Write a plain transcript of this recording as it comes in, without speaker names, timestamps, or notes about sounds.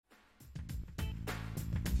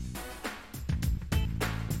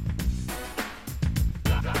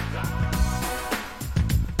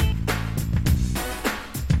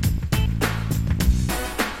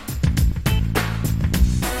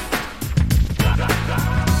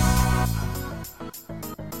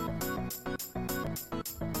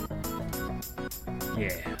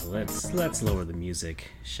let's lower the music,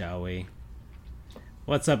 shall we?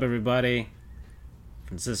 What's up, everybody?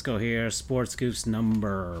 Francisco here, Sports Goofs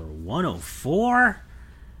number 104.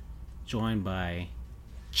 Joined by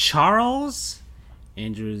Charles.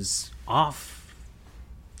 Andrew's off,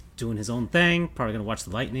 doing his own thing. Probably gonna watch the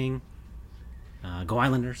Lightning. Go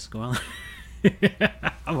Islanders! Go Islanders!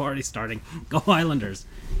 I'm already starting. Go Islanders!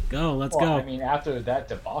 Go! Let's go! I mean, after that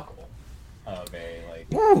debacle of a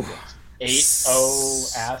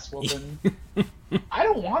 8-0 ass whooping, I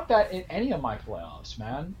don't want that in any of my playoffs,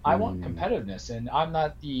 man. I want competitiveness, and I'm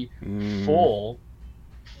not the full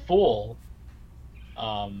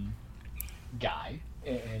guy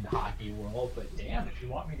in hockey world. But damn, if you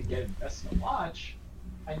want me to get invested to watch,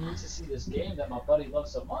 I need to see this game that my buddy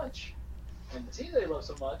loves so much, and the team that he loves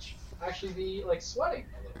so much, actually be sweating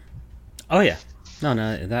a little. Oh yeah, no,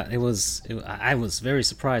 I was very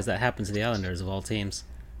surprised that happened to the Islanders of all teams.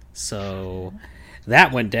 So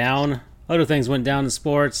that went down. Other things went down in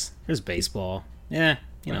sports. There's baseball. Yeah,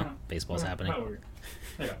 baseball's happening.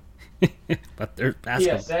 But there's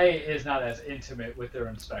basketball. PSA is not as intimate with their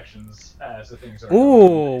inspections as the things are.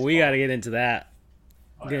 Ooh, we got to get into that.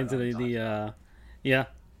 Get into the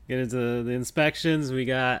inspections. We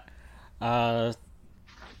got frickin'.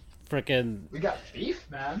 We got beef,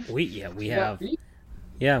 man. We have beef.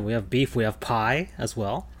 Yeah, we have beef. We have pie as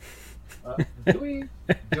well. Do we?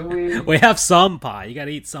 We have some pie. You got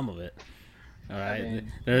to eat some of it. All right.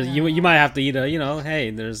 You might have to eat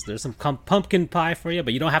hey, there's some pumpkin pie for you,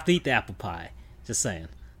 but you don't have to eat the apple pie. Just saying.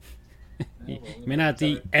 You may not have to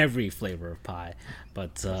eat every flavor of pie,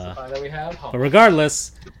 but the pie that we have. But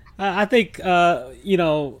regardless, I think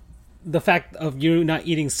the fact of you not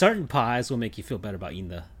eating certain pies will make you feel better about eating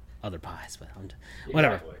the other pies. But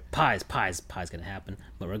whatever. Exactly. Pie's gonna happen.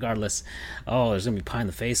 But regardless, there's gonna be pie in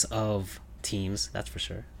the face of teams. That's for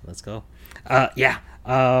sure. Let's go. What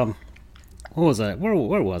was I? Where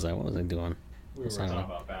was I? What was I doing? We were talking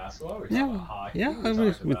about basketball. We were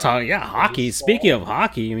talking about hockey. Hockey. Speaking of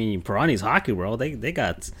hockey, I mean, Pirani's Hockey World. They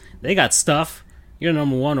got stuff. You're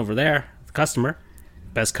number one over there. The customer,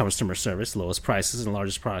 best customer service, lowest prices, and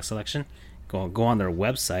largest product selection. Go on their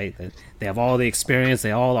website. They have all the experience. They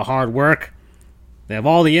have all the hard work. They have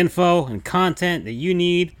all the info and content that you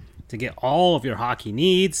need to get all of your hockey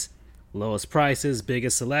needs. Lowest prices,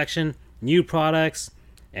 biggest selection, new products,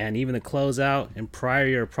 and even the closeout and prior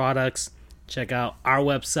year products. Check out our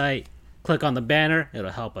website. Click on the banner.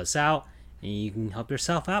 It'll help us out. And you can help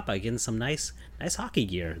yourself out by getting some nice hockey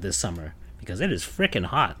gear this summer. Because it is freaking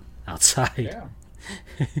hot outside. Yeah.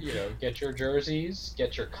 Get your jerseys,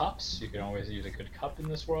 get your cups. You can always use a good cup in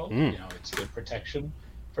this world. It's good protection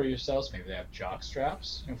for yourselves. Maybe they have jock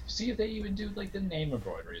straps. See if they even do the name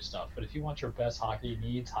embroidery stuff. But if you want your best hockey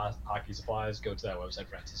needs, hockey supplies, go to that website.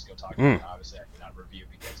 Francisco talked about it. Obviously, I cannot review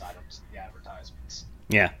because I don't see the advertisements.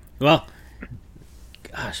 Yeah. Well,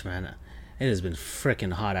 gosh, man, it has been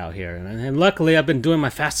freaking hot out here, and luckily I've been doing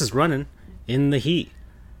my fastest running in the heat.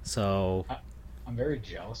 So I'm very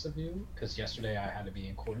jealous of you because yesterday I had to be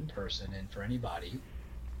in court in person, and for anybody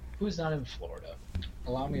who is not in Florida,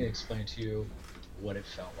 allow me to explain to you what it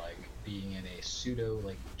felt like being in a pseudo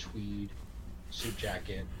tweed suit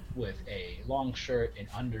jacket with a long shirt, an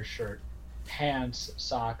undershirt, pants,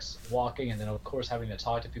 socks, walking, and then of course having to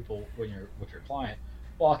talk to people when you're with your client,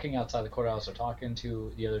 walking outside the courthouse or talking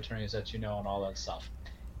to the other attorneys that and all that stuff.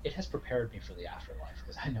 It has prepared me for the afterlife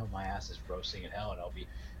because I know my ass is roasting in hell, and I'll be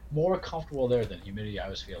more comfortable there than humidity I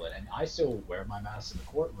was feeling. And I still wear my mask in the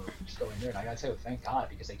courtroom, just going there, and I gotta say, thank God,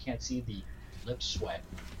 because they can't see the lip sweat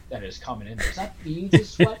that is coming in there. It's not beads of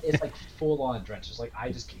sweat, it's full on drenched. It's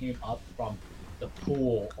I just came up from the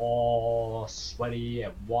pool all sweaty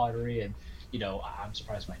and watery, and I'm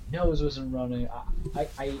surprised my nose wasn't running. I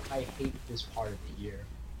hate this part of the year.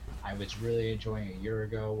 I was really enjoying a year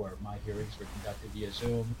ago where my hearings were conducted via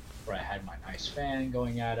Zoom, where I had my nice fan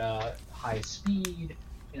going at a high speed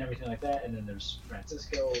and everything like that, and then there's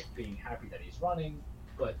Francisco being happy that he's running.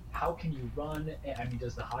 But how can you run? I mean,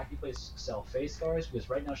 does the hockey place sell face guards? Because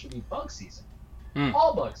right now should be bug season.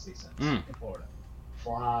 All bug seasons in Florida.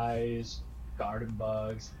 Flies, garden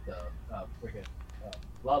bugs, the freaking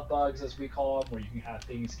love bugs, as we call them, where you can have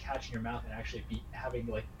things catch in your mouth and actually be having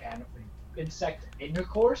insect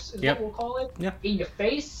intercourse, is what we'll call it. Yeah. In your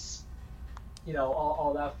face.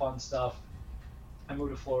 All that fun stuff. I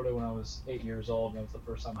moved to Florida when I was 8 years old, and it was the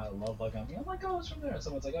first time I had a love bug on me. I'm like, oh, it's from there. And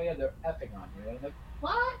someone's like, oh yeah, they're effing on you. And I'm like,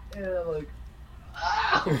 what? And I'm like,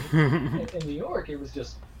 ah! In New York, it was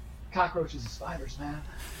just cockroaches and spiders, man.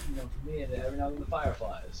 For me, and every now and then the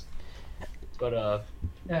fireflies. But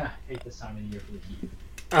hate this time of the year for the heat.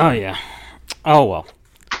 Oh yeah. Oh well.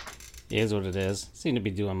 It is what it is. Seem to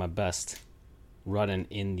be doing my best running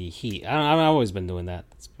in the heat. I've always been doing that.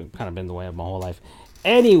 It's kind of been the way of my whole life.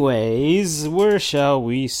 Anyways, where shall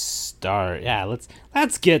we start? Yeah,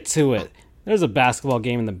 let's get to it. There's a basketball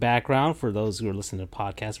game in the background for those who are listening to the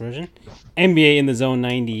podcast version. NBA in the Zone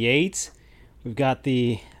 98. We've got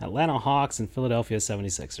the Atlanta Hawks and Philadelphia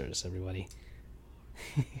 76ers, everybody.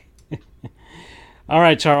 All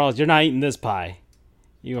right, Charles, you're not eating this pie.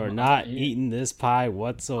 You are not eating this pie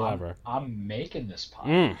whatsoever. I'm making this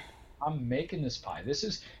pie. I'm making this pie. This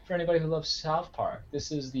is, for anybody who loves South Park,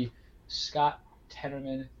 this is the Scott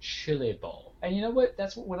Tenorman Chili Bowl. And you know what?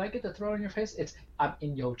 That's what, when I get to throw it in your face, it's, I'm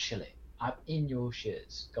in your chili. I'm in your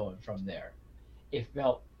shiz going from there. It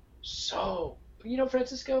felt so...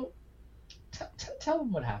 Francisco, tell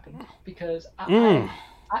them what happened. Because I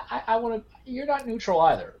want to... You're not neutral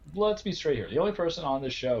either. Let's be straight here. The only person on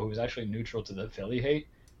this show who was actually neutral to the Philly hate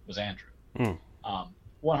was Andrew.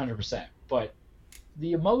 100%. But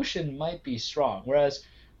the emotion might be strong. Whereas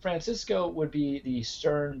Francisco would be the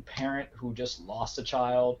stern parent who just lost a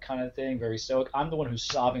child kind of thing, very stoic. I'm the one who's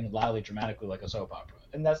sobbing loudly, dramatically like a soap opera.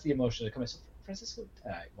 And that's the emotion that comes. Francisco,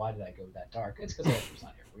 why did I go that dark? It's because Andrew's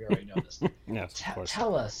not here. We already know this. Yes, of course.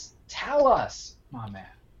 Tell us, my man.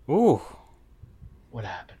 Ooh. What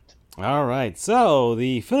happened? All right. So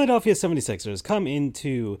the Philadelphia 76ers come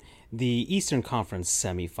into the Eastern Conference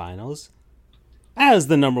semifinals as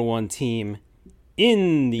the number one team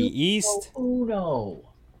in the East. Uno.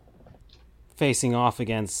 Facing off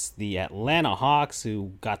against the Atlanta Hawks,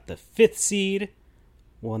 who got the 5th seed,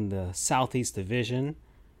 won the Southeast Division.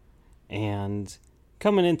 And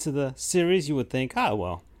coming into the series, you would think,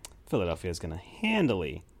 Philadelphia is going to handle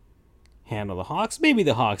the Hawks. Maybe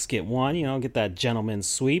the Hawks get one, get that gentleman's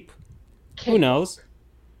sweep. Who knows?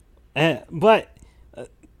 But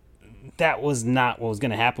that was not what was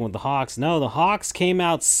going to happen with the Hawks. No, the Hawks came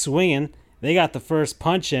out swinging. They got the first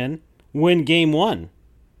punch in, win game 1.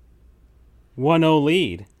 1-0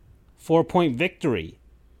 lead. 4-point victory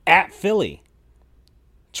at Philly.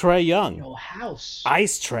 Trae Young. Your house.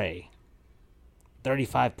 Ice Trae.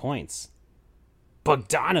 35 points.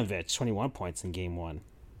 Bogdanovich, 21 points in game 1.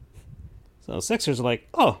 So the Sixers are like,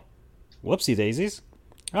 whoopsie daisies.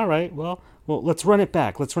 All right, well, let's run it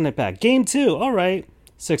back. Game 2, all right.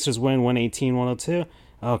 Sixers win 118-102.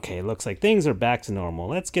 Okay, looks like things are back to normal.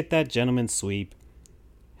 Let's get that gentleman's sweep.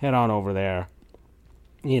 Head on over there.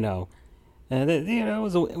 It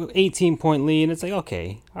was an 18-point lead, and it's like,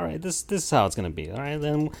 okay, all right, this is how it's going to be. All right,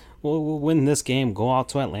 then we'll win this game, go out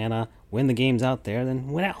to Atlanta, win the games out there,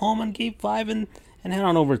 then win at home on Game 5, and head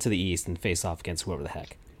on over to the East and face off against whoever the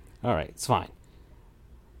heck. All right, it's fine.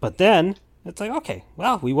 But then, it's like, okay,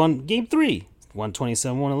 well, we won Game 3,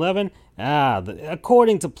 127-111.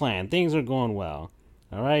 According to plan, things are going well.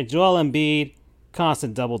 All right, Joel Embiid,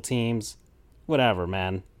 constant double teams, whatever,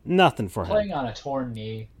 man. Nothing for him. Playing on a torn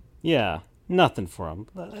knee. Yeah, nothing for him.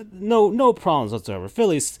 No problems whatsoever.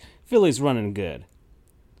 Philly's running good.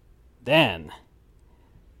 Then,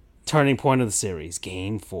 turning point of the series,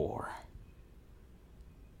 Game 4.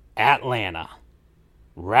 Atlanta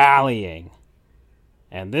rallying.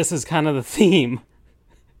 And this is kind of the theme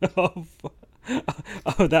of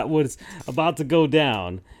that was about to go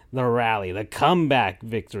down. The rally, the comeback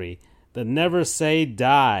victory, the never say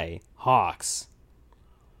die Hawks.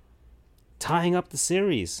 Tying up the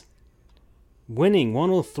series. Winning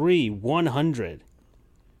 103-100.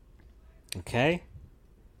 Okay?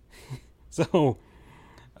 So,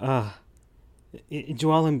 Joel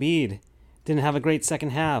Embiid didn't have a great second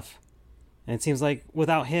half. And it seems like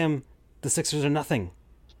without him, the Sixers are nothing.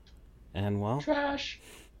 And, well... Trash!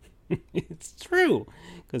 It's true.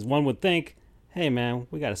 Because one would think, hey, man,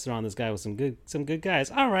 we got to surround this guy with some good guys.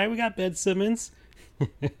 All right, we got Ben Simmons.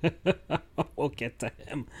 We'll get to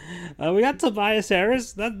him. We got Tobias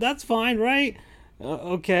Harris. That's fine, right?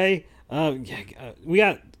 Okay. We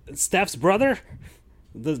got Steph's brother.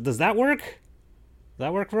 Does that work? Does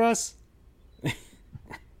that work for us?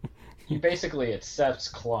 Basically, it's Steph's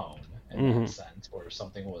clone in that sense, where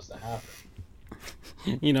something was to happen.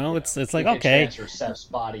 It's like, okay. Transfer Steph's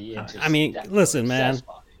body into listen, man.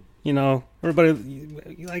 Everybody,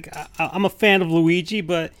 like, I'm a fan of Luigi,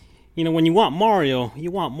 but when you want Mario,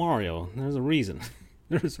 you want Mario. There's a reason.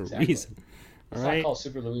 There's a reason. It's not called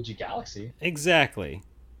Super Luigi Galaxy. Exactly.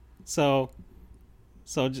 So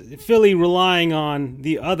Philly relying on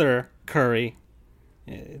the other Curry.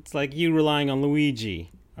 It's like you relying on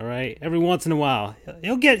Luigi. All right. Every once in a while,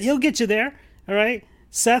 he'll get you there. All right.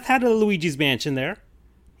 Seth had a Luigi's Mansion there.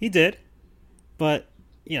 He did, but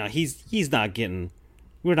he's not getting.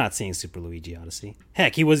 We're not seeing Super Luigi Odyssey.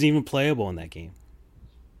 Heck, he wasn't even playable in that game.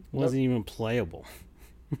 Wasn't even playable.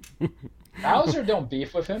 Bowser don't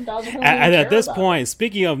beef with him. Bowser don't And even at care this about point,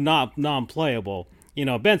 speaking of not non-playable,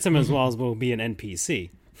 Ben Simmons will be an NPC.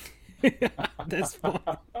 At this point.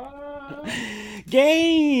 him.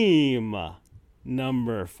 Game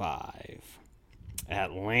number 5.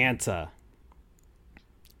 Atlanta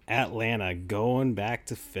going back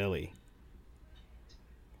to Philly.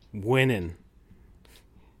 Winning.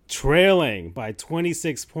 Trailing by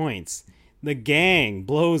 26 points. The gang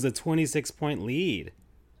blows a 26-point lead.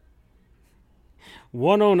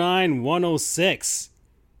 109-106.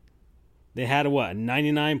 They had a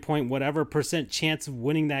 99 point whatever percent chance of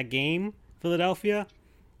winning that game, Philadelphia.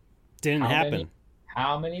 Didn't happen.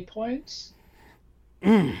 How many points?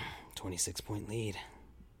 26-point lead.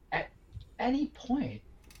 At any point,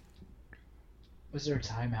 was there a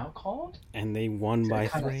timeout called? And they won by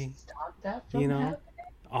 3. Stop that from happening?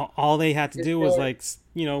 All they had to do was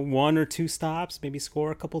 1 or 2 stops, maybe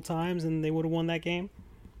score a couple times, and they would have won that game.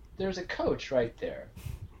 There's a coach right there.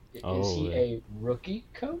 Is he a rookie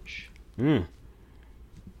coach?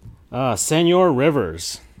 Senor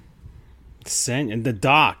Rivers. The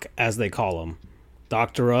doc, as they call him.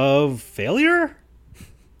 Doctor of Failure?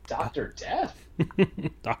 Dr. Death?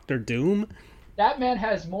 Dr. Doom? That man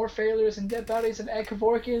has more failures and dead bodies than Ed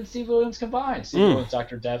Kevorkian and Steve Williams combined. Steve Williams,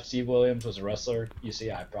 Dr. Death, Steve Williams was a wrestler. You see,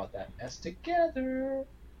 I brought that S together.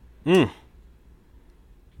 The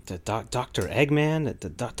Dr.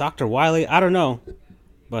 Eggman? Dr. Wiley? I don't know.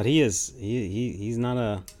 But he's not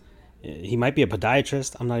a... He might be a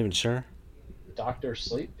podiatrist. I'm not even sure. Dr.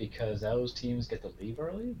 Sleep, because those teams get to leave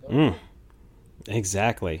early?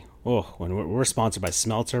 Exactly. Oh, when we're sponsored by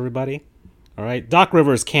Smelter, everybody. All right. Doc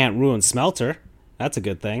Rivers can't ruin Smelter. That's a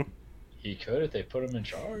good thing. He could if they put him in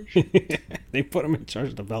charge. They put him in charge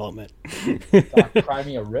of development. Cry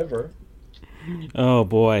me a river. Oh,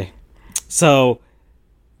 boy. So,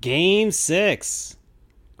 Game 6.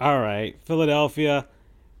 All right. Philadelphia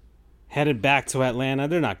headed back to Atlanta.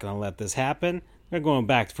 They're not going to let this happen. They're going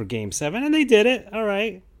back for Game 7, and they did it. All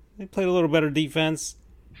right. They played a little better defense.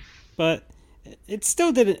 But it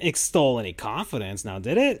still didn't extol any confidence now,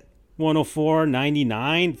 did it?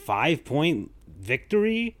 104-99, 5-point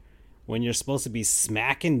victory when you're supposed to be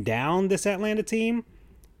smacking down this Atlanta team,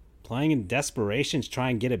 playing in desperation to try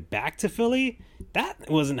and get it back to Philly. That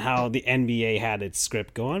wasn't how the NBA had its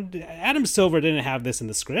script going. Adam Silver didn't have this in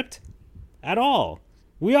the script at all.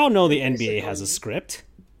 We all know the NBA has a script.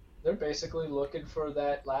 They're basically looking for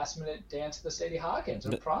that last-minute dance to the Sadie Hawkins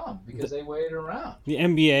or prom because they waited around. The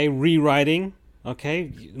NBA rewriting.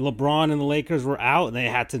 Okay, LeBron and the Lakers were out, and they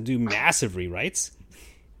had to do massive rewrites.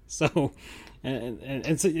 So,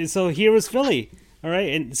 so here was Philly, all right,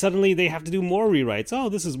 and suddenly they have to do more rewrites. Oh,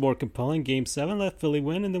 this is more compelling. Game 7, let Philly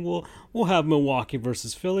win, and then we'll have Milwaukee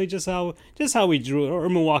versus Philly, just how we drew it, or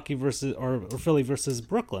Milwaukee versus or Philly versus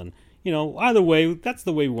Brooklyn. Either way, that's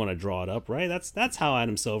the way we want to draw it up, right? That's how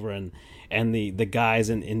Adam Silver and the guys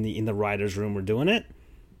in the writers' room were doing it.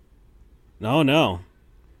 No.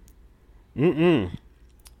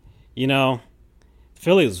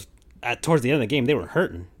 Philly was towards the end of the game. They were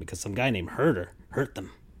hurting because some guy named Herter hurt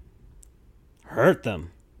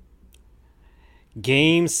them.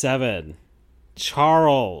 Game 7,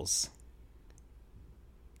 Charles,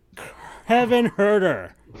 Kevin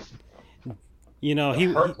Herter.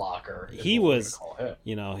 Hurt Locker. He was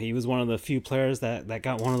one of the few players that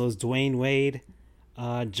got one of those Dwayne Wade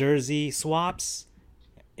jersey swaps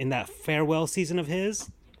in that farewell season of his.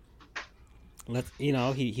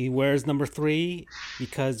 He wears number 3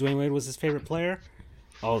 because Dwayne Wade was his favorite player.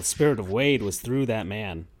 Oh, the spirit of Wade was through that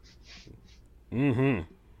man. There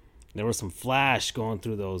was some flash going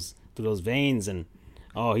through those veins, and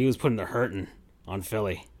he was putting the hurting on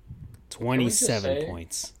Philly. 27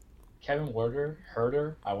 points. Kevin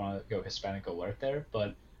Herter, I want to go Hispanic alert there,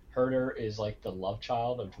 but Herter is like the love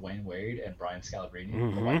child of Dwayne Wade and Brian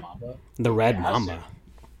Scalabrine, the White Mamba. The Red Mamba.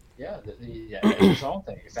 Yeah, it's his own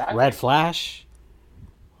thing, exactly. Red Flash.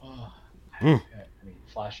 I mean,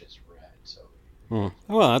 Flash is red, so.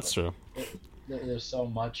 Well, that's true. There's so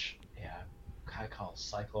much. Yeah, I call it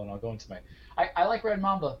Cyclone. I'll go into my. I like Red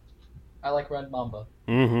Mamba.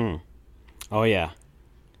 Oh yeah.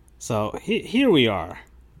 So here we are.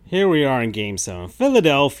 Here we are in Game 7.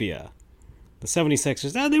 Philadelphia. The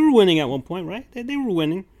 76ers. They were winning at one point, right? They were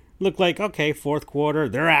winning. Looked like, okay, fourth quarter.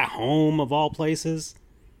 They're at home, of all places.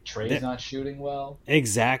 Trey's not shooting well.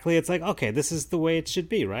 Exactly. It's like, okay, this is the way it should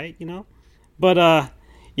be, right? But,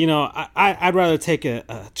 I'd rather take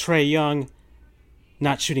a Trey Young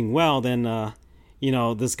not shooting well than,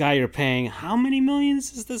 this guy you're paying. How many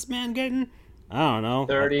millions is this man getting? I don't know.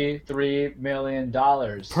 $33 million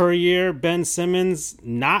per year. Ben Simmons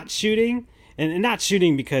not shooting. and not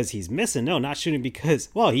shooting because he's missing. No, not shooting because,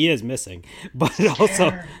 well, he is missing, but also,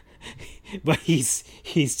 Scared. but he's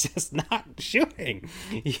just not shooting.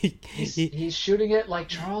 He's shooting it like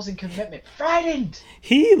Charles in Commitment. Frightened.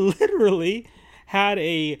 He literally had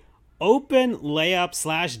a open layup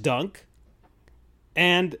slash dunk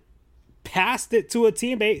and passed it to a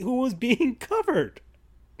teammate who was being covered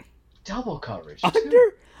Double coverage.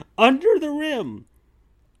 under the rim.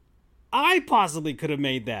 I possibly could have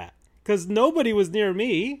made that because nobody was near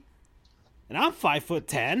me, and I'm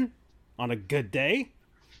 5'10" on a good day.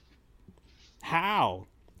 How?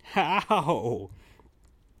 Oh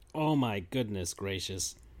my goodness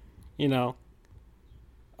gracious! You know,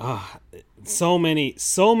 so many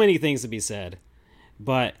things to be said,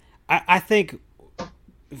 but I think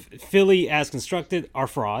Philly, as constructed, are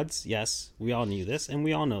frauds. Yes, we all knew this, and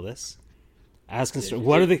we all know this. As constructed,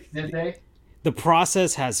 what are the? Did they? The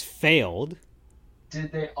process has failed.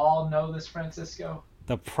 Did they all know this, Francisco?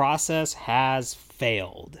 The process has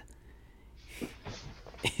failed.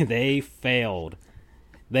 They failed.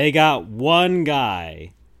 They got one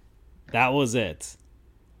guy. That was it.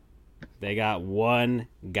 They got one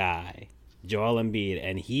guy, Joel Embiid,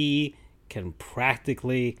 and he can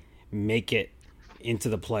practically make it into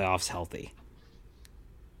the playoffs healthy.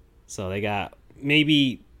 So they got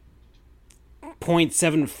maybe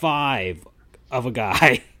 0.75 of a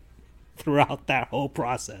guy throughout that whole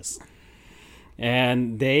process.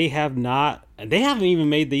 And they haven't even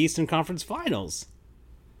made the Eastern Conference Finals.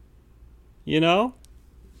 You know?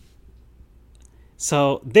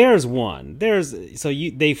 So there's one.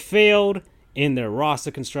 They failed in their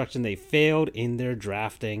roster construction. They failed in their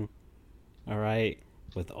drafting. All right?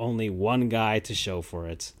 With only one guy to show for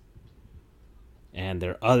it. And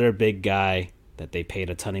their other big guy that they paid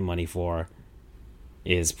a ton of money for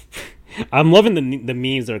is I'm loving the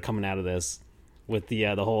memes that are coming out of this with the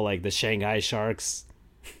whole like the Shanghai Sharks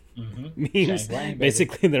memes.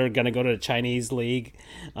 Basically, they're gonna go to the Chinese league.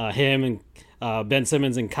 Him and Ben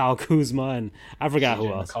Simmons and Kyle Kuzma and I forgot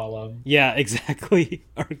who else. McCollum. Yeah, exactly.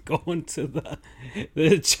 Are going to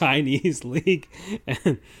the Chinese league,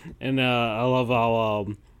 and I love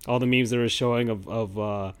how all the memes that are showing of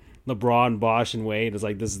LeBron, Bosch, and Wade is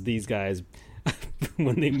like these guys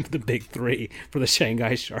when they the big three for the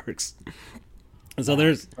Shanghai Sharks. And so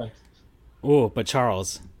there's but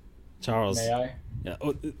Charles, May I? yeah,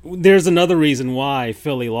 there's another reason why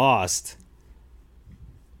Philly lost.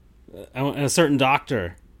 A certain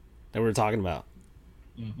doctor that we were talking about.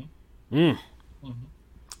 So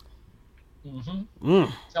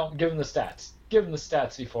give him the stats. Give him the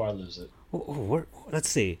stats before I lose it. Let's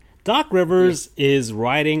see. Doc Rivers is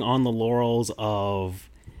riding on the laurels of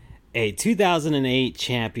a 2008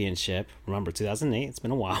 championship. Remember 2008? It's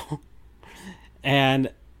been a while.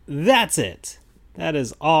 And that's it. That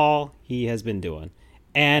is all he has been doing.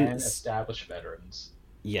 And established veterans.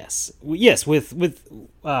 Yes, with 3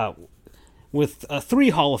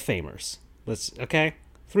 Hall of Famers. Okay,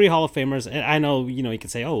 3 Hall of Famers, and I know you can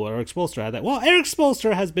say, oh, Eric Spoelstra had that. Well, Eric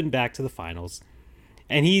Spoelstra has been back to the finals,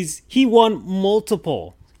 and he won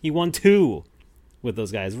multiple. He won 2 with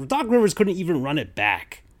those guys. Doc Rivers couldn't even run it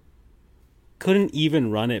back.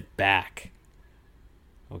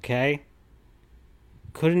 Okay,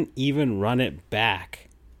 couldn't even run it back.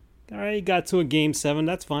 All right, he got to a Game 7.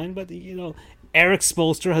 That's fine, but Eric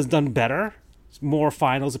Spoelstra has done better. More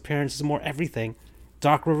finals appearances, more everything.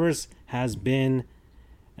 Doc Rivers has been,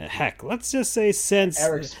 heck, let's just say since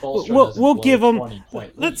Eric Spoelstra we'll give him.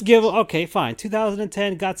 Let's give him. Okay, fine.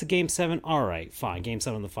 2010 got to Game 7. All right, fine. Game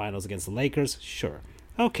 7 in the finals against the Lakers. Sure.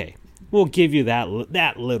 Okay, we'll give you that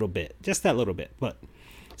little bit, just that little bit. But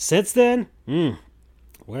since then,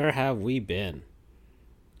 where have we been?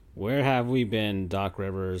 Where have we been, Doc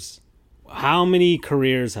Rivers? How many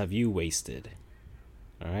careers have you wasted?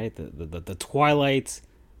 All right, the twilight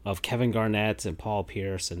of Kevin Garnett and Paul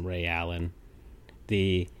Pierce and Ray Allen.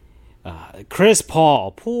 The Chris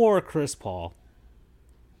Paul, poor Chris Paul.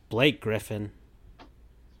 Blake Griffin.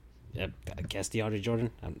 I guess DeAndre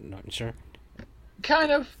Jordan. I'm not sure.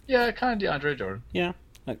 Kind of DeAndre Jordan. Yeah,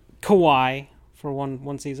 Kawhi for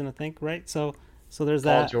one season, I think. Right, so there's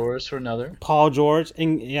that. Paul George for another. Paul George,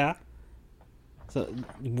 and yeah. So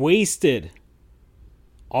wasted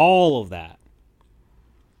all of that.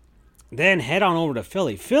 Then head on over to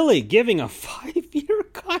Philly. Philly giving a 5-year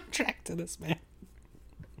contract to this man.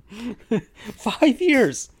 5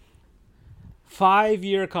 years.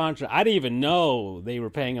 5-year contract. I didn't even know they were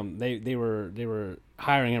paying him. They were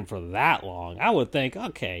hiring him for that long. I would think,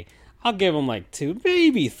 okay, I'll give him like 2,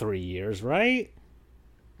 maybe 3 years, right?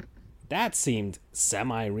 That seemed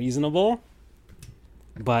semi-reasonable.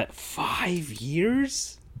 But 5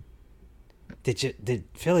 years? Did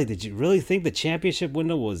you really think the championship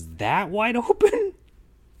window was that wide open?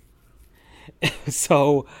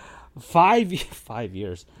 So 5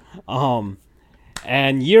 years,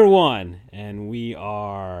 and year one, and we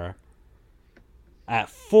are at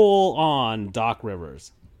full on Doc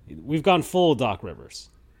Rivers. We've gone full Doc Rivers.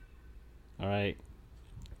 All right,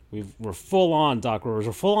 we're full on Doc Rivers.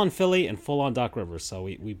 We're full on Philly and full on Doc Rivers. So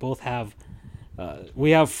we both have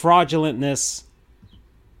we have fraudulentness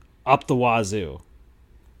up the wazoo.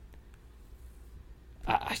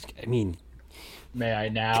 I mean, may I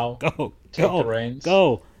now go take go the reins?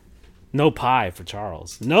 go. No pie for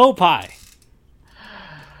Charles. No pie.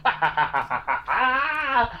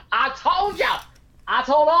 I told you. I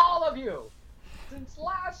told all of you. Since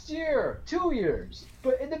last year, 2 years.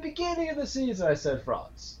 But in the beginning of the season, I said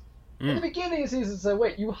frauds. In the beginning of the season, I said,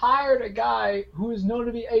 wait, you hired a guy who is known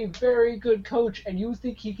to be a very good coach, and you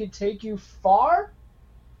think he can take you far?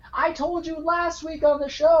 I told you last week on the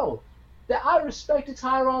show that I respected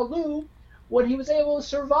Tyronn Lue when he was able to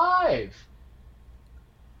survive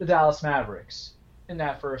the Dallas Mavericks in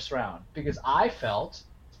that first round, because I felt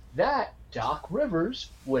that Doc Rivers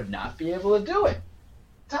would not be able to do it.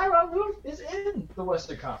 Tyronn Lue is in the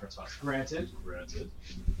Western Conference Finals. Granted,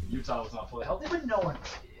 Utah was not fully healthy, but no one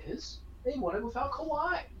is. They won it without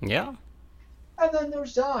Kawhi. Yeah. And then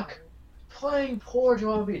there's Doc playing poor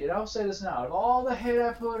Joel Embiid. And I'll say this now: of all the hate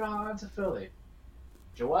I put on to Philly,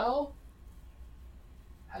 Joel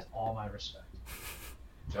has all my respect.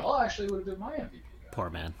 Joel actually would have been my MVP. Poor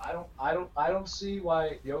man. I don't see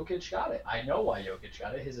why Jokic got it. I know why Jokic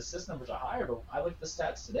got it. His assist numbers are higher, but I looked at the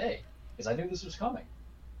stats today because I knew this was coming.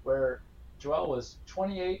 Where Joel was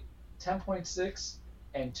 28, 10.6,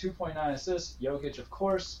 and 2.9 assists. Jokic, of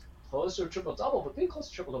course, close to a triple-double, but being close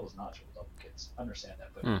to triple-double is not a triple-double, kids. Understand that.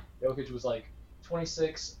 But Jokic was like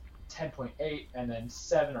 26, 10.8, and then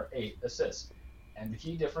 7 or 8 assists. And the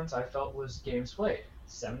key difference I felt was games played.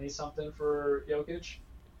 70-something for Jokic,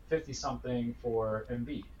 50-something for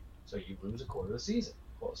Embiid. So you lose a quarter of the season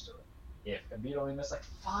close to it. If Embiid only missed like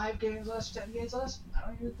 5 games less, 10 games less, I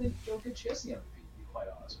don't even think Jokic gets the MVP, to be quite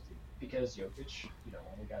honest with you. Because Jokic,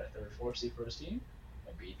 only got a 3rd, 4th seed for his team.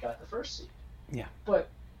 Embiid got the 1st seed. Yeah. But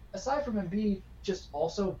aside from Embiid just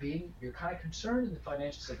also being, you're kind of concerned in the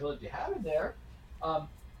financial stability you have in there,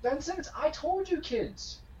 Ben Simmons, I told you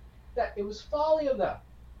kids that it was folly of them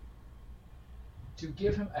to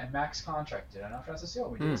give him a max contract. Did I not, Francisco?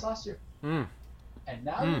 We did this last year. And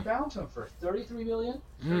now you're bound to him for $33 million,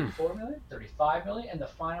 $34 million, $35 million, and the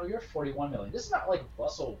final year, $41 million. This is not like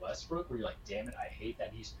Russell Westbrook where you're like, damn it, I hate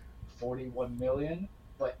that he's $41 million,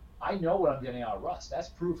 but I know what I'm getting out of Russ. That's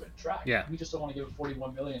proven track. Yeah. We just don't want to give him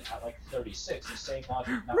 $41 million at like 36. The same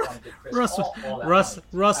logic, not want to give Chris Paul all that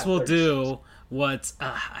Russ will 36. do what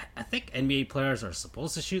I think NBA players are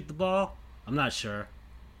supposed to shoot the ball. I'm not sure.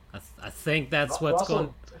 I think that's what's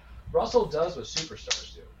going. Russell does what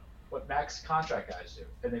superstars do, what max contract guys do,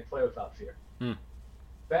 and they play without fear.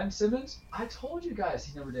 Ben Simmons, I told you guys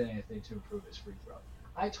he never did anything to improve his free throw.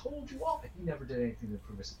 I told you all that he never did anything to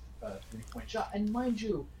improve his 3-point shot. And mind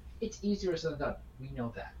you, it's easier said than done. We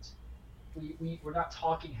know that. We're not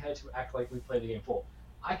talking heads who act like we play the game full.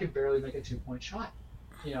 I can barely make a 2-point shot,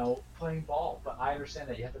 playing ball. But I understand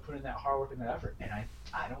that you have to put in that hard work and that effort, and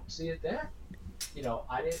I don't see it there.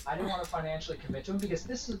 I didn't want to financially commit to him because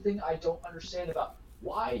this is the thing I don't understand about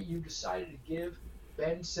why you decided to give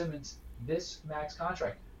Ben Simmons this max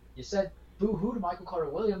contract. You said boo-hoo to Michael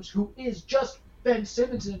Carter-Williams, who is just Ben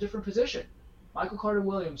Simmons in a different position. Michael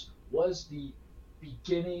Carter-Williams was the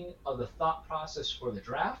beginning of the thought process for the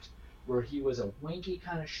draft, where he was a winky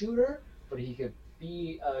kind of shooter, but he could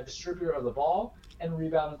be a distributor of the ball and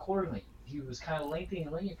rebound accordingly. He was kind of lengthy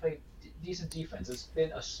and played decent defense. There's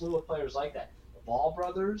been a slew of players like that. The Ball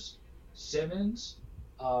brothers, Simmons,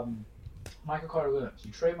 Michael Carter-Williams.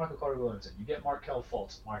 You trade Michael Carter-Williams and you get Markelle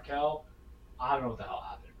Fultz. Markelle, I don't know what the hell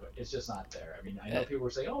happened, but it's just not there. I mean, I know people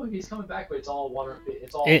were saying, "Oh, he's coming back," but it's all water.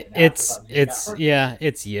 It's all. It's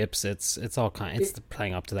yips. It's all kind. It's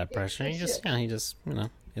playing up to that pressure. He just it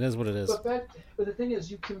is what it is. But the thing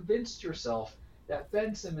is, you convinced yourself that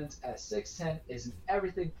Ben Simmons at 6'10" is an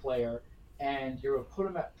everything player, and you're gonna put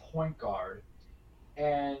him at point guard,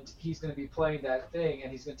 and he's gonna be playing that thing,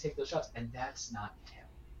 and he's gonna take those shots, and that's not him.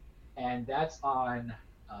 And that's on.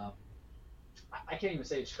 I can't even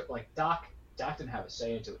say it's like Doc. Doc didn't have a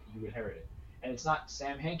say into it. You inherited it. And it's not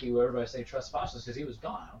Sam Hinkie, who everybody say trusts Foster, because he was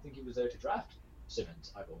gone. I don't think he was there to draft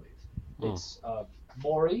Simmons, I believe. It's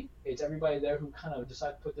Morey. It's everybody there who kind of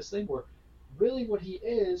decided to put this thing where really what he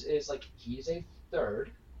is like he's a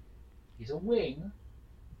third. He's a wing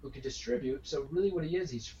who can distribute. So really what he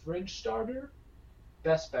is, he's fringe starter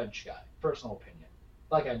best bench guy, personal opinion.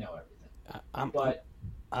 Like I know everything, but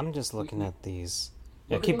I'm just we, looking we at these.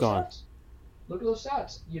 Yeah, look at keep those going. stats. Look at those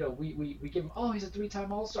stats. We give him, oh, he's a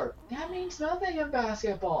 3-time All-Star. That means nothing in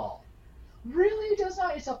basketball. Really, it does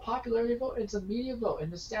not. It's a popularity vote. It's a media vote,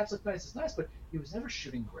 and the stats look nice. It's nice, but he was never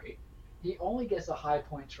shooting great. He only gets the high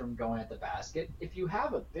points from going at the basket. If you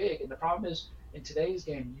have a big, and the problem is in today's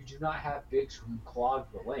game, you do not have bigs who can clog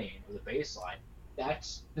the lane or the baseline.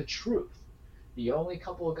 That's the truth. The only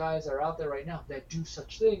couple of guys that are out there right now that do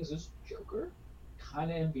such things is Joker, kind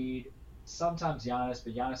of Embiid, sometimes Giannis,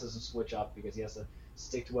 but Giannis doesn't switch up because he has to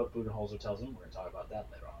stick to what Budenholzer tells him. We're going to talk about that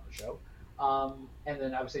later on in the show. And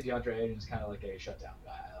then I would say DeAndre Ayton is kind of like a shutdown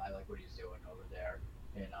guy. I like what he's doing over there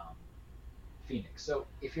in Phoenix. So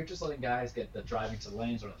if you're just letting guys get the driving to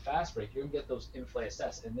lanes or the fast break, you're going to get those inflated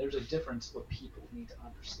stats. And there's a difference what people need to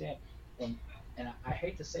understand. And I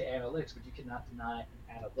hate to say analytics, but you cannot deny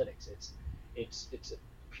analytics. It's a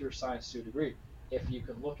pure science to a degree. If you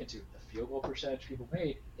can look into the field goal percentage people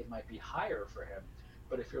made, it might be higher for him.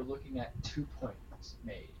 But if you're looking at 2 points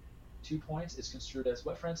made, 2 points is construed as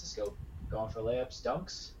what, Francisco? Going for layups,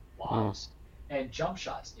 dunks, lobs, and jump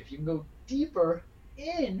shots. If you can go deeper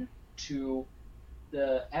into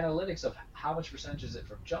the analytics of how much percentage is it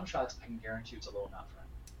from jump shots, I can guarantee you it's a low amount for him.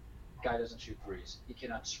 Guy doesn't shoot threes. He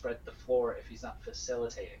cannot spread the floor if he's not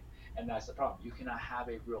facilitating. And that's the problem. You cannot have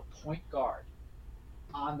a real point guard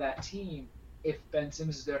on that team if Ben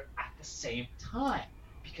Simmons is there at the same time,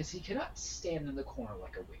 because he cannot stand in the corner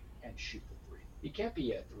like a wing and shoot the three. He can't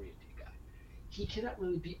be a 3-and-D guy. He cannot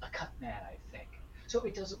really be a cut man, I think. So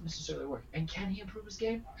it doesn't necessarily work. And can he improve his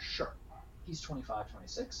game? Sure. He's 25,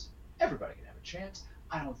 26. Everybody can have a chance.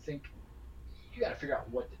 I don't think you got to figure out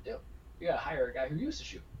what to do. You got to hire a guy who used to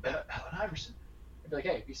shoot, Allen Iverson. And be like,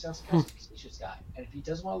 hey, he sounds like a shoots guy. And if he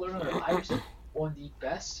doesn't want to learn under Iverson, one of the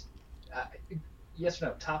best, yes or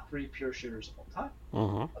no, top 3 pure shooters of all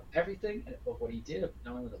time, of everything, and of what he did, of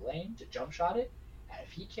knowing the lane to jump shot it. And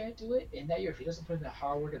if he can't do it in that year, if he doesn't put in that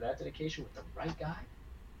hard work and that dedication with the right guy,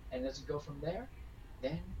 and doesn't go from there,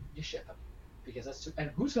 then you ship him, because that's too. And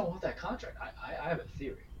who's going to want that contract? I have a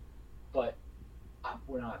theory, but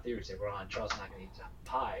we're not on theory today. We're on Charles not going to eat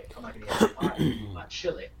pie. I'm not going to eat pie. Not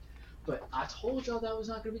chili. But I told y'all that was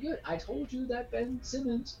not going to be good. I told you that Ben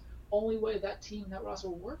Simmons, only way that team, that roster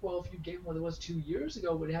will work well if you gave him what it was 2 years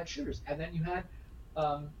ago when he had shooters. And then you had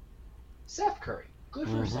Seth Curry. Good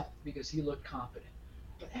for Seth, because he looked competent.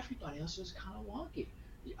 But everybody else was kind of wonky.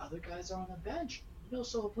 The other guys are on the bench. No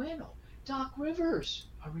solo bueno. Doc Rivers.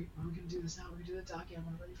 Are we going to do this now? Are we going to do that, Doc? Yeah,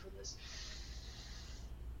 I'm ready for this.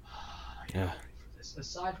 Yeah. Ready for this.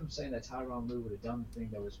 Aside from saying that Tyronn Lue would have done the thing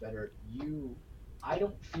that was better, I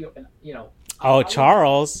don't feel, and Oh,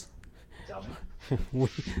 Charles. Tell me.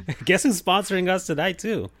 Guess who's sponsoring us tonight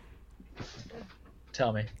too?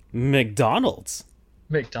 Tell me. McDonald's.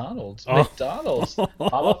 McDonald's.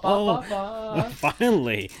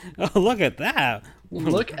 Finally. Oh, look at that.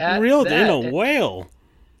 Look at Reeled that. in a whale.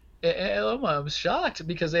 I'm shocked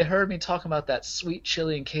because they heard me talking about that sweet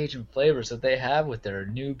chili and Cajun flavors that they have with their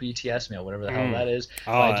new BTS meal, whatever the hell that is.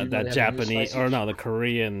 Oh, that Japanese, or no, the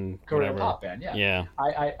Korean pop band, yeah. Yeah.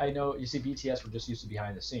 I know, you see, BTS were just used to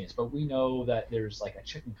behind the scenes, but we know that there's like a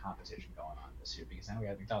chicken competition going on this year, because now we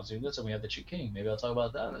have McDonald's doing this and we have the Chicken King. Maybe I'll talk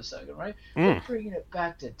about that in a second, right? But bringing it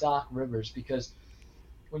back to Doc Rivers, because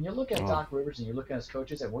when you look at Doc Rivers and you're looking at his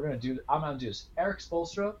coaches, and I'm going to do this. Eric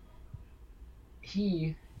Spoelstra,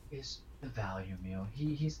 he is the value meal.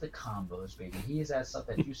 He's the combos, baby. He is that stuff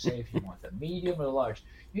that you say if you want the medium or the large.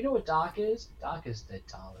 You know what Doc is? Doc is the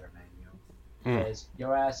dollar menu. Because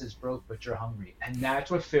your ass is broke, but you're hungry. And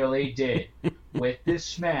that's what Philly did with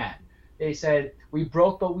this man. They said, we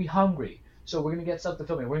broke, but we hungry. So we're going to get something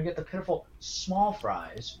filming. We're going to get the pitiful small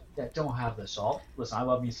fries that don't have the salt. Listen, I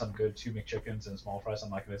love me some good 2 McChickens and small fries. I'm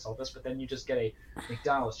not going to insult this. But then you just get a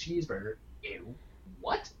McDonald's cheeseburger. Ew.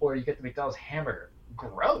 What? Or you get the McDonald's hamburger.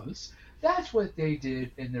 Gross. That's what they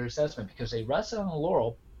did in their assessment, because they rested on the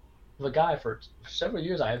laurel of a guy for several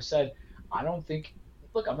years. I have said, I don't think.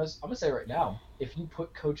 Look, I'm gonna say right now, if you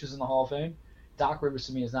put coaches in the Hall of Fame, Doc Rivers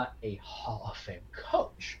to me is not a Hall of Fame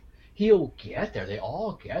coach. He'll get there. They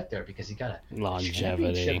all get there because he got a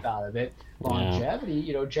championship out of it. Longevity.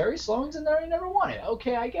 Yeah. Jerry Sloan's in there. He never won it.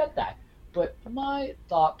 Okay, I get that. But my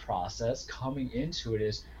thought process coming into it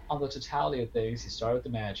is, on the totality of things, he started with the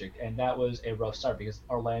Magic, and that was a rough start because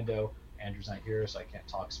Orlando, Andrew's not here, so I can't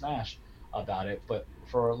talk smash about it, but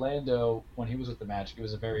for Orlando, when he was with the Magic, it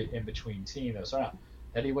was a very in-between team that was starting out.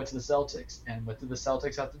 Then he went to the Celtics, and what did the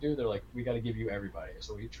Celtics have to do? They're like, we got to give you everybody.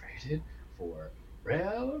 So we traded for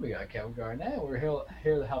Rail, we got Kevin Garnett, we're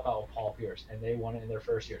here to help out with Paul Pierce, and they won it in their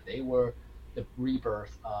first year. They were the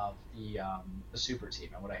rebirth of the super team.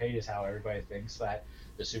 And what I hate is how everybody thinks that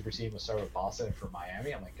the super team was started with Boston and from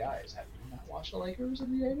Miami. I'm like, guys, have you not watched the Lakers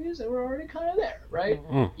in the 80s? They were already kind of there, right?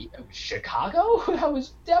 Mm. Chicago, that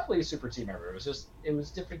was definitely a super team ever. It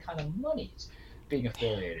was different kind of monies being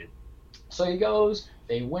affiliated. So he goes,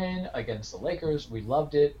 they win against the Lakers. We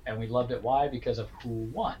loved it, and we loved it. Why? Because of who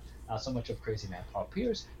won. Not so much of crazy man Paul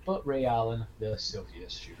Pierce, but Ray Allen, the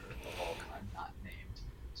silkiest shooter of all time, not named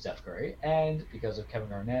Steph Curry. And because of Kevin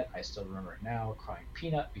Garnett, I still remember it now, crying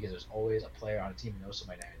peanut, because there's always a player on a team who knows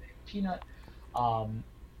somebody named Peanut.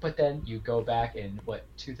 But then you go back in,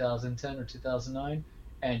 2010 or 2009,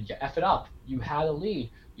 and you F it up. You had a lead.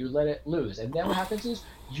 You let it lose. And then what happens is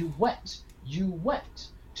you went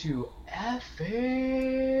to effing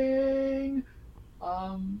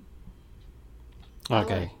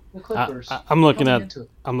Okay. the Clippers. I'm looking at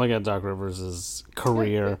Doc Rivers'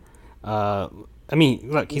 career. I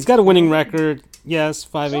mean, look, he's got a winning record. Yes,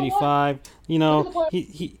 585. You know,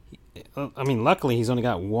 I mean, luckily he's only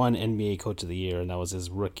got one NBA Coach of the Year, and that was his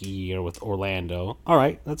rookie year with Orlando. All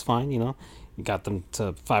right, that's fine. You know, he got them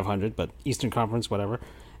to 500, but Eastern Conference, whatever.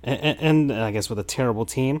 And I guess with a terrible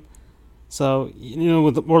team. So, you know,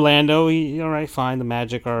 with Orlando, all right, fine. The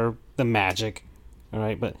Magic are the Magic. All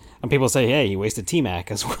right, but people say, hey, he wasted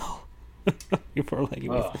T-Mac as well. But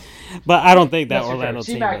I don't think that Orlando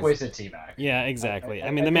team T-Mac wasted T-Mac. Yeah, exactly. I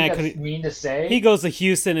mean, the man could mean to say. He goes to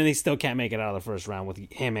Houston and he still can't make it out of the first round with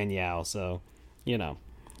him and Yao. So, you know,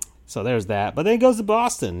 so there's that. But then he goes to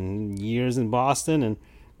Boston. Years in Boston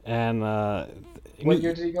and what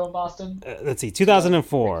year did he go in Boston? Let's see,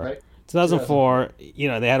 2004. Right? 2004. You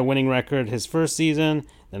know, they had a winning record his first season,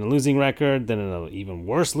 then a losing record, then an even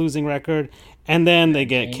worse losing record, and then they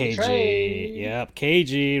get KG. Trade. Yep,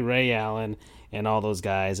 KG, Ray Allen, and all those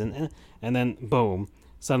guys, and then boom,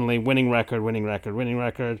 suddenly winning record. Then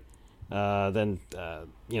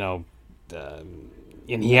you know,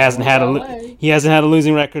 and he hasn't had a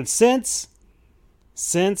losing record since.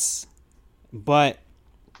 But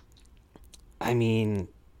I mean,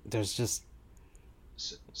 there's just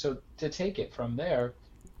so to take it from there,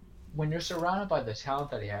 when you're surrounded by the talent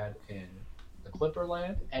that he had in the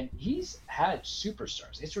Clipperland, and he's had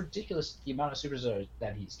superstars. It's ridiculous the amount of superstars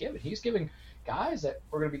that he's given. He's giving guys that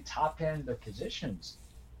were going to be top 10 in their positions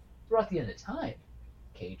throughout the end of time.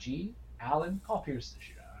 KG, Allen, Paul Pierce the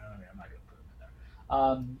shooter. I mean, I'm not going to put him in there.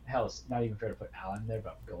 Hell, it's not even fair to put Allen there,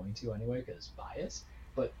 but I'm going to anyway because bias.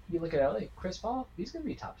 But you look at LA, Chris Paul, he's going to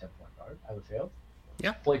be a top 10 point guard, I would feel.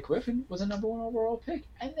 Yeah. Blake Griffin was a number 1 overall pick.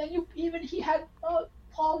 And then he had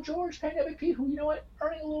Paul George, Pandemic P, who, you know what,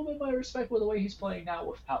 earning a little bit of my respect with the way he's playing now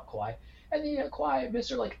without Kawhi. And then Kawhi,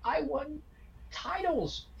 Mr. Like, I won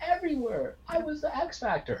titles everywhere. I was the X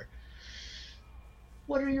Factor.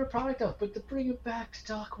 What are your product of? But to bring it back to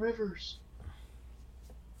Doc Rivers,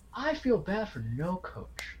 I feel bad for no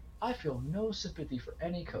coach. I feel no sympathy for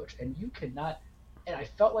any coach. And you cannot, and I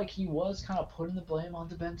felt like he was kind of putting the blame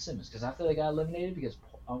onto Ben Simmons, because after they got eliminated, because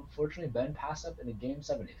unfortunately Ben passed up in a Game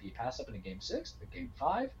 7. If he passed up in a Game 6, a Game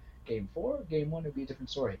 5, Game 4, Game 1 would be a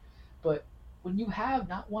different story. But when you have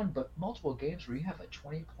not one but multiple games where you have a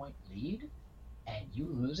 20-point lead and you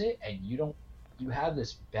lose it, and you have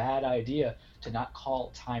this bad idea to not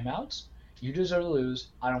call timeouts, you deserve to lose.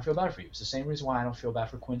 I don't feel bad for you. It's the same reason why I don't feel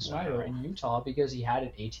bad for Quinn Snyder in Utah, because he had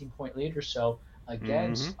an 18-point lead or so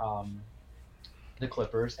against the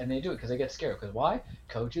Clippers, and they do it because they get scared. Because why?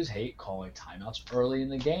 Coaches hate calling timeouts early in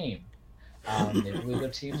the game. They believe their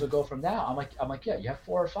teams will go from now. I'm like, yeah, you have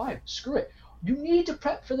 4 or 5. Screw it. You need to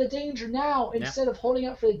prep for the danger now instead of holding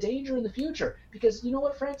out for the danger in the future. Because you know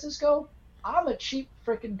what, Francisco? I'm a cheap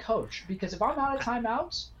freaking coach. Because if I'm out of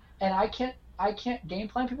timeouts and I can't game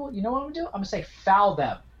plan people, you know what I'm gonna do? I'm gonna say foul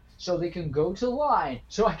them, so they can go to the line,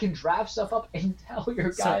 so I can draft stuff up and tell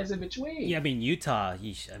your guys in between. Yeah, I mean, Utah,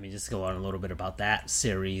 just go on a little bit about that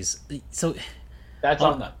series. So that's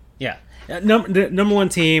on them. Yeah. Number 1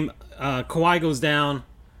 team, Kawhi goes down,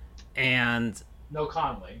 and no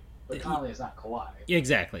Conley. But Conley is not Kawhi.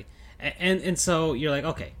 Exactly. And so you're like,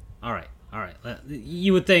 okay, all right.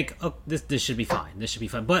 You would think, oh, this should be fine. This should be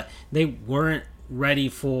fine. But they weren't ready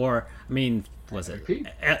for, I mean, was it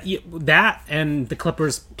that, and the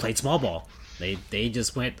Clippers played small ball. They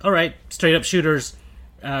just went, all right, straight up shooters.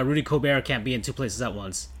 Rudy Gobert can't be in 2 places at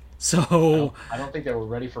once. So I don't think they were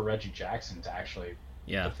ready for Reggie Jackson to actually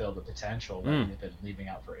fulfill the potential that they've been leaving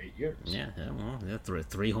out for 8 years. Yeah, well,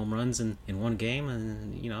 3 home runs in 1 game,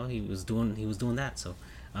 and he was doing that. So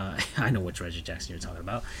I know which Reggie Jackson you're talking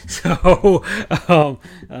about. So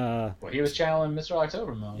well, he was channeling Mr.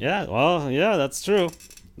 October mode. Yeah, well, yeah, that's true.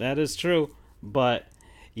 That is true. But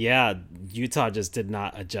yeah, Utah just did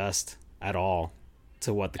not adjust. at all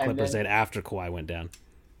to what the And Clippers then did after Kawhi went down.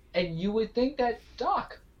 and you would think that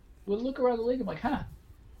Doc would look around the league and be like, huh,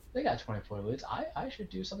 they got 24 leads. I should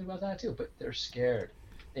do something about that too. But they're scared.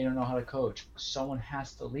 They don't know how to coach. Someone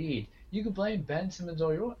has to lead. You can blame Ben Simmons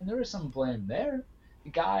all you want, and there is some blame there. The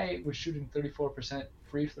guy was shooting 34%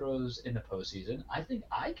 free throws in the postseason. I think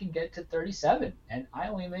I can get to 37, and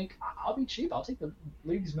I'll be cheap. I'll take the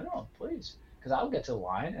league's minimum, please, because I'll get to the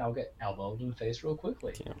line and I'll get elbowed in the face real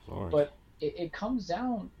quickly. Yeah, Lord. But it comes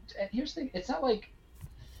down, and here's the thing: it's not like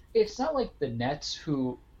the Nets,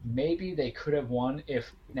 who maybe they could have won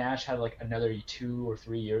if Nash had like another 2 or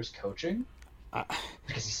 3 years coaching,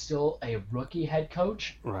 because he's still a rookie head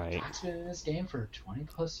coach. Right. Doc's been in this game for 20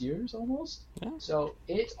 plus years almost. Yeah. So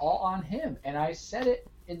it's all on him. And I said it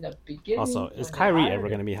in the beginning. Also, is Kyrie ever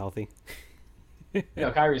going to be healthy?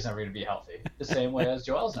 Kyrie's never going to be healthy. The same way as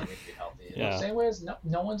Joel's never going to be healthy. Yeah. The same way as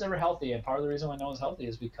no one's ever healthy. And part of the reason why no one's healthy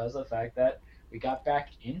is because of the fact that we got back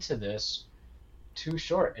into this too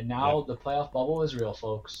short. And now the playoff bubble is real,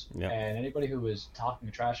 folks. Yep. And anybody who was talking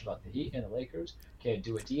trash about the Heat and the Lakers can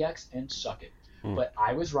do a DX and suck it. But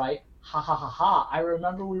I was right. Ha ha ha ha. I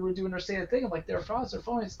remember we were doing our same thing. I'm like, they're frauds, they're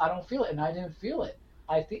phonies. I don't feel it, and I didn't feel it.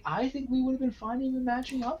 I think we would have been fine even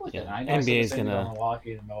matching up with it. I know NBA's gonna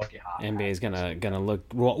Milwaukee and Milwaukee Hot. NBA's gonna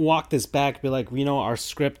walk this back, be like, our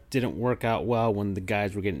script didn't work out well when the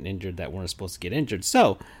guys were getting injured that weren't supposed to get injured.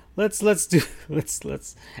 So let's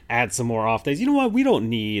add some more off days. You know what? We don't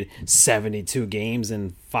need 72 games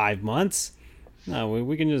in 5 months. No,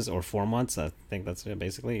 we can just, or 4 months. I think that's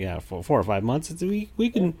basically, 4 or 5 months. We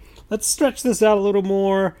can, let's stretch this out a little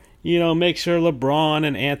more. Make sure LeBron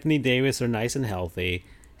and Anthony Davis are nice and healthy.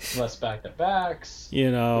 Less back-to-backs.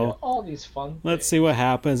 All these fun things. Let's see what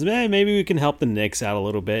happens. Maybe we can help the Knicks out a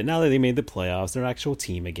little bit. Now that they made the playoffs, they're an actual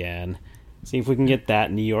team again. See if we can get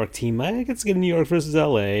that New York team. Let's get New York versus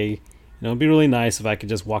LA. It'd be really nice if I could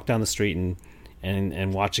just walk down the street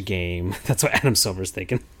and watch a game. That's what Adam Silver's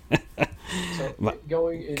thinking. So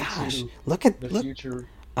going into the future.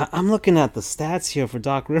 I'm looking at the stats here for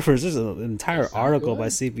Doc Rivers. There's an entire article by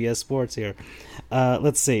CBS Sports here.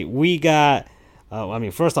 Let's see. We got,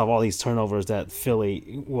 first off, all these turnovers that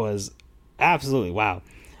Philly was absolutely wow.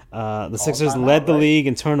 The Sixers led the league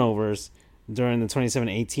in turnovers during the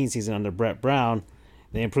 27-18 season under Brett Brown.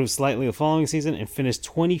 They improved slightly the following season and finished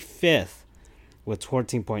 25th with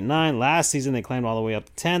 14.9. Last season, they climbed all the way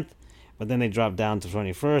up to 10th, but then they dropped down to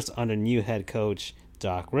 21st under new head coach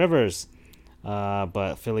Doc Rivers.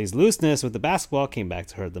 But Philly's looseness with the basketball came back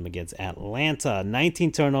to hurt them against Atlanta.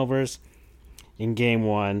 19 turnovers in Game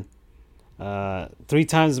 1. 3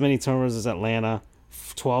 times as many turnovers as Atlanta.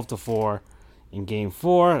 12-4 in Game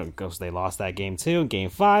 4. Of course, they lost that game too. In Game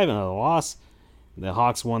 5, another loss. The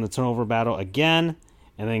Hawks won the turnover battle again.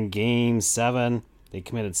 And then Game 7, they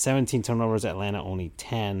committed 17 turnovers. Atlanta only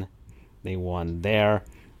 10. They won there.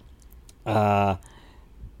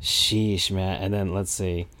 Sheesh, man. And then let's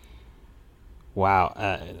see. Wow.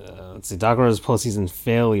 Let's see. Doc Rivers' postseason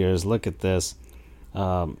failures. Look at this.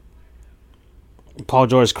 Paul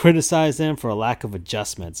George criticized them for a lack of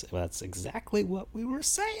adjustments. That's exactly what we were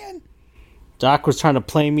saying. Doc was trying to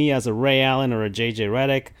play me as a Ray Allen or a JJ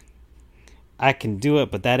Redick. I can do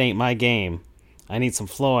it, but that ain't my game. I need some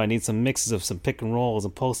flow. I need some mixes of some pick and rolls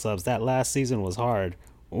and post-ups. That last season was hard.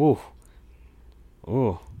 Ooh.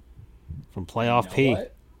 From playoff P.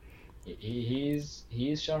 What? He's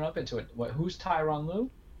shown up into it. Who's Tyronn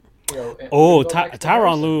Lue?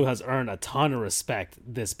 Tyronn Lue has earned a ton of respect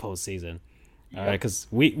this postseason. All right, because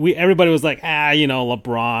we everybody was like,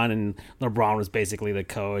 LeBron, and LeBron was basically the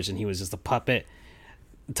coach, and he was just a puppet.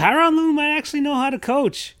 Tyronn Lue might actually know how to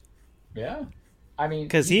coach. Yeah,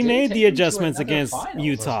 because he made the adjustments against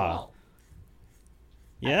Utah. Well.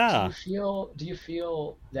 Yeah. Do you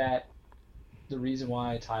feel that the reason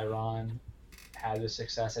why Tyronn had the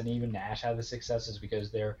success and even Nash had the success is because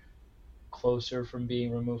they're closer from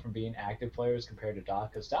being removed from being active players compared to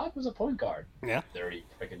Doc? Because Doc was a point guard 30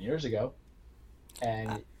 freaking years ago,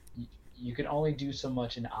 and you can only do so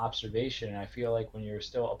much in observation. And I feel like when you're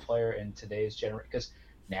still a player in today's generation, because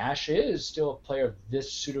Nash is still a player of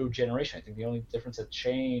this pseudo generation. I think the only difference that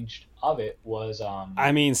changed of it was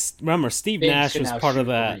remember Steve Nash was part of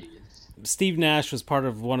that. Threes. Steve Nash was part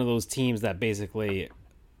of one of those teams that basically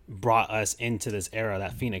brought us into this era,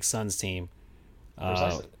 that Phoenix Suns team.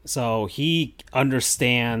 So he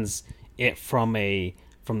understands it from the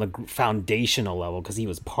foundational level because he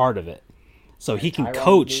was part of it. So he can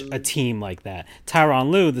coach a team like that.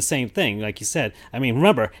 Tyronn Lue, the same thing, like you said.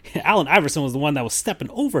 Remember, Allen Iverson was the one that was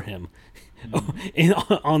stepping over him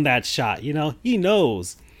on that shot. He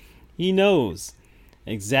knows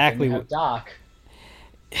exactly. Doc.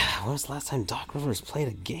 When was the last time Doc Rivers played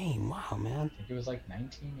a game? Wow, I man. think it was like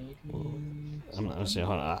 1980 I'm not something. sure.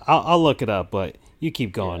 Hold on. I'll look it up, but you keep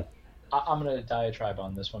Yeah, going. I'm gonna diatribe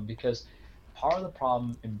on this one because part of the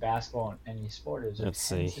problem in basketball and any sport is there Let's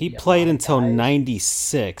see. tends to He be a played lot of until guys.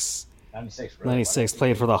 96. 96, really? Why did I 96 think he played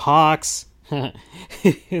was for the older than that?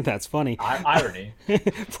 Hawks. That's funny. Irony.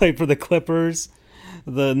 Played for the Clippers,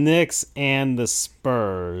 the Knicks, and the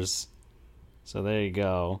Spurs. So there you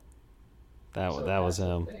go. So That was that's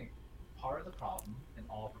the him. thing. Part of the problem in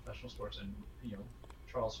all professional sports, and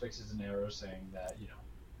Charles fixes an arrow saying that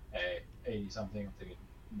hey, 80 something. I'm thinking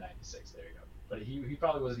 96. There you go. But he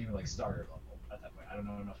probably wasn't even like starter level at that point. I don't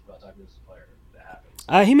know enough about Doug as a player that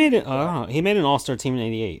happens. He made it. But He made an All Star team in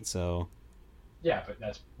 '88. So. yeah, but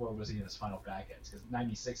that's what was he in his final brackets? Because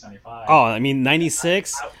 96, 95. Oh, I mean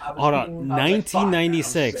 '96. I was Hold on, thinking, I was like, fuck, man, I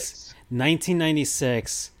was 1996. six.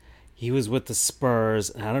 1996. He was with the Spurs.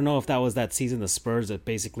 And I don't know if that was that season the Spurs that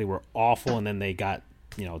basically were awful, and then they got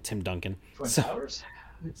Tim Duncan. Twin So, Towers?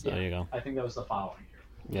 so Yeah, there you go. I think that was the following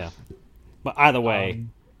year. Yeah, but either way,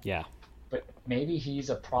 Um, yeah. but maybe he's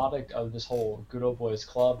a product of this whole good old boys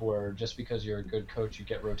club where just because you're a good coach, you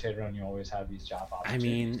get rotated around, you always have these job I opportunities.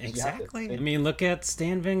 mean, 'Cause you have to exactly. I think- mean, look at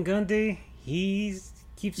Stan Van Gundy. He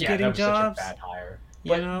keeps yeah, getting that was jobs. such a bad hire.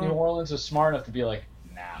 You But know? New Orleans was smart enough to be like,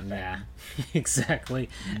 nah, Nah, fam, exactly.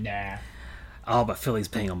 nah. Oh, but Philly's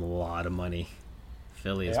paying him a lot of money.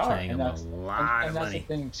 Philly is They are, paying and him a that's lot and of that's money. the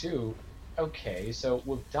thing too. Okay, so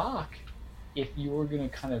with Doc, if you were gonna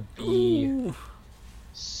kind of be Ooh.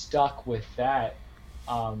 stuck with that,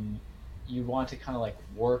 you want to kind of like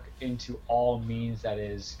work into all means that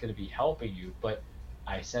is going to be helping you. But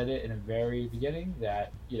I said it in the very beginning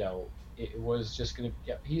that it was just going to.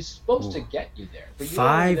 Yeah, he's supposed to Ooh. get you there. But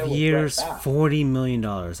 5 years, $40 million.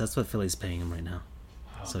 That's what Philly's paying him right now.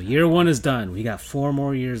 So year one is done. We got 4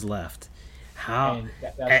 more years left. How? And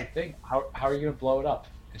that's the thing. How are you going to blow it up?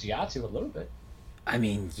 Because you got to a little bit. I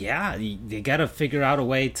mean, yeah, they got to figure out a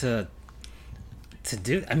way to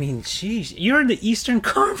do. I mean, sheesh, you're in the Eastern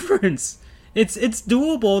Conference. It's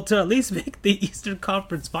doable to at least make the Eastern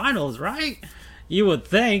Conference Finals, right? You would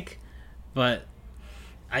think, but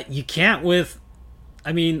you can't with.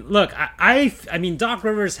 I mean, look, I mean, Doc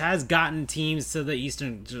Rivers has gotten teams to the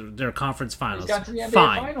Eastern, to their conference finals. He's got to the NBA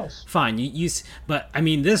Fine, Finals. fine. But I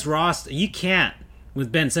mean, this roster, you can't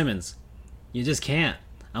with Ben Simmons. You just can't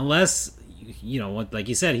unless like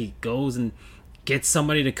you said, he goes and gets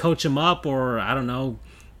somebody to coach him up, or I don't know,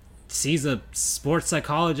 sees a sports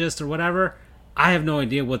psychologist or whatever. I have no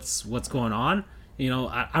idea what's going on.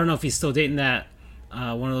 I don't know if he's still dating that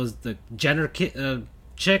one of those the Jenner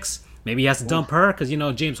chicks. Maybe he has to dump her because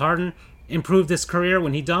James Harden improved his career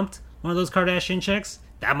when he dumped one of those Kardashian chicks.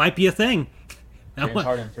 That might be a thing. James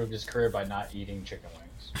Harden improved his career by not eating chicken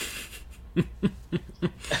wings.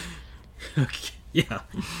 Okay, yeah,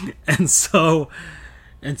 and so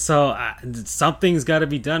something's got to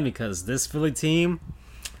be done because this Philly team.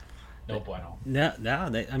 No bueno. No,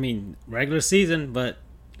 I mean regular season, but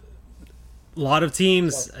a lot of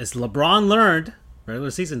teams, as LeBron learned,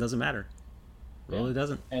 regular season doesn't matter. Really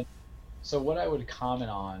doesn't. And so what I would comment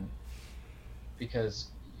on, because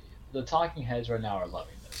the talking heads right now are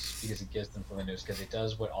loving this because it gives them for the news because it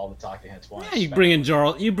does what all the talking heads want. Yeah, you bring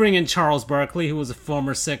in Charles Barkley, who was a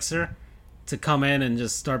former Sixer, to come in and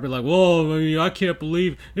just start being like, "Whoa, I mean, I can't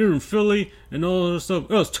believe you're in Philly and all this stuff.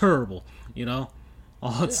 It was terrible,"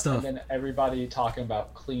 all that stuff. And then everybody talking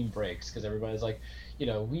about clean breaks because everybody's like,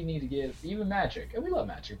 we need to give even Magic, and we love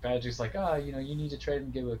Magic. Magic's like, you need to trade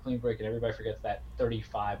and give it a clean break, and everybody forgets that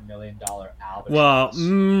 $35 million albatross. Well,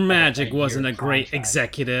 Magic wasn't a great contract.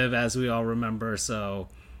 executive, as we all remember. So,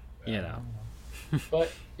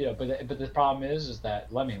 But but the problem is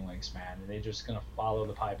that lemming links, man. They're just gonna follow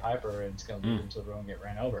the Pied Piper, and it's gonna lead them to the road and get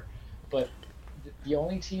ran over. But the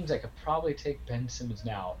only teams that could probably take Ben Simmons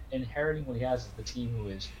now, inheriting what he has, is the team who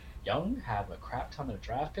is young, have a crap ton of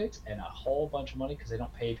draft picks, and a whole bunch of money because they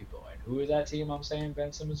don't pay people. And who is that team I'm saying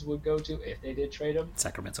Ben Simmons would go to if they did trade him?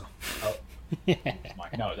 Sacramento. Oh,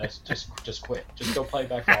 no, that's just quit. Just go play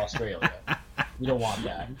back for Australia. You don't want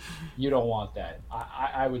that. You don't want that.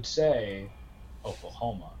 I would say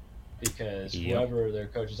Oklahoma, because whoever their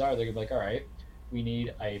coaches are, they're gonna be like, all right, we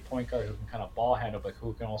need a point guard who can kind of ball handle, but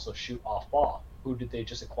who can also shoot off ball. Who did they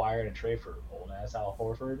just acquire and trade for? Old ass Al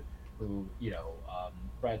Horford, who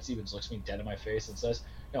Brad Stevens looks me dead in my face and says,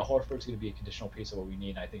 Horford's going to be a conditional piece of what we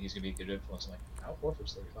need, and I think he's going to be a good influence. I'm like, Al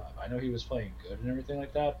Horford's 35. I know he was playing good and everything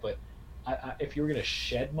like that, but if you were going to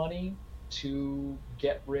shed money to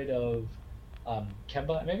get rid of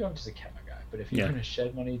Kemba, maybe I'm just a Kemba guy, but if you're going to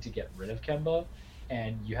shed money to get rid of Kemba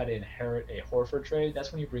and you had to inherit a Horford trade,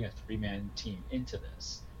 that's when you bring a 3-man team into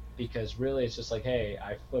this. Because really, it's just like, hey,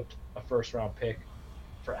 I flipped a first-round pick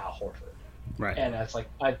for Al Horford. Right. And that's like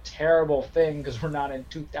a terrible thing because we're not in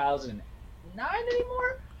 2009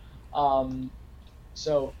 anymore.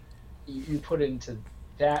 So you put into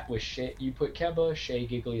that with Shea, you put Kemba, Shea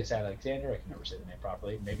Gilgeous Alexander, I can never say the name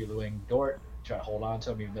properly, maybe Lewing Dort, try to hold on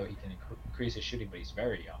to him even though he can increase his shooting, but he's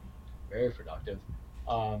very young, very productive.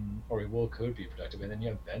 Or he could be productive. And then you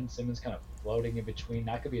have Ben Simmons kind of floating in between.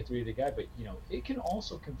 Not going to be a 3D guy, but it can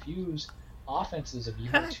also confuse offenses if you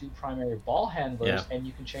have two primary ball handlers and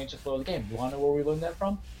you can change the flow of the game. You want to know where we learned that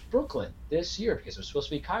from? Brooklyn this year, because it was supposed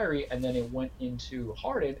to be Kyrie, and then it went into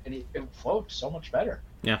Harden, and it flowed so much better.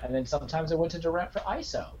 Yeah. And then sometimes it went to Durant for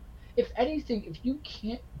ISO. If anything, if you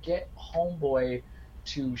can't get homeboy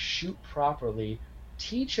to shoot properly,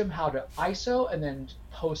 teach him how to ISO and then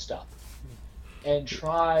post up. And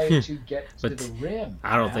try to get to the rim.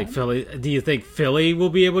 I don't think Philly. Do you think Philly will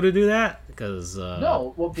be able to do that? Because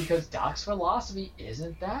no, well, because Doc's philosophy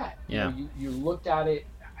isn't that. Yeah. You looked at it,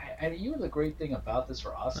 and the great thing about this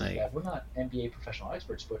for us is that we're not NBA professional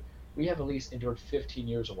experts, but we have at least endured 15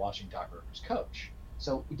 years of watching Doc Rivers coach.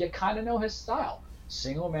 So you kind of know his style: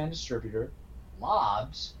 single man distributor,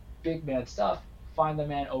 lobs, big man stuff, find the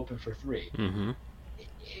man open for three. Mm-hmm.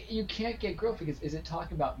 You can't get growth because is it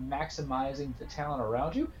talking about maximizing the talent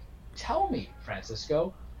around you? Tell me,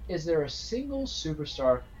 Francisco, is there a single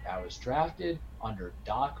superstar that was drafted under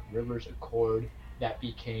Doc Rivers' accord that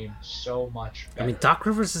became so much better? I mean, Doc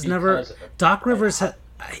Rivers has never. Doc Rivers,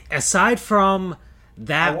 aside from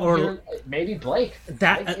that, or maybe Blake.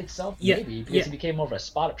 That Blake itself, maybe because he became more of a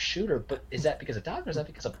spot-up shooter. But is that because of Doc, or is that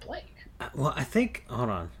because of Blake? Well, I think.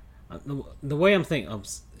 Hold on. The way I'm thinking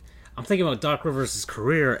about Doc Rivers'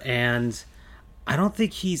 career, and I don't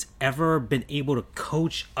think he's ever been able to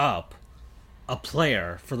coach up a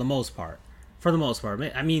player for the most part.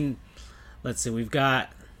 I mean, let's see, we've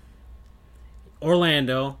got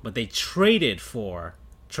Orlando, but they traded for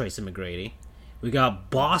Tracy McGrady. We got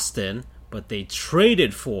Boston, but they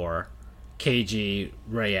traded for KG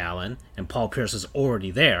Ray Allen, and Paul Pierce is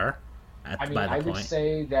already there. I would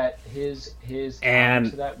say that his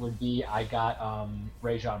answer to that would be I got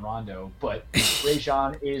Rajon Rondo, but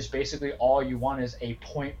Rajon is basically all you want is a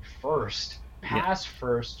point first, pass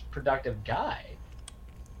first, productive guy.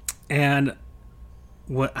 And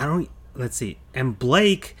let's see. And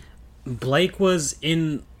Blake was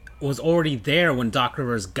already there when Doc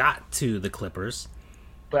Rivers got to the Clippers.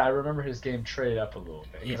 But I remember his game traded up a little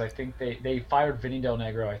bit because I think they fired Vinny Del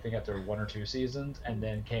Negro, I think, after 1 or 2 seasons, and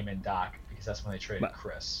then came in Doc because that's when they traded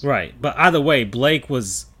Chris. Right, but either way, Blake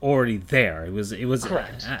was already there. It was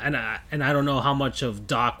correct. And I don't know how much of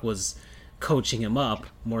Doc was coaching him up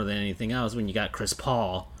more than anything else when you got Chris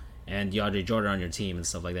Paul and DeAndre Jordan on your team and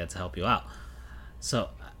stuff like that to help you out. So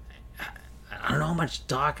I don't know how much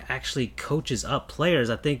Doc actually coaches up players.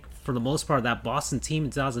 I think for the most part, that Boston team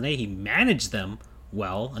in 2008, he managed them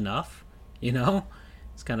well enough,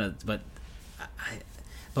 it's kind of, but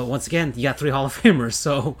once again, you got 3 Hall of Famers,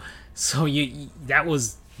 so you that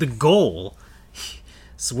was the goal.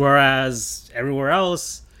 So whereas everywhere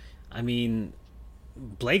else, I mean,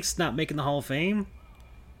 Blake's not making the Hall of Fame,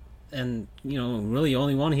 and really the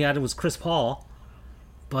only one he had was Chris Paul.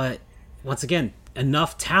 But once again,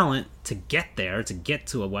 enough talent to get there, to get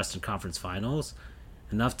to a Western Conference Finals,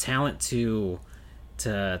 enough talent to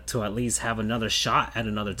at least have another shot at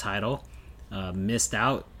another title. Missed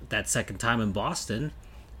out that second time in Boston,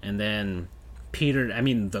 and then petered. I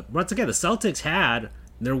mean, once again, the Celtics had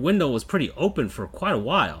their window was pretty open for quite a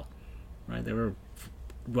while, right? They were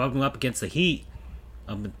rubbing up against the Heat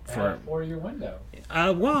for a 4-year window.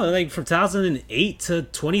 Like from 2008 to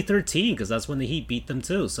 2013, because that's when the Heat beat them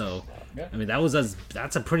too. So, I mean,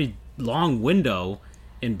 that's a pretty long window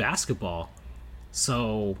in basketball.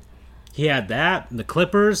 So. He had that. The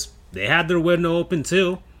Clippers, they had their window open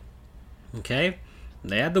too. Okay?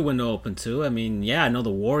 They had the window open too. I mean, I know the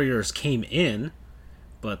Warriors came in,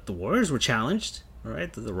 but the Warriors were challenged. All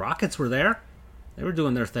right? The Rockets were there. They were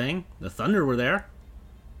doing their thing. The Thunder were there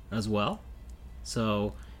as well.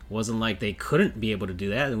 So it wasn't like they couldn't be able to do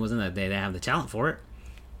that. It wasn't that they didn't have the talent for it.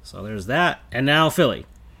 So there's that. And now Philly.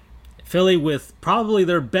 Philly with probably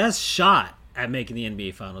their best shot at making the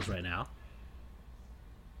NBA Finals right now.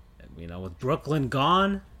 With Brooklyn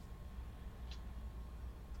gone,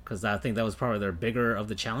 because I think that was probably their bigger of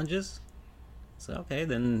the challenges. So okay,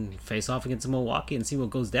 then face off against Milwaukee and see what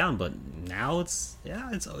goes down. But now it's now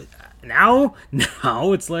it's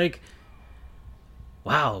like,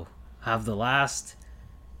 wow, have the last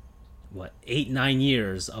 8-9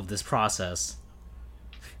 years of this process,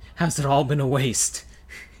 Has it all been a waste?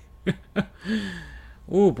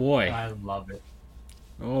 Oh boy. I love it.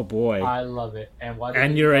 Oh boy. I love it. And why do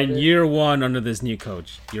And you you're love in it? year one under this new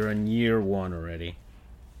coach. You're in year one already.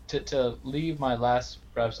 To leave my last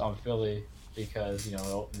reps on Philly because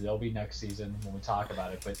they'll be next season when we talk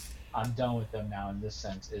about it, but I'm done with them now in this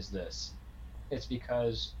sense is this. It's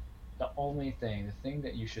because the thing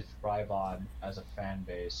that you should thrive on as a fan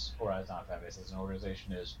base, or as not a fan base, as an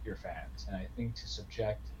organization, is your fans. And I think to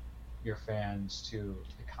subject your fans to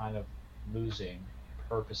the kind of losing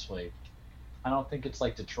purposefully, I don't think it's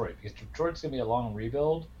like Detroit, because Detroit's gonna be a long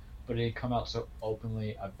rebuild, but they come out so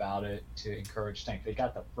openly about it to encourage tank. They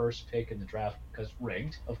got the first pick in the draft because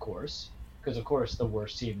rigged, because of course the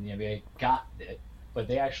worst team in the NBA got it, but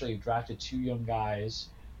they actually drafted two young guys.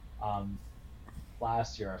 Um,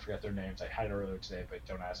 Last year, I forgot their names. I had it earlier today, but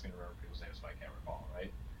don't ask me to remember people's names if I can't recall.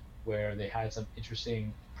 Right, where they had some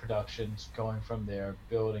interesting productions going from there,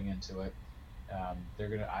 building into it. They're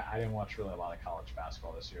gonna. I didn't watch really a lot of college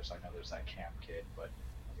basketball this year, so I know there's that Camp kid, but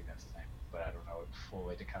I think that's his name. But I don't know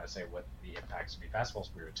fully to kind of say what the impacts would be.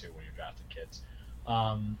 Basketball's weird too when you're drafting kids.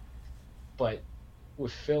 But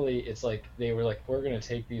with Philly, it's like they were like, we're gonna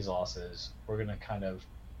take these losses, we're gonna kind of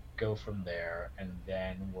go from there, and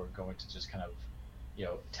then we're going to just kind of,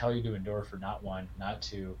 tell you to endure for not one, not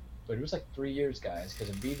two, but it was like 3 years, guys, because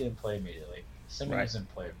Embiid didn't play immediately, Simmons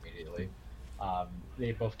didn't play immediately.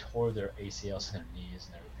 They both tore their ACLs and their knees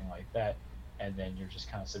and everything like that, and then you're just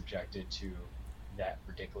kind of subjected to that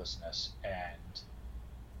ridiculousness, and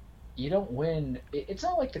you don't win. It's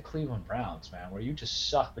not like the Cleveland Browns, man, where you just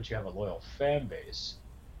suck but you have a loyal fan base.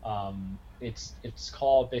 It's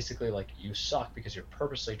called basically like you suck because you're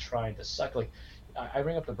purposely trying to suck. Like I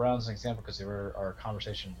bring up the Browns as an example because they were our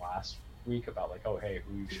conversation last week about like, oh hey,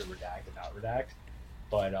 who you should redact and not redact,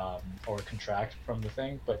 but or contract from the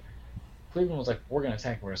thing. But Cleveland was like, we're going to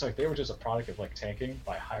tank. Whereas like they were just a product of like tanking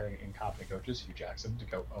by hiring incompetent coaches, Hugh Jackson, to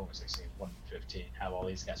go 0-16, 1-15, have all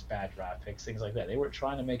these guys bad draft picks, things like that. They were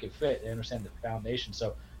trying to make it fit. They understand the foundation.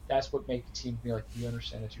 So that's what makes the team be like, you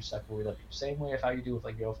understand that you suck, but we love you. Same way if how you do with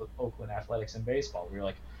like the Oakland Athletics in baseball, where you're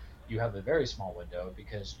like, you have a very small window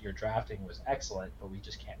because your drafting was excellent, but we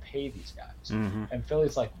just can't pay these guys. Mm-hmm. And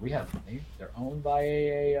Philly's like, we have money. They're owned by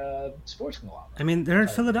a sports conglomerate. I mean, they're in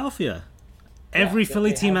Philadelphia. Every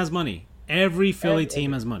Philly team has money. Every Philly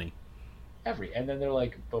team has money. And then they're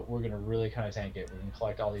like, but we're going to really kind of tank it. We're going to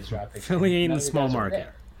collect all these draft picks. Philly ain't a small market.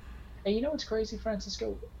 And you know what's crazy,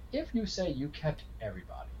 Francisco? If you say you kept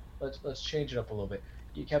everybody, let's change it up a little bit.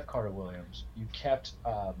 You kept Carter Williams. You kept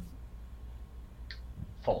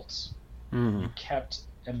Fultz. Mm-hmm. You kept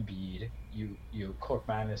Embiid. You Cork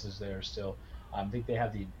Madness is there still. I think they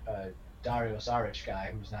have the Dario Saric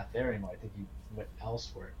guy who's not there anymore. I think he went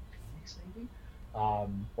elsewhere. Phoenix, maybe?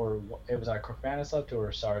 Or it was either Corkmanis left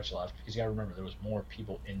or Sarge left, because you got to remember there was more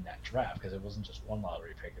people in that draft because it wasn't just one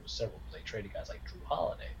lottery pick, it was several. They traded guys like Drew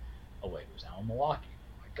Holiday away, who's now in Milwaukee,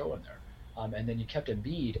 might go in there. And then you kept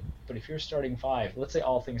Embiid, but if you're starting five, let's say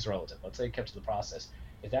all things relative, let's say you kept to the process,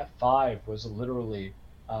 if that five was literally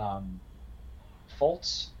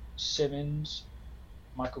Fultz, Simmons,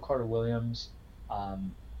 Michael Carter Williams,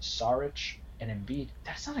 Saric, and Embiid,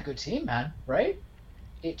 that's not a good team, man, right?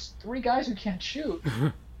 It's three guys who can't shoot.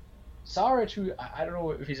 Saric, who I don't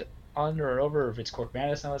know if he's under or over, or if it's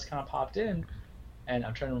Corkmanis now that's kind of popped in. And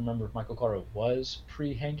I'm trying to remember if Michael Carter was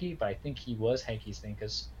pre-Hanky, but I think he was Hanky's thing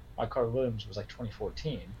because Michael Carter Williams was like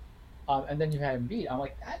 2014. And then you had Embiid. I'm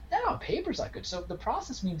like, that on paper's not good. So the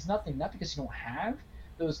process means nothing, not because you don't have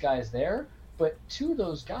those guys there, but two of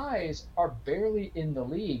those guys are barely in the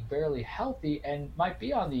league, barely healthy, and might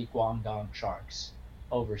be on the Guangdong Sharks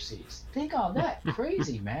overseas. Think on that.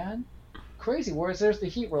 Crazy, man. Crazy. Whereas there's the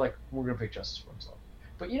Heat, we're like, we're going to pick Justice Winslow.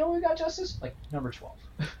 But you know where we got Justice? Like, number 12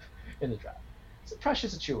 in the draft. It's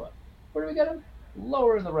Precious Achua. Where do we get him?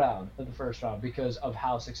 Lower in the round than the first round because of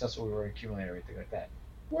how successful we were in accumulating everything like that.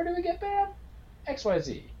 Where do we get Bam?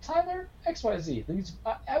 XYZ. Tyler? XYZ. These,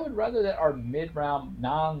 I would rather that our mid-round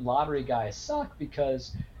non-lottery guys suck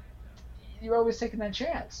because you're always taking that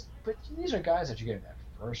chance. But these are guys that you're getting that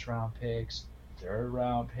first-round picks,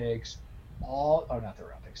 third-round picks,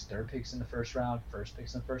 third picks in the first round, first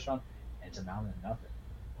picks in the first round, and it's amounting to nothing.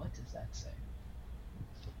 What does that say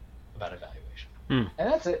about evaluation? And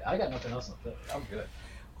that's it. I got nothing else on the I'm good.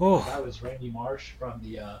 Oh, That was Randy Marsh from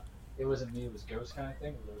the It Wasn't Me, It Was Ghost kind of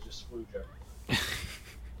thing, where it was just Screwdriver.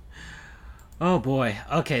 Oh boy.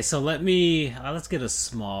 Okay, so let's get a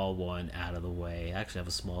small one out of the way. I actually have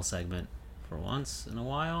a small segment for once in a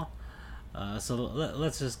while. So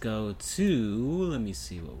let's just go to, let me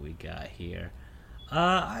see what we got here.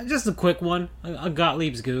 Just a quick one.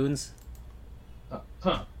 Gottlieb's Goons.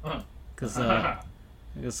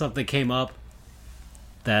 because something came up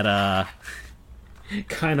that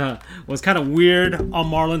was kind of weird on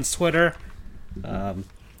Marlon's Twitter.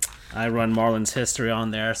 I run Marlon's history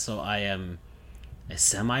on there, so I am a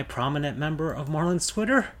semi-prominent member of Marlon's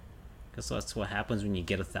Twitter. Because that's what happens when you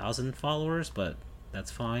get 1,000 followers, but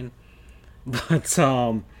that's fine. But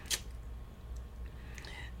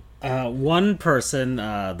one person,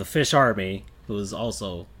 the Fish Army, who is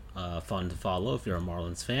also fun to follow if you're a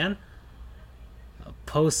Marlins fan,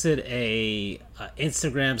 posted a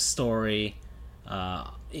Instagram story.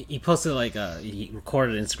 He posted he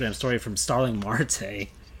recorded an Instagram story from Starling Marte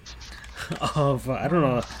of I don't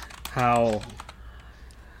know how.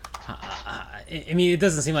 I mean, it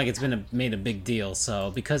doesn't seem like it's been made a big deal.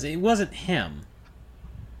 So because it wasn't him,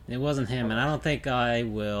 and I don't think I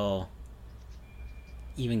will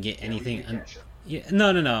even get anything. No,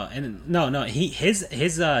 and no.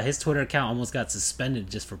 His Twitter account almost got suspended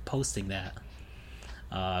just for posting that.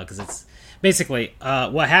 Because it's basically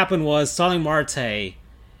what happened was Starling Marte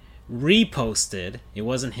reposted. It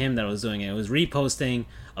wasn't him that was doing it. It was reposting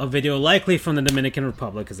a video, likely from the Dominican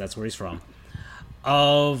Republic, because that's where he's from,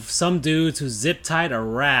 of some dudes who zip tied a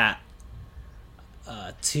rat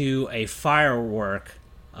to a firework,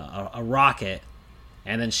 a rocket,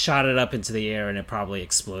 and then shot it up into the air, and it probably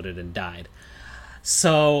exploded and died.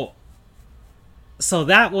 So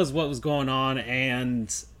that was what was going on,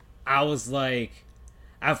 and I was like,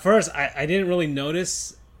 at first I didn't really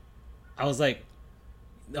notice. I was like,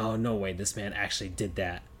 oh no way, this man actually did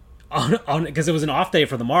that on because it was an off day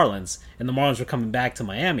for the Marlins, and the Marlins were coming back to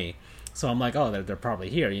Miami. So I'm like, oh, they're probably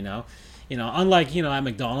here, unlike, at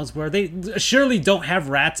McDonald's where they surely don't have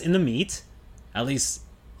rats in the meat. At least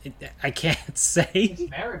I can't say. It's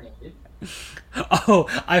marinated. Oh,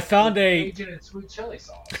 I found aged in sweet chili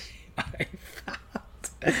sauce.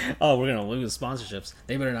 Oh, we're gonna lose sponsorships.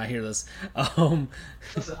 They better not hear this.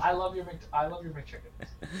 Listen, I love your McChickens.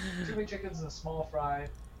 2 McChickens and a small fry.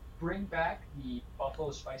 Bring back the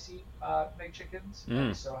buffalo spicy McChickens.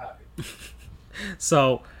 I'm so happy.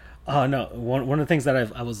 So, no. One of the things that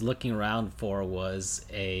I was looking around for was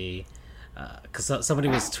because somebody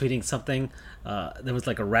was tweeting something. There was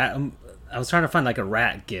like a rat. I was trying to find like a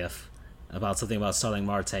rat GIF about something about Starling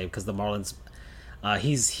Marte because the Marlins.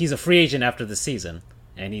 He's a free agent after the season,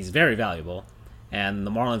 and he's very valuable, and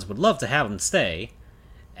the Marlins would love to have him stay.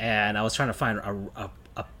 And I was trying to find a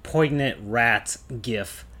poignant rat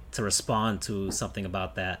GIF to respond to something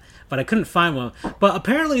about that, but I couldn't find one. But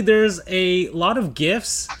apparently, there's a lot of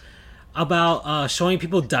GIFs about showing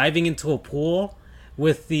people diving into a pool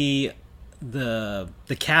with the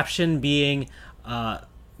caption being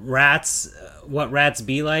rats, what rats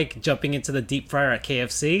be like jumping into the deep fryer at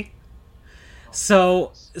KFC.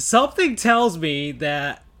 So something tells me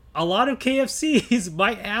that a lot of KFCs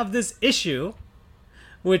might have this issue,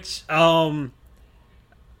 which I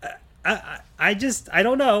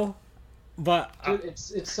don't know, but dude,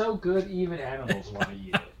 it's so good even animals want to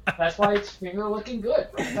eat it. That's why it's finger looking good.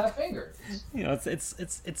 Right, that finger.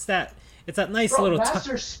 It's that nice little.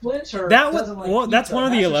 Master Splinter. That's one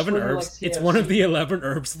of the 11 herbs. It's one of the 11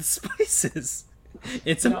 herbs and spices.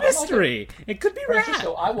 It's a mystery. It could be rat.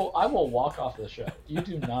 So I will walk off the show. You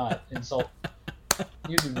do not insult.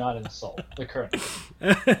 You do not insult the current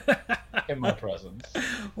in my presence.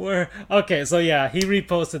 So yeah, he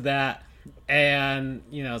reposted that, and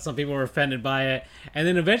some people were offended by it, and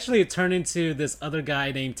then eventually it turned into this other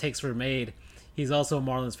guy named Takes for Made. He's also a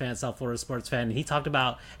Marlins fan, South Florida sports fan, and he talked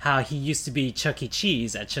about how he used to be Chuck E.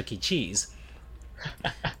 Cheese at Chuck E. Cheese.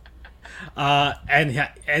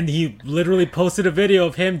 And he literally posted a video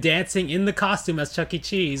of him dancing in the costume as Chuck E.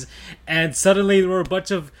 Cheese, and suddenly there were a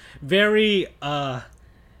bunch of very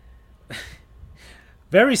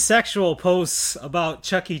very sexual posts about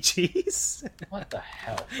Chuck E. Cheese. What the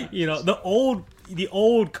hell? The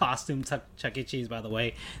old costume Chuck E. Cheese, by the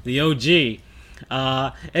way, the OG.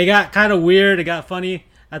 It got kind of weird. It got funny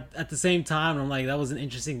at the same time. I'm like, that was an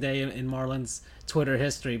interesting day in Marlins Twitter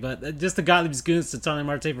history. But just the Gottlieb's goons to Starling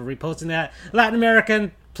Marte for reposting that. Latin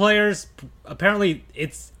American players, apparently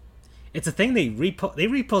it's a thing. They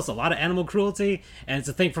repost a lot of animal cruelty, and it's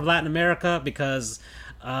a thing from Latin America because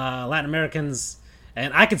Latin Americans,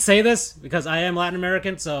 and I could say this because I am Latin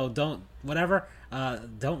American, so don't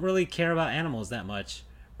really care about animals that much,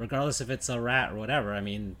 regardless if it's a rat or whatever. I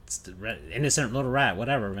mean, it's innocent little rat,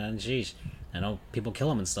 whatever, man. Sheesh. I know people kill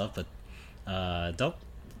them and stuff, but don't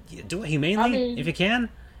do it humanely if you can.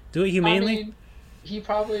 Do it humanely. He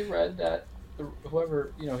probably read that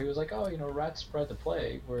whoever he was like, oh, rats spread the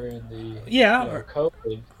plague. We're in the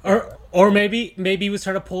COVID. Or maybe he was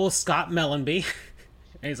trying to pull Scott Mellenby.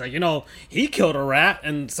 And he's like, he killed a rat,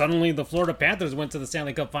 and suddenly the Florida Panthers went to the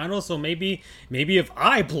Stanley Cup Finals. So maybe if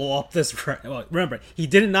I blow up this rat, well, remember, he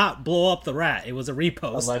did not blow up the rat. It was a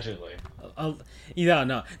repost. Allegedly. Yeah,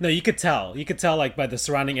 no. You could tell. You could tell, like, by the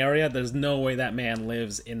surrounding area. There's no way that man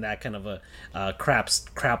lives in that kind of a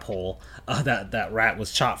crap hole that rat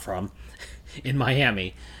was shot from in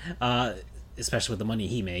Miami, especially with the money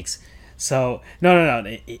he makes. So no.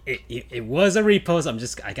 It was a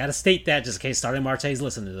repost. I gotta state that just in case Starling Marte's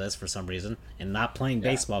listening to this for some reason and not playing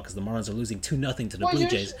baseball because the Marlins are losing 2-0 to the Blue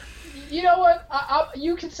Jays. You know what?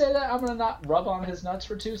 You can say that. I'm gonna not rub on his nuts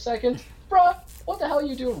for 2 seconds, bro. What the hell are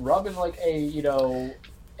you doing, rubbing like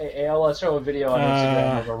let's show a video on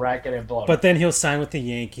Instagram of a rat getting blown. But then he'll sign with the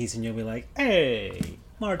Yankees, and you'll be like, "Hey,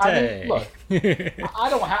 Marte." I mean, look,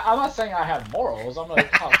 I'm not saying I have morals. I'm gonna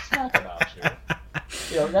talk smack about you.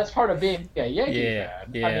 That's part of being a Yankee fan.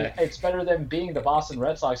 Yeah. I mean, it's better than being the Boston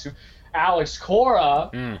Red Sox, who Alex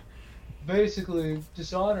Cora basically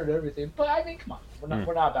dishonored everything. But I mean, come on,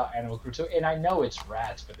 we're not about animal cruelty. And I know it's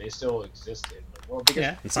rats, but they still exist in the world.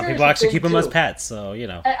 Because and some people actually keep them as pets, so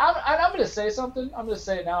And I'm going to say something. I'm going to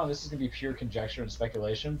say it now, and this is going to be pure conjecture and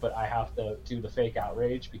speculation. But I have to do the fake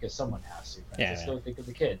outrage because someone has to. I still think of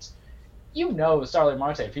the kids. Starling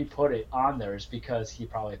Marte, if he put it on there, is because he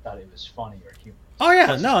probably thought it was funny or humorous. Oh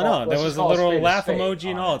yeah, no. There was a little laugh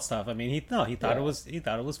emoji and all that stuff. I mean, he thought it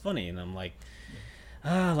was funny, and I'm like,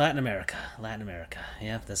 Latin America.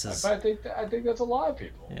 Yeah, this is. But I think that's a lot of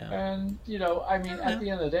people. Yeah. And I mean, at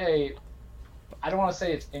the end of the day, I don't want to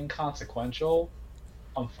say it's inconsequential,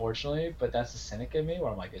 unfortunately, but that's the cynic in me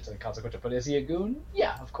where I'm like, it's inconsequential. But is he a goon?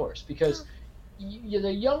 Yeah, of course, because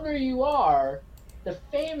the younger you are, the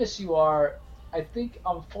famous you are. I think,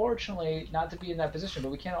 unfortunately, not to be in that position, but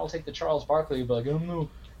we can't all take the Charles Barkley and be like, I'm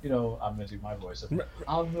no, I'm going to do my voice.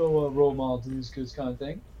 I'm no role model to these kids kind of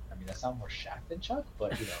thing. I mean, that sounds more Shaq than Chuck,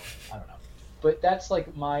 but, I don't know. But that's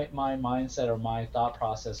like my mindset or my thought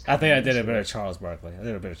process. I think I did a bit of Charles Barkley. I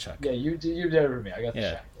did a bit of Chuck. Yeah, you did it for me. I got the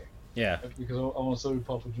Shaq thing. Yeah. Because I want to study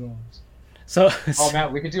Papa Jones. So,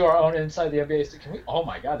 man, we could do our own Inside the NBA. Can we? Oh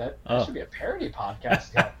my God, that should be a parody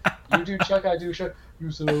podcast. Yeah. You do Chuck, I do Chuck. You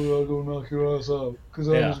said, I'll go knock your ass out because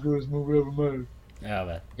I'm as good as movie ever made. Yeah,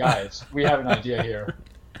 man. Guys, we have an idea here.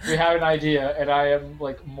 We have an idea, and I am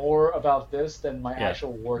like more about this than my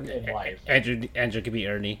actual work in life. Andrew could be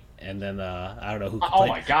Ernie, and then I don't know who could play. Oh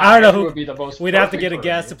my God, I don't know who would be the most. We'd have to get a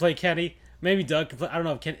guest to play Kenny. Maybe Doug can play. I don't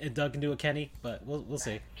know if Doug can do a Kenny, but we'll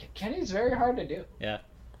see. Kenny's very hard to do. Yeah.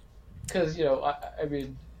 Because I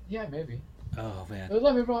mean, yeah, maybe. Oh man.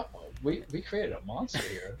 We created a monster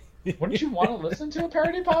here. Wouldn't you want to listen to a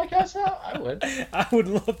parody podcast now? I would. I would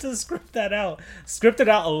love to script that out. Script it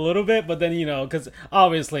out a little bit, but then, because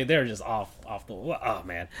obviously they're just off the... Oh,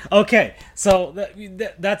 man. Okay, so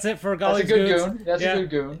that's it for Golly's That's a good Goons. goon. That's a good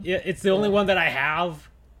goon. Yeah, it's the only one that I have,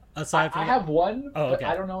 aside from... I have one, but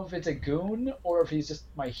I don't know if it's a goon or if he's just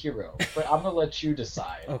my hero. But I'm going to let you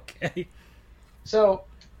decide. Okay. So,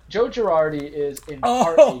 Joe Girardi is in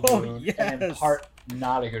part a goon and in part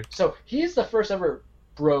not a goon. So, he's the first ever...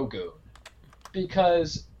 bro goon,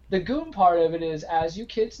 because the goon part of it is, as you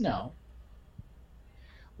kids know,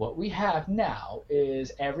 what we have now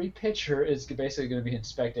is every pitcher is basically going to be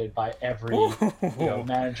inspected by every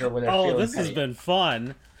manager when they're feeling this has been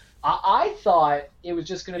fun. I thought it was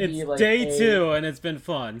just going to be like day 2 and it's been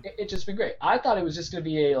fun. It's just been great. I thought it was just going to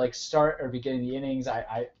be a start or beginning of the innings.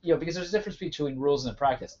 Because there's a difference between rules and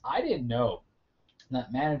practice. I didn't know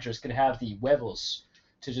that managers could have the huevos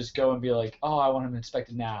to just go and be like, oh, I want him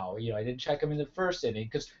inspected now. I didn't check him in the first inning.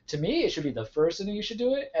 Because to me, it should be the first inning you should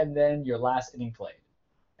do it, and then your last inning played.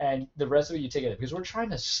 And the rest of it, you take it. Because we're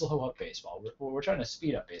trying to slow up baseball. We're trying to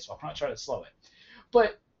speed up baseball. We're not trying to slow it.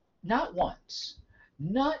 But not once,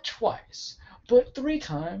 not twice, but 3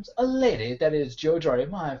 times, a lady, that is Joe Girardi,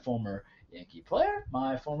 my former Yankee player,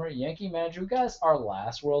 my former Yankee manager who got us our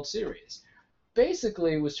last World Series,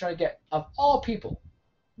 basically was trying to get, of all people,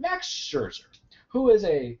 Max Scherzer, who is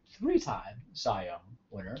a 3-time Cy Young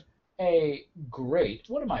winner,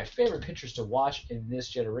 one of my favorite pitchers to watch in this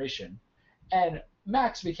generation. And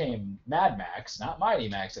Max became Mad Max, not Mighty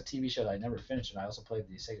Max, a TV show that I never finished, and I also played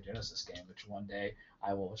the Sega Genesis game, which one day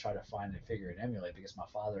I will try to find and figure and emulate, because my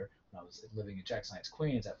father, when I was living in Jackson Heights,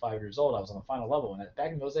 Queens, at 5 years old, I was on the final level. And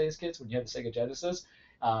back in those days, kids, when you had the Sega Genesis,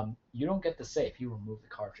 you don't get the save. You remove the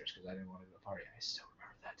cartridge, because I didn't want to go to the party. I still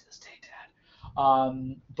remember that to this day, Dad.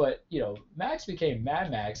 But Max became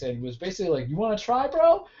Mad Max and was basically like, "You want to try,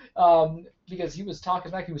 bro?" Because he was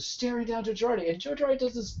talking back, he was staring down Joe Girardi, and Joe Girardi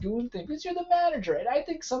does this goon thing because you're the manager, and I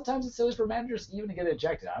think sometimes it's silly for managers even to get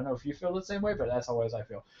ejected. I don't know if you feel the same way, but that's always I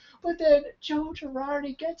feel. But then Joe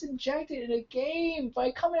Girardi gets ejected in a game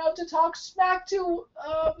by coming out to talk smack to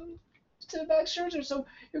Max Scherzer. So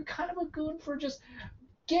you're kind of a goon for just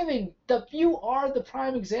you are the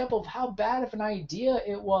prime example of how bad of an idea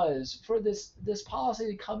it was for this policy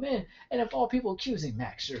to come in, and of all people accusing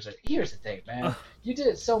Max Scherzer. Here's the thing, man. You did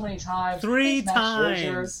it so many times. Three Max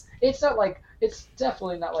times. Scherzer. It's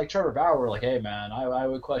definitely not like Trevor Bauer. We're like, hey man, I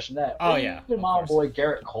would question that. Oh yeah. Even my boy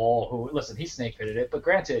Garrett Cole, who listen, he snake pitted it, but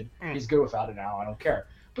granted, he's good without it now. I don't care.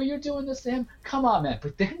 But you're doing this to him? Come on, man.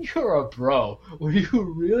 But then you're a bro. Were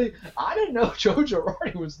you really? I didn't know Joe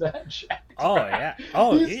Girardi was that jacked. Oh, yeah.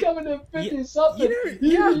 Oh, he's coming to 50-something.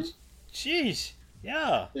 Yeah. Jeez.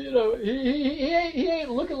 Yeah. He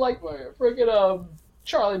ain't looking like freaking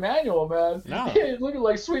Charlie Manuel, man. No. He ain't looking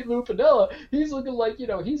like Sweet Lou Padilla. He's looking like,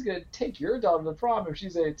 he's going to take your daughter to prom if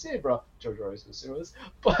she's 18, bro. Joe Girardi's going to sue us.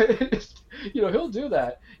 But, he'll do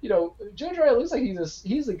that. Joe Girardi looks like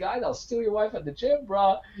he's the guy that'll steal your wife at the gym,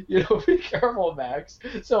 bro. Be careful, Max.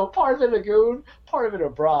 So part of it a goon, part of it a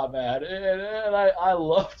bra, man. And I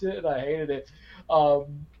loved it and I hated it.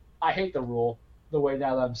 I hate the rule. The way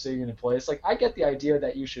now that I'm seeing it in place. Like, I get the idea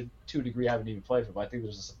that you should, to a degree, have an even play for, but I think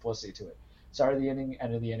there's a simplicity to it. Start of the inning,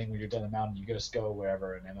 end of the inning, when you're done the mound, you just go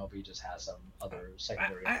wherever, and MLB just has some other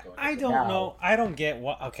secondary. I don't know. I don't get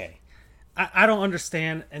what. Okay. I don't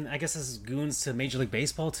understand, and I guess this is goons to Major League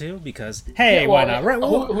Baseball too, because hey, why not? Right?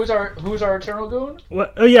 Who's our eternal goon?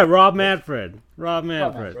 What? Oh yeah, Rob Manfred. Rob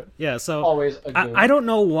Manfred. Yeah. So always a goon. I don't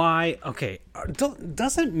know why. Okay,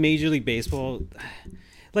 doesn't Major League Baseball,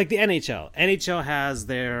 like the NHL? NHL has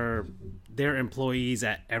their employees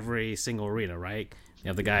at every single arena, right? You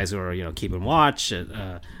have the guys who are keeping watch of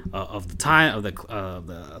the time of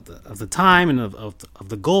the time and of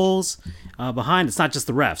the goals behind. It's not just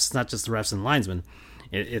the refs. It's not just the refs and linesmen.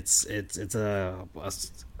 It's a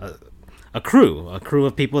crew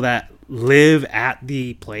of people that live at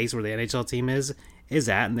the place where the NHL team is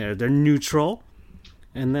at, and they're neutral,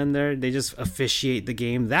 and then they just officiate the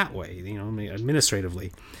game that way.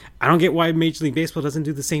 Administratively. I don't get why Major League Baseball doesn't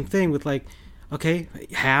do the same thing with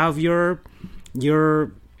have your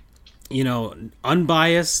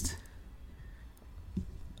unbiased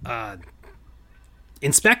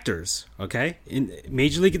inspectors, okay?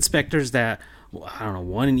 Major League inspectors that, I don't know,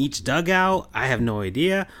 one in each dugout, I have no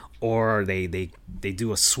idea, or they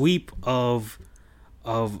do a sweep of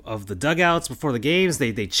the dugouts before the games.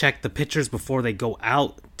 They check the pitchers before they go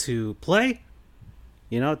out to play,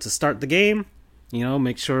 to start the game,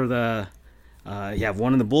 make sure you have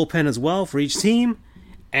one in the bullpen as well for each team.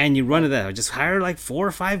 And you run to that. Just hire 4 or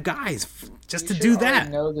 5 guys just to do that. I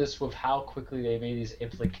know this with how quickly they made these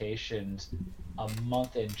implications a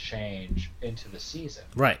month and change into the season.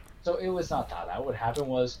 Right. So it was not thought out. What happened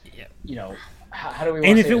was, how do we?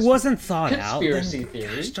 And if it wasn't thought out, conspiracy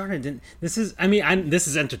theory. This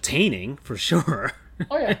is entertaining for sure.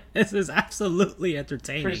 Oh yeah, this is absolutely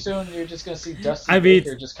entertaining. Pretty soon you're just gonna see Dusty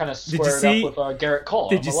Baker just kind of squared up with Garrett Cole.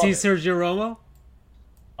 Did you see Sergio Romo?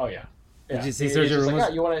 Oh yeah. Yeah. Did you see Sergio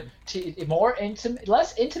Romo? You want more intimate,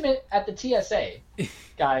 less intimate at the TSA,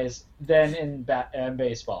 guys, than in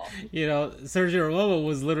baseball. Sergio Romo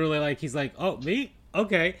was literally he's like, oh, me?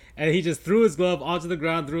 Okay. And he just threw his glove onto the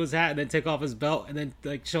ground, threw his hat, and then took off his belt, and then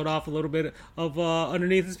showed off a little bit of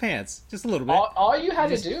underneath his pants. Just a little bit. All you had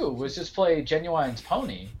to do was just play Genuine's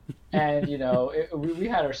Pony. And we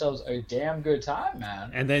had ourselves a damn good time,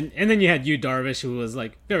 man. And then you had Yu Darvish, who was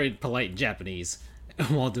very polite in Japanese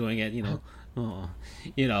while doing it.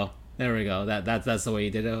 There we go. That's the way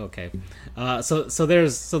you did it. Okay. So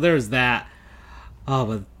there's that. Oh,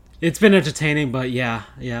 but it's been entertaining. But yeah.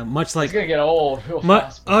 Much like it's gonna get old real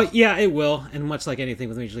fast. Oh yeah, it will. And much like anything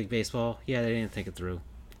with Major League Baseball, they didn't think it through.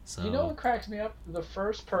 So what cracks me up? The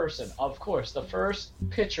first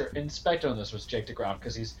pitcher inspector on this was Jake DeGrom,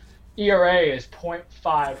 because he's ERA is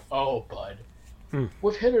 .50, bud.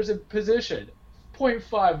 With hitters in position,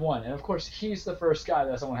 .51, and of course he's the first guy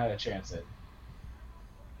that someone had a chance at.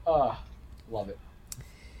 Love it.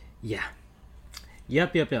 Yeah.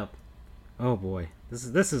 Yep. Oh boy, this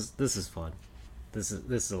is fun. This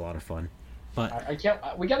is a lot of fun. But I can't.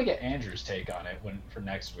 We got to get Andrew's take on it for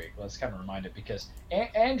next week. Let's kind of remind it, because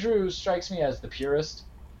Andrew strikes me as the purist.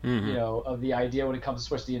 of the idea when it comes to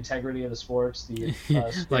sports, the integrity of the sports, the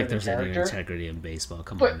Like spirit and there's any character. integrity in baseball.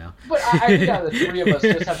 Come on But now. I think out of the three of us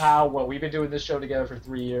just have how what we've been doing this show together for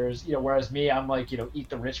 3 years. Whereas me, I'm like eat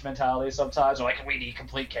the rich mentality sometimes, or like we need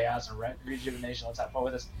complete chaos and rejuvenation. Let's have fun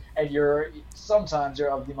with this. And sometimes you're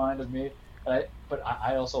of the mind of me. But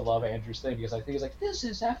I also love Andrew's thing because I think he's like, this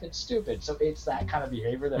is effing stupid. So it's that kind of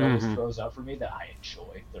behavior that always throws up for me that I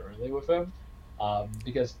enjoy thoroughly with him.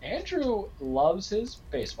 Because Andrew loves his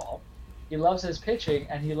baseball, he loves his pitching,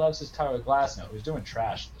 and he loves his Tyler Glasnow, who's doing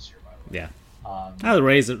trash this year, by the way. Yeah. The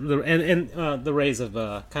Rays, the Rays have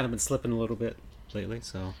kind of been slipping a little bit lately.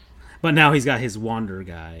 So, but now he's got his Wander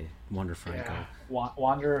guy, Wander Franco. Yeah.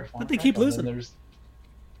 Wander. But they keep losing. And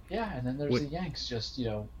then there's the Yanks just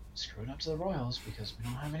screwing up to the Royals because we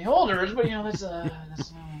don't have any holders.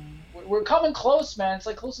 But we're coming close, man. It's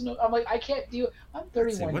like close enough. I'm like, I can't deal. I'm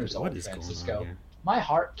 31 years old, Francisco. My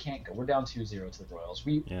heart can't go. We're down 2-0 to the Royals.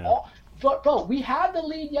 But bro, we had the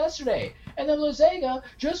lead yesterday, and then Lozega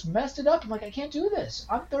just messed it up. I'm like, I can't do this.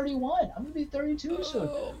 I'm 31. I'm gonna be 32 soon.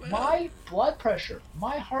 My blood pressure,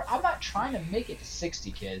 my heart. I'm not trying to make it to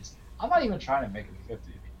 60, kids. I'm not even trying to make it to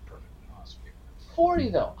 50. To be perfectly honest with you. 40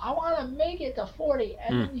 though. I want to make it to 40,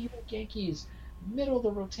 and then the New York Yankees middle of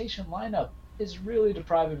the rotation lineup is really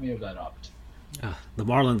depriving me of that opportunity. The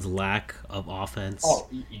Marlins' lack of offense. Oh,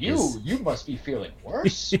 you must be feeling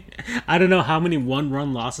worse. I don't know how many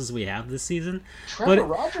one-run losses we have this season. Trevor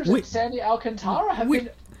Rogers and Sandy Alcantara have been.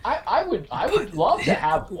 I would love to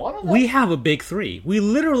have one of them. We have a big three. We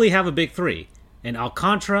literally have a big three. And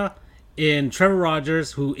Alcantara, in Trevor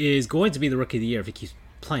Rogers, who is going to be the Rookie of the Year if he keeps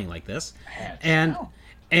playing like this,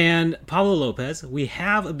 and Pablo Lopez. We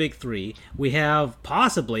have a big three. We have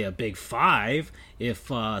possibly a big five if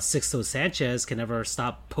Sixto Sanchez can ever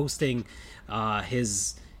stop posting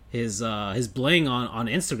his bling on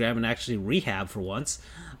Instagram and actually rehab for once.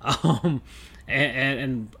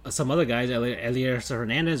 And some other guys, Elias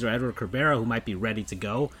Hernandez or Edward Cabrera, who might be ready to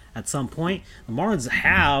go at some point. The Marlins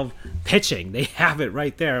have pitching. They have it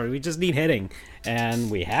right there. We just need hitting. And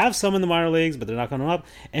we have some in the minor leagues, but they're not coming up.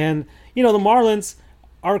 And, the Marlins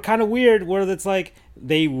are kind of weird where it's like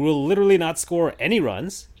they will literally not score any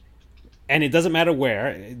runs. And it doesn't matter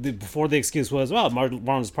where. Before the excuse was, well,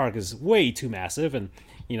 Marlins Park is way too massive. And,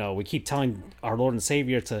 we keep telling our Lord and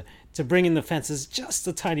Savior to bring in the fences just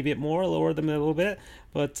a tiny bit more, lower them a little bit.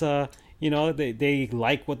 But, they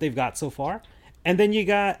like what they've got so far. And then you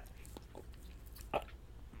got...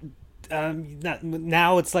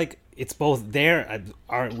 now it's like it's both there.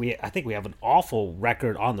 I think we have an awful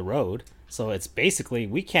record on the road. So it's basically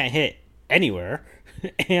we can't hit anywhere.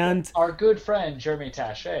 And our good friend Jeremy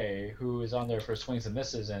Taché, who is on there for Swings and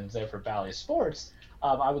Misses and is there for Bally Sports,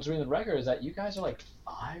 I was reading the record is that you guys are like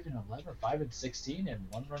 5-11 or 5-16 in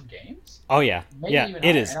one-run games. Oh yeah, maybe even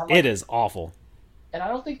it is. It is awful. And I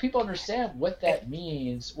don't think people understand what that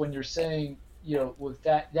means when you're saying, with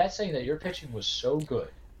that's saying that your pitching was so good,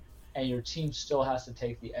 and your team still has to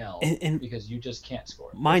take the L because you just can't score.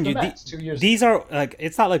 Mind you, these are like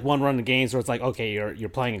it's not like one-run games where it's like okay, you're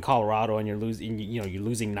playing in Colorado and you're losing, you're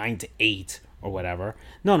losing 9-8 or whatever.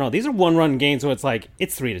 No, these are one-run games where it's like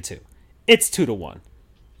it's 3-2, it's 2-1.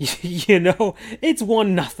 It's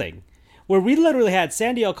 1-0, where we literally had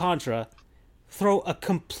Sandy Alcantara throw a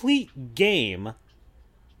complete game,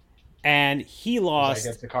 and he lost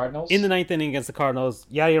against the Cardinals in the 9th inning against the Cardinals.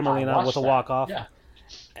 Yadier Molina with a walk-off,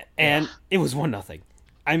 and it was 1-0.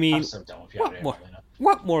 I mean, I'm so done with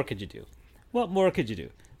what more could you do? What more could you do?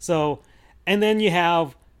 So, and then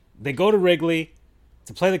they go to Wrigley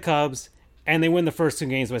to play the Cubs. And they win the first two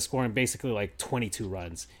games by scoring basically like 22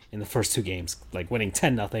 runs in the first two games, like winning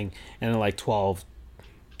 10-0 and then like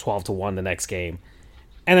 12-1 the next game,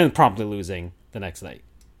 and then promptly losing the next night.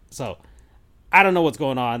 So I don't know what's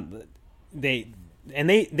going on. They've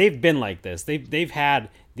been like this. They've had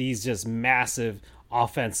these just massive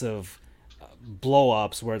offensive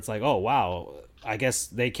blow-ups where it's like, oh wow, I guess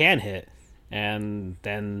they can hit, and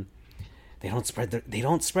then they don't spread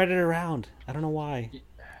it around. I don't know why.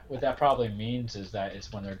 What that probably means is that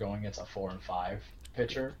it's when they're going against a 4-5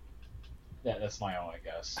 pitcher. Yeah, that's my only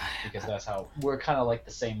guess, because that's how we're kind of like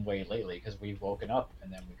the same way lately, because we've woken up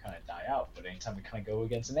and then we kind of die out. But anytime we kind of go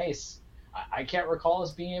against an ace, I can't recall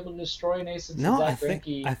us being able to destroy an ace. I think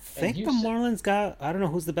the Marlins got, I don't know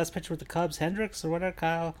who's the best pitcher with the Cubs, Hendricks or whatever.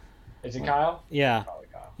 Kyle. Is it Kyle? Yeah, probably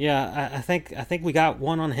Kyle. Yeah. I think we got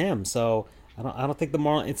one on him. So I don't think the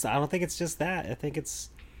Marlins. I don't think it's just that. I think it's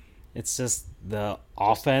just the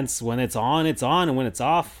offense. When it's on, and when it's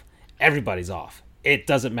off, everybody's off. It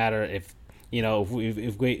doesn't matter if we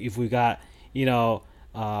got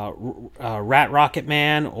Rat Rocket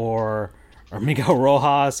Man or Miguel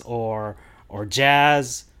Rojas or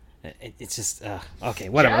Jazz. It's just okay,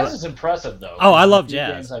 whatever. Jazz is impressive though. Oh, I love The few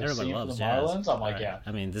Jazz. games I've Everybody seen loves from the Jazz. Marlins, I'm like, Right. yeah.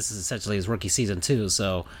 I mean, this is essentially his rookie season too.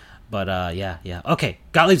 So, but yeah. Okay,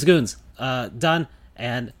 Gottlieb's Goons done,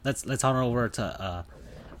 and let's on over to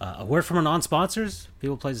a word from our non-sponsors.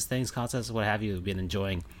 People, places, things, contests, what have you, been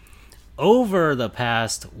enjoying over the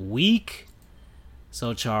past week.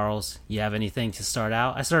 So, Charles, you have anything to start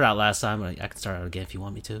out? I started out last time, but I can start out again if you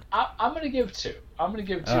want me to. I'm going to give two. I'm going to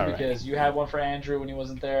give two All because right. you had one for Andrew when he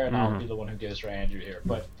wasn't there, and I'll be the one who gives for Andrew here.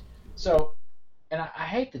 But so, and I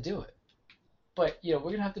hate to do it, but we're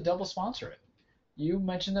going to have to double sponsor it. You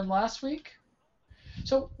mentioned them last week.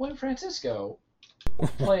 So when Francisco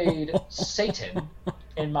played Satan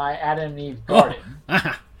in my Adam and Eve garden,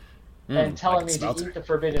 and telling me to eat the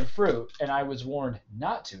forbidden fruit, and I was warned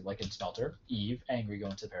not to, like in Smelter, Eve, angry, go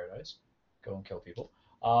into paradise, go and kill people.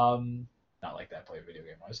 Not like that played video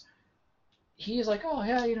game wise. He is like, oh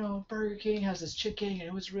yeah, Burger King has this chicken and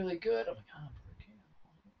it was really good. I'm like, Burger King,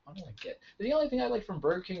 I don't like it. The only thing I liked from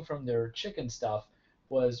Burger King from their chicken stuff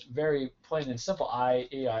was very plain and simple. I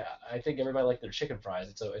think everybody liked their chicken fries.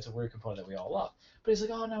 It's a weird component that we all love. But he's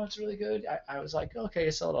like, oh no, it's really good. I was like,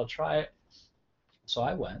 okay, so I'll try it. So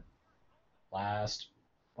I went last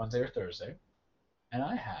Wednesday or Thursday, and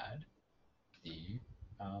I had the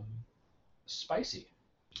spicy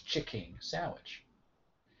chicken sandwich.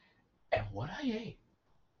 And what I ate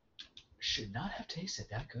should not have tasted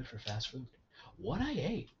that good for fast food. What I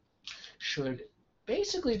ate should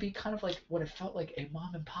basically be kind of like what it felt like a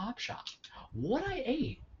mom and pop shop. What I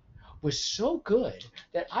ate was so good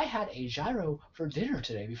that I had a gyro for dinner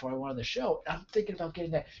today before I went on the show. And I'm thinking about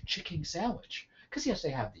getting that chicken sandwich. Because yes, they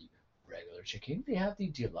have the regular chicken, they have the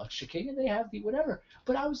deluxe chicken, and they have the whatever.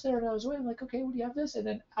 But I was there and I was waiting, like, okay, what do you have this? And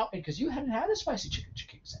then out, because you hadn't had a spicy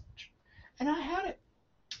chicken sandwich. And I had it.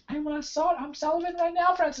 And when I saw it, I'm salivating right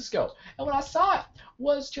now, Francisco. And when I saw it,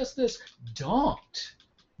 was just this dunked.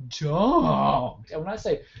 And when I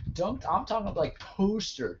say dunked, I'm talking about like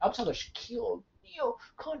postered. I'm talking about Shaquille O'Neal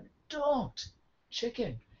dunked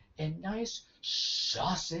chicken and nice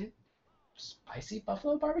sausage, spicy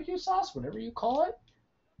buffalo barbecue sauce, whatever you call it.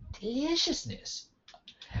 Deliciousness,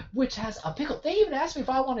 which has a pickle. They even asked me if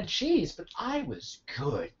I wanted cheese, but I was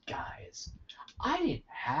good, guys. I didn't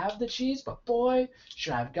have the cheese, but boy,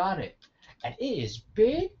 should I have got it. And it is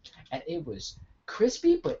big, and it was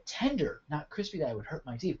crispy but tender. Not crispy that it would hurt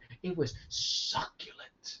my teeth. It was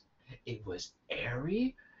succulent. It was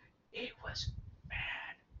airy. It was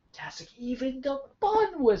fantastic. Even the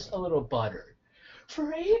bun was a little buttered.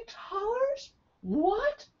 For $8?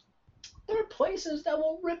 What? There are places that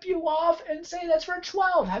will rip you off and say that's for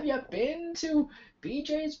 $12. Have you been to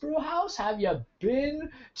BJ's Brewhouse? Have you been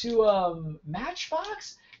to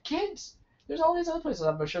Matchbox? Kids, there's all these other places.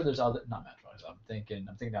 I'm sure there's other, not Matchbox. I'm thinking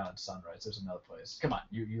down at Sunrise. There's another place. Come on,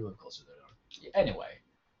 you live closer there. Anyway,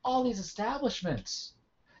 all these establishments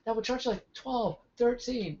that would charge you like $12,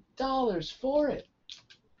 $13 for it.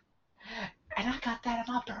 And I got that at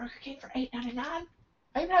my Burger King for $8.99. I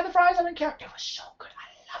even had the fries. I didn't care. It was so good.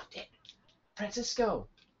 I loved it. Francisco,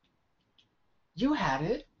 you had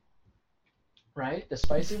it, right? The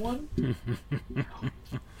spicy one?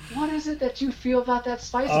 What is it that you feel about that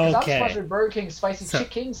spicy? Because I'm sponsored Burger King spicy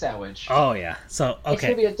chicken sandwich. Oh, yeah. So, okay. It's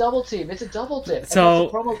going to be a double team. It's a double dip. So, and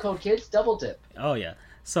that's the promo code, kids. Double dip. Oh, yeah.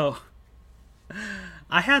 So,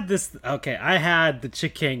 I had this... Okay, I had the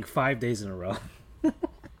chicken 5 days in a row.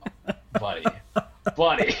 Buddy.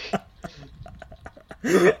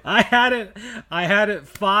 I had it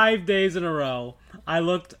 5 days in a row. I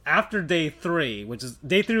looked after day 3,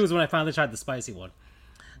 day 3 was when I finally tried the spicy one.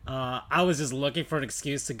 I was just looking for an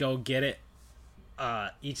excuse to go get it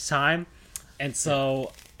each time. And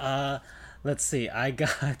so let's see, I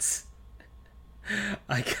got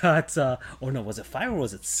oh no, was it 5 or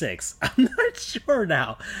was it 6? I'm not sure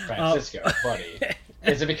now. Francisco, buddy.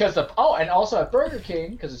 Is it because and also at Burger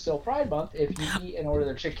King, because it's still Pride Month, if you eat and order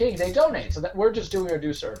their chicken, they donate. So that we're just doing our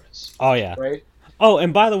due service. Oh yeah. Right? Oh,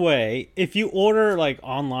 and by the way, if you order like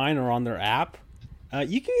online or on their app,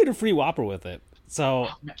 you can get a free Whopper with it. So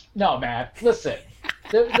no, man, listen,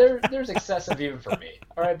 there's excessive even for me.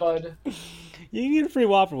 All right, bud. You can get a free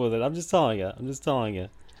Whopper with it. I'm just telling you.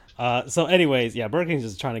 So, anyways, yeah, Burger King's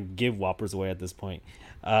just trying to give Whoppers away at this point.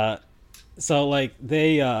 So like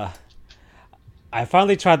I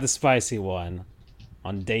finally tried the spicy one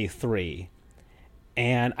on day 3,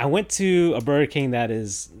 and I went to a Burger King that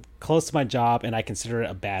is close to my job, and I consider it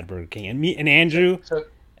a bad Burger King. And me and Andrew. So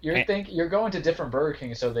you're going to different Burger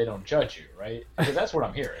Kings so they don't judge you, right? Because that's what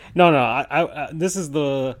I'm hearing. No. I this is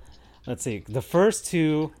the. Let's see. The first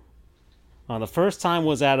 2. The first time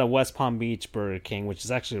was at a West Palm Beach Burger King, which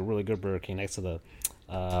is actually a really good Burger King next to the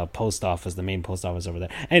post office, the main post office over there.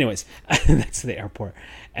 Anyways, next to the airport.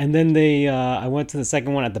 And then I went to the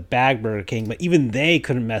second one at the Bag Burger King, but even they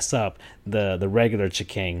couldn't mess up the regular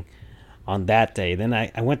chicken on that day. Then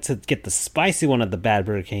I went to get the spicy one at the Bad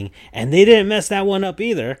Burger King, and they didn't mess that one up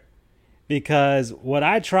either. Because what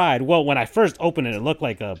I tried, well, when I first opened it, it looked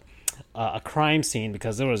like a crime scene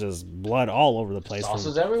because there was just blood all over the place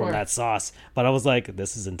from that sauce. But I was like,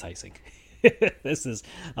 this is enticing.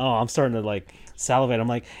 I'm starting to like salivate. I'm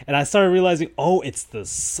like, and I started realizing, it's the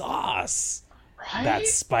sauce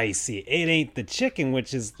that's spicy. It ain't the chicken,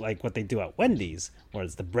 which is like what they do at Wendy's, where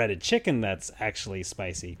it's the breaded chicken that's actually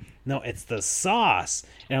spicy. No, it's the sauce.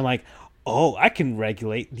 And I'm like, I can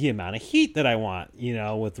regulate the amount of heat that I want,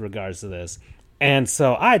 with regards to this. And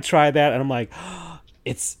so I tried that, and I'm like,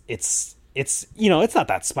 it's it's not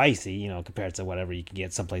that spicy, compared to whatever you can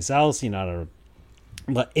get someplace else,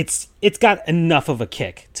 but it's got enough of a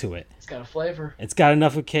kick to it. It's got a flavor. It's got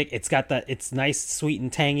enough of a kick. It's nice, sweet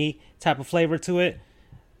and tangy type of flavor to it.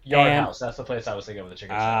 Yard House, that's the place I was thinking of with the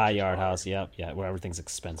chicken sandwich. Yard House, yeah, where everything's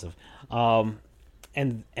expensive.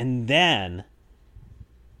 And then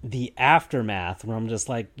the aftermath, where I'm just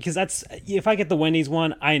like, because that's, if I get the Wendy's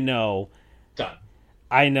one, I know done.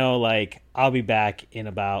 I know, like, I'll be back in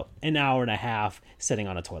about an hour and a half sitting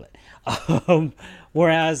on a toilet.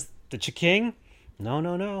 Whereas the Chiking,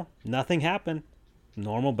 no, nothing happened.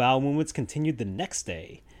 Normal bowel movements continued the next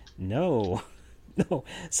day. No.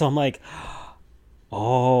 So I'm like,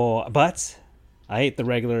 but I ate the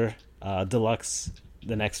regular deluxe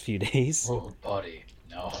the next few days. Oh, buddy,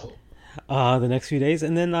 no. The next few days,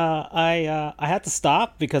 and then I had to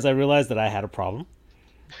stop because I realized that I had a problem.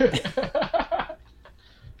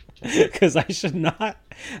 Because I should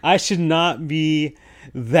not be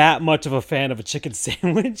that much of a fan of a chicken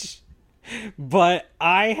sandwich, but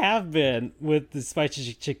I have been with the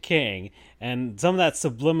spicy chicken, and some of that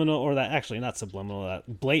subliminal, or that actually not subliminal,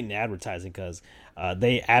 that blatant advertising, because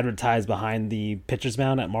they advertise behind the pitcher's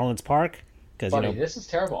mound at Marlins Park. Buddy, this is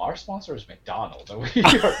terrible. Our sponsor is McDonald's, and we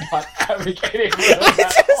are not advocating for them.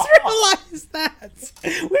 I just realized that.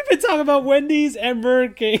 We've been talking about Wendy's and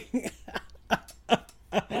Burger King.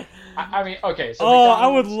 I mean, okay. So I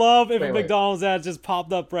would love if a McDonald's ad just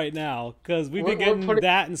popped up right now, because we've been getting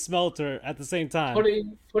that and Smelter at the same time.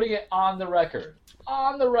 Putting it on the record.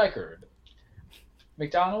 On the record.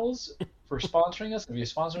 McDonald's, for sponsoring us, if you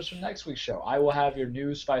sponsor us for next week's show, I will have your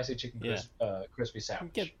new spicy chicken crispy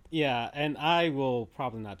sandwich. And I will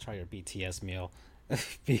probably not try your BTS meal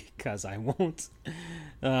because I won't.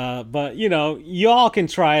 But, y'all can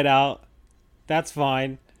try it out. That's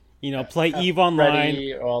fine. Play Eve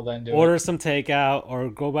online, order some takeout, or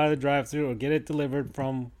go by the drive-thru, or get it delivered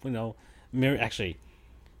from, actually,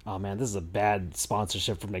 oh man, this is a bad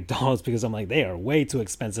sponsorship for McDonald's, because I'm like, they are way too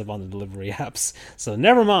expensive on the delivery apps. So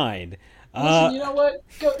never mind. Listen, you know what?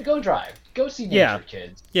 Go drive. Go see nature,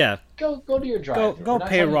 kids. Yeah. Go to your drive-thru. Go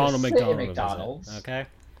pay Ronald McDonald. Okay.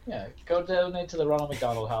 Yeah. Go donate to the Ronald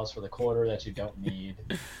McDonald House for the quarter that you don't need.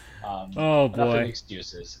 Oh boy. Enough of the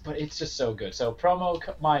excuses, but it's just so good. So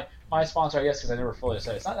my sponsor, I guess, because I never fully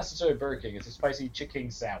said it's not necessarily Burger King. It's a spicy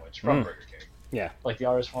chicken sandwich from Burger King. Yeah. Like the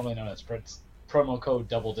artist formerly known as promo code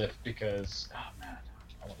Double Dip, because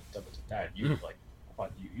I want to double dip that. You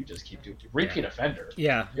just keep doing repeat offender.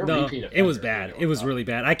 Yeah. Repeat offender. It was bad. It was really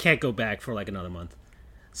bad. I can't go back for like another month.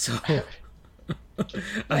 So.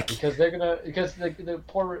 Because the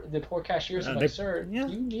poor cashiers are like, sir, you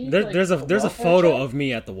need there's a photo of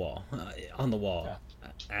me at the wall, on the wall.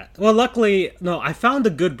 Yeah. Well, luckily, no, I found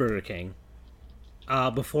a good Burger King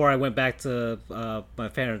before I went back to my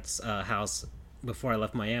parents' house before I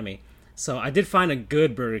left Miami. So I did find a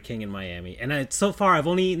good Burger King in Miami, and so far I've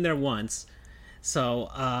only eaten there once.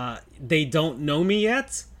 So they don't know me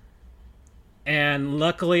yet. And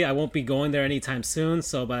luckily, I won't be going there anytime soon.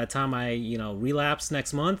 So by the time I, relapse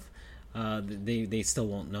next month, they still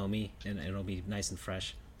won't know me, and it'll be nice and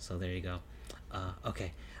fresh. So there you go.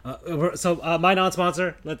 Okay. So my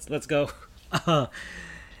non-sponsor. Let's go.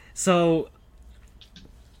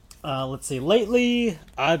 Let's see. Lately,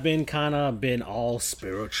 I've been all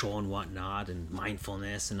spiritual and whatnot, and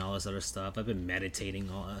mindfulness and all this other stuff. I've been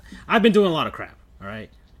meditating. I've been doing a lot of crap. All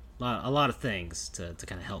right, a lot of things to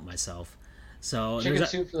kind of help myself. So chicken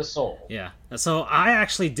soup for the soul. Yeah. So I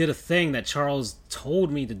actually did a thing that Charles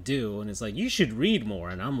told me to do, and it's like, you should read more.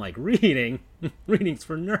 And I'm like, reading's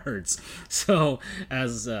for nerds. So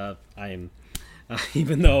as I'm,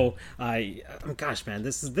 even though gosh, man,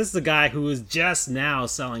 this is a guy who is just now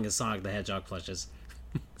selling his Sonic the Hedgehog plushes.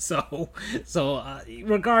 So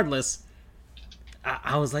regardless,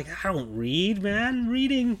 I was like, I don't read,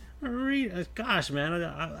 man. Gosh, man,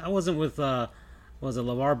 I wasn't with was it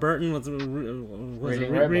LeVar Burton? Was it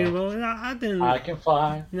Reading reading? Rainbow. I didn't. I can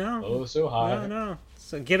fly. No, Oh, so high. no.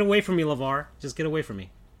 So get away from me, LeVar. Just get away from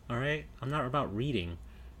me. All right, I'm not about reading,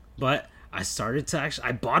 but I started to actually.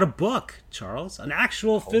 I bought a book, Charles, an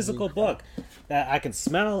actual physical book that I can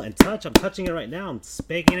smell and touch. I'm touching it right now. I'm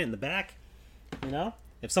spanking it in the back. You know,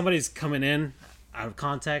 if somebody's coming in out of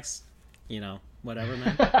context, whatever,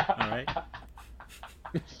 man. All right.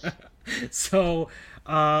 So,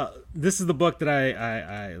 this is the book that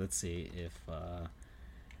I let's see if I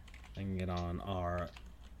can get on our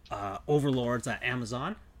Overlords at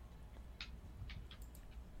Amazon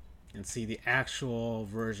and see the actual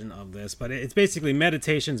version of this. But it's basically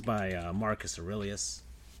Meditations by Marcus Aurelius.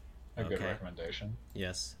 A good recommendation.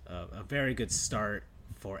 Yes, a very good start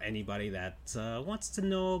for anybody that wants to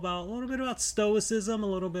know about a little bit about Stoicism, a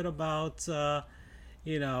little bit about the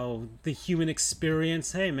human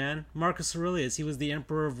experience. Hey, man, Marcus Aurelius, he was the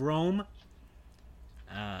emperor of Rome.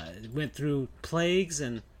 Went through plagues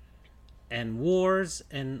and wars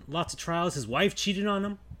and lots of trials. His wife cheated on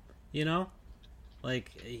him.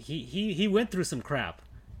 Like he went through some crap,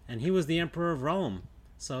 and he was the emperor of Rome.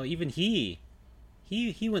 So even he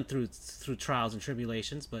went through trials and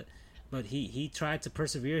tribulations, but he tried to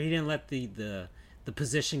persevere. He didn't let the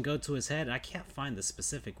position go to his head. I can't find the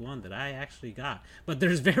specific one that I actually got, but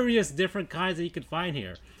there's various different kinds that you can find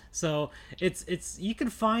here. So it's you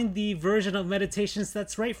can find the version of Meditations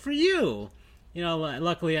that's right for you.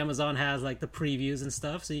 Luckily Amazon has like the previews and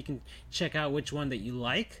stuff, so you can check out which one that you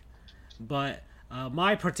like. But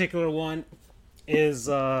my particular one is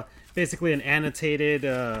basically an annotated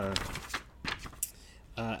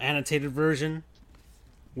version,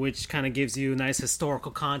 which kind of gives you nice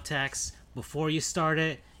historical context before you start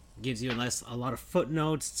it. Gives you a lot of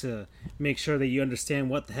footnotes to make sure that you understand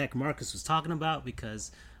what the heck Marcus was talking about,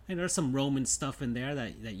 because there's some Roman stuff in there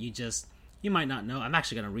that you might not know. I'm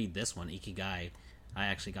actually going to read this one, Ikigai. I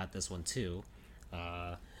actually got this one too.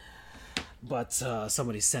 But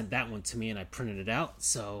somebody sent that one to me and I printed it out.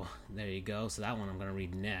 So there you go. So that one I'm going to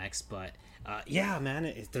read next. But yeah,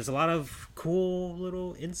 man, there's a lot of cool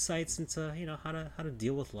little insights into how to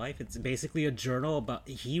deal with life. It's basically a journal about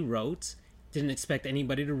he wrote. Didn't expect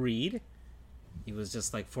anybody to read. He was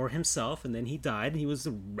just like for himself, and then he died. And he was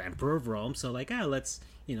the emperor of Rome. So like, let's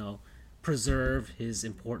preserve his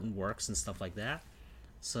important works and stuff like that.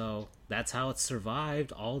 So that's how it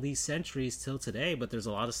survived all these centuries till today. But there's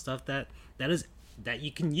a lot of stuff that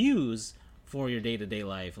you can use for your day-to-day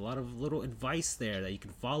life. A lot of little advice there that you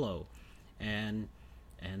can follow, and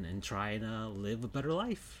try and live a better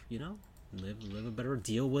life. Live a better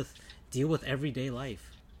deal with everyday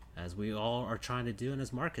life, as we all are trying to do, and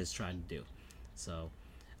as Mark is trying to do. So,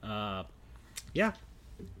 yeah.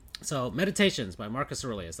 So Meditations by Marcus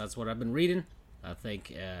Aurelius. That's what I've been reading. I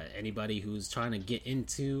think anybody who's trying to get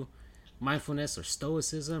into mindfulness or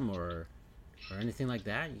stoicism or anything like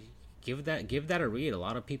that, give that a read. A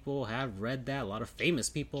lot of people have read that. A lot of famous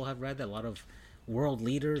people have read that. A lot of world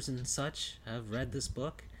leaders and such have read this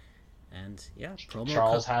book. And yeah,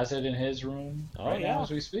 Charles has it in his room now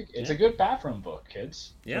as we speak. It's a good bathroom book,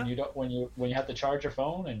 kids. Yeah. When you have to charge your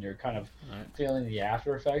phone and you're kind of feeling the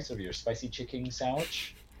after effects of your spicy chicken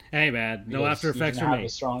sandwich. Hey, man, no after effects for me. Have a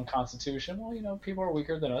strong constitution. Well, people are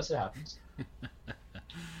weaker than us. It happens.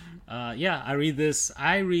 Yeah, I read this.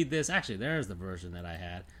 Actually, there's the version that I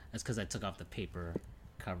had. That's because I took off the paper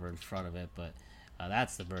cover in front of it, but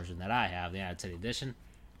that's the version that I have, the annotated edition.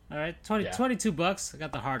 All right, $22. I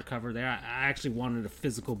got the hardcover there. I actually wanted a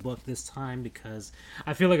physical book this time because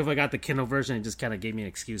I feel like if I got the Kindle version, it just kind of gave me an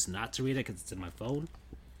excuse not to read it because it's in my phone.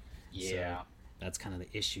 Yeah. So that's kind of the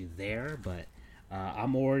issue there, but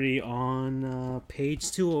I'm already on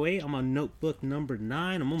page 208. I'm on notebook number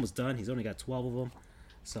 9. I'm almost done. He's only got 12 of them,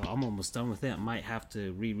 so I'm almost done with it. I might have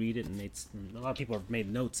to reread it, and a lot of people have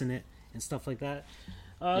made notes in it and stuff like that.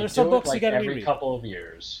 There's some books you got to reread every couple of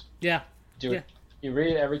years. Yeah. You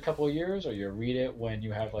read it every couple of years, or you read it when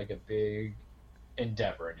you have like a big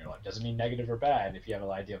endeavor in your life. Doesn't mean negative or bad. If you have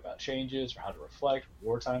an idea about changes or how to reflect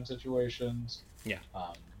wartime situations. Yeah.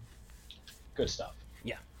 Good stuff.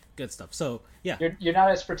 Yeah. Good stuff. So yeah, you're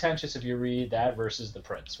not as pretentious if you read that versus The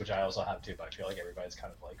Prince, which I also have too. But I feel like everybody's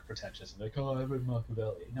kind of like pretentious and like, oh, I read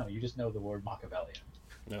Machiavelli. No, you just know the word Machiavellian.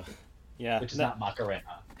 No. Yeah. Which is not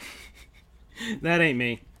Macarena. That ain't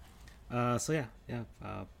me. So yeah.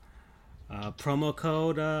 Promo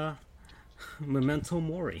code Memento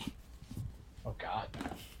Mori. Oh God.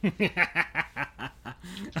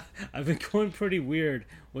 I've been going pretty weird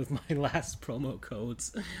with my last promo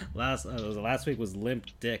codes. Last week was limp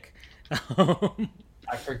dick.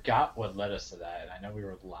 I forgot what led us to that, and I know we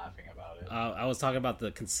were laughing about it. I was talking about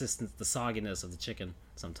the sogginess of the chicken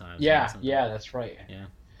sometimes. Yeah, yeah, that's right. Yeah.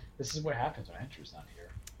 This is what happens when Andrew's not here.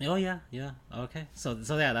 Oh yeah, yeah. Okay. So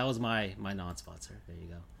yeah, that was my non-spot, sir. There you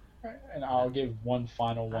go. All right, and I'll give one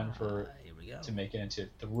final one here we go. to make it into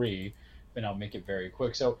 3, and I'll make it very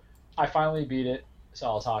quick. So I finally beat it, so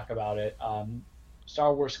I'll talk about it.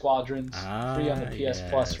 Star Wars Squadrons, free on the PS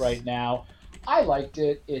Plus right now. I liked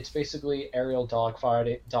it. It's basically aerial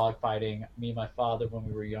dogfighting. Me and my father, when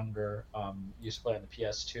we were younger, used to play on the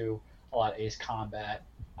PS2, a lot of Ace Combat.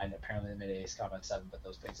 And apparently they made Ace Combat 7, but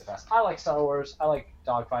those things are fast. I like Star Wars. I like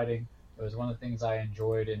dogfighting. It was one of the things I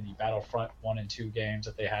enjoyed in the Battlefront 1 and 2 games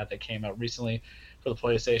that they had that came out recently for the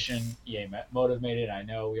PlayStation. EA motivated. I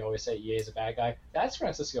know we always say EA is a bad guy. That's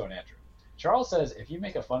Francisco and Andrew. Charles says, if you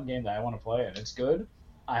make a fun game that I want to play and it's good,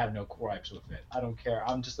 I have no gripes with it. I don't care.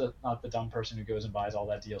 I'm just not the dumb person who goes and buys all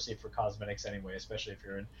that DLC for cosmetics anyway, especially if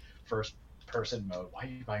you're in first-person mode. Why are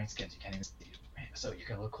you buying skins? You can't even see it. Man, so you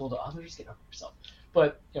can look cool to others? Get over yourself.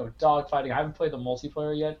 But, dogfighting, I haven't played the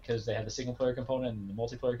multiplayer yet because they had the single-player component and the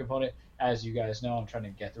multiplayer component. As you guys know, I'm trying to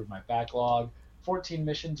get through my backlog. 14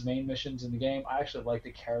 missions, main missions in the game. I actually like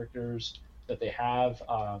the characters that they have.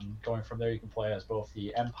 Going from there, you can play as both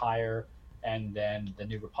the Empire and then the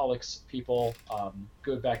New Republic's people.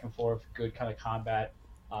 Good back and forth, good kind of combat.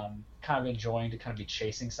 Kind of enjoying to kind of be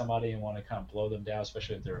chasing somebody and want to kind of blow them down,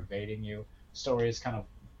 especially if they're evading you. Story is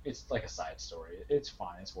it's like a side story. It's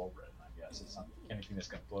fine. It's well written, I guess. It's not anything that's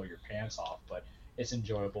going to blow your pants off, but it's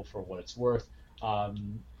enjoyable for what it's worth.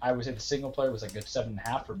 I would say the single player was a good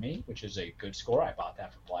 7.5 for me, which is a good score. I bought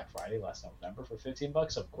that for Black Friday last November for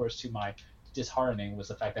 $15. Of course, to my disheartening was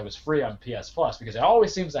the fact that it was free on PS Plus, because it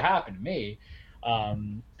always seems to happen to me,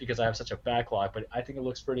 because I have such a backlog. But I think it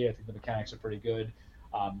looks pretty. I think the mechanics are pretty good.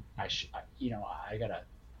 I gotta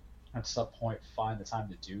at some point find the time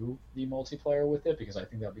to do the multiplayer with it, because I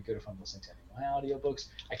think that would be good if I'm listening to any of my audiobooks.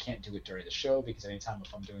 I can't do it during the show, because anytime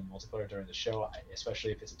if I'm doing multiplayer during the show,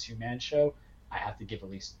 especially if it's a 2-man show, I have to give at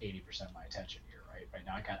least 80% of my attention here. Right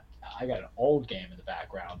now I got an old game in the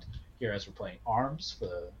background here as we're playing ARMS for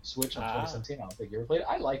the Switch in 2017. I don't think you ever played it.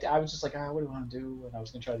 I liked it. I was just like, what do I want to do? And I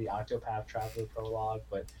was going to try the Octopath Traveler prologue,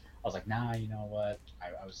 but I was like, nah, you know what?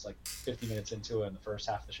 I was like 50 minutes into it, and the first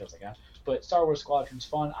half of the show I was like, ah. But Star Wars Squadron's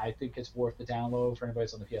fun. I think it's worth the download for anybody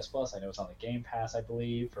that's on the PS Plus. I know it's on the Game Pass, I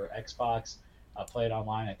believe, for Xbox. Play it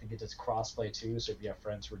online. I think it does crossplay too, so if you have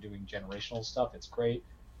friends who are doing generational stuff, it's great.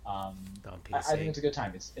 I think it's a good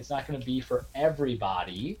time. It's not going to be for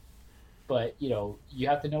everybody, but you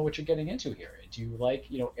have to know what you're getting into here. Do you like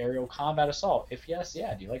aerial combat assault? If yes,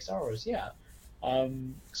 yeah. Do you like Star Wars? Yeah.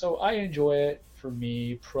 So I enjoy it. For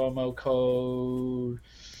me, promo code,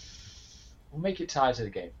 we'll make it tied to the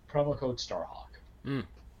game. Promo code Starhawk.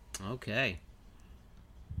 Okay.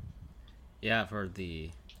 Yeah, I've heard the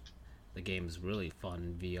game's really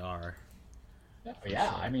fun in VR. Yeah.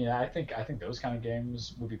 Sure. I mean, I think those kind of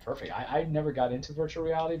games would be perfect. I never got into virtual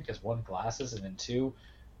reality because 1, glasses, and then 2,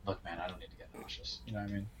 look, man, I don't need to get nauseous. You know what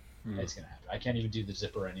I mean? It's gonna happen. I can't even do the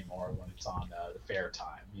zipper anymore when it's on the fair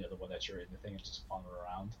time. The one that you're in the thing and just fumbling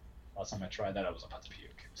around. Last time I tried that, I was about to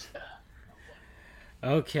puke.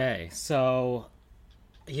 Okay, so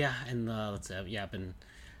yeah, and let's say I've been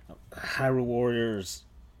Hyrule Warriors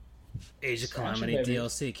Age of Calamity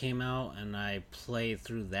DLC came out, and I played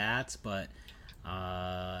through that, but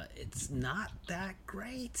it's not that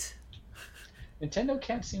great. Nintendo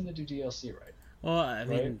can't seem to do DLC right. Well, I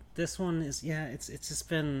mean, this one is it's just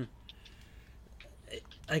been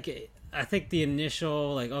like, I think the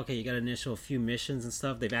initial, like, okay, you got initial few missions and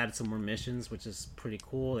stuff. They've added some more missions, which is pretty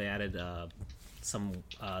cool. They added some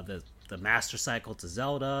the Master Cycle to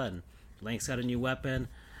Zelda, and Link's got a new weapon.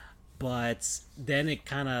 But then it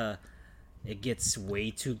gets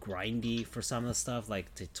way too grindy for some of the stuff,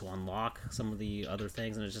 like to unlock some of the other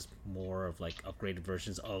things, and it's just more of like upgraded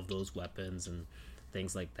versions of those weapons and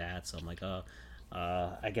things like that. So I'm like,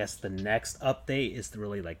 I guess the next update is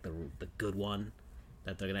really like the good one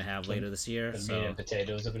that they're gonna have later this year. The meat and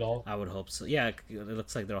potatoes of it all. I would hope so. Yeah, it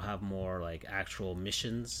looks like they'll have more like actual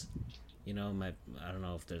missions. I don't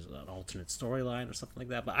know if there's an alternate storyline or something like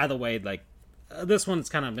that. But either way, like this one's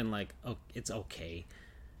kind of been like, it's okay.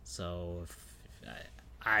 So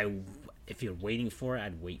if you're waiting for it,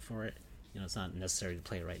 I'd wait for it. It's not necessary to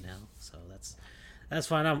play it right now. So that's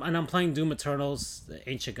fine. I'm playing Doom Eternals, the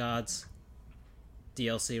Ancient Gods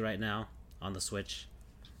DLC right now on the Switch.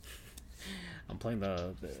 I'm playing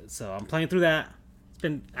I'm playing through that. It's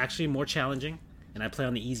been actually more challenging, and I play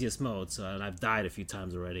on the easiest mode, and I've died a few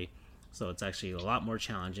times already. so it's actually a lot more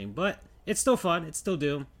challenging. But it's still fun. It's still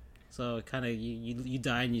Doom. So kind of you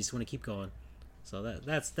die and you just want to keep going. So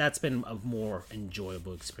that's been a more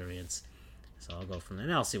enjoyable experience. So I'll go from there,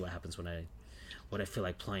 and I'll see what happens when I feel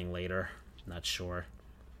like playing later. Not sure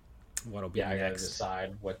what'll be next. I gotta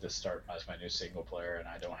decide what to start as my new single player, and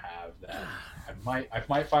I don't have that. I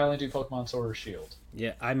might finally do Pokemon Sword or Shield.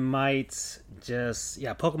 Yeah, I might just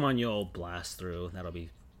Pokemon you'll blast through. That'll be.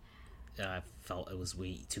 I felt it was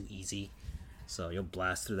way too easy, so you'll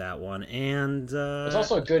blast through that one. And it's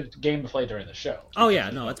also a good game to play during the show. Oh yeah,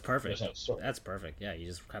 no, it's perfect. There's no story. That's perfect. Yeah, you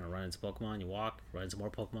just kind of run into Pokemon, you walk, run into more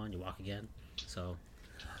Pokemon, you walk again. So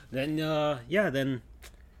then, then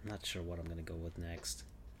I'm not sure what I'm gonna go with next.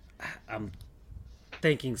 I'm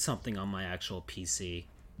thinking something on my actual PC,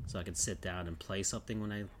 so I can sit down and play something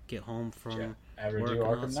when I get home from Ever work. do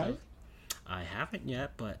Arkham Knight? I haven't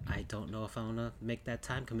yet, but I don't know if I want to make that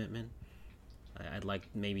time commitment. I'd like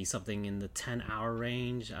maybe something in the 10-hour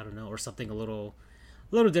range. I don't know, or something a little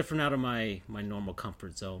different out of my normal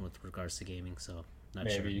comfort zone with regards to gaming. So not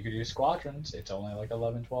sure. Maybe you could do Squadrons. It's only like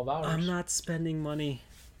 11, 12 hours. I'm not spending money.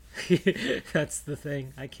 That's the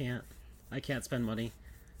thing. I can't spend money.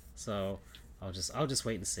 So I'll just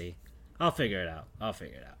wait and see. I'll figure it out.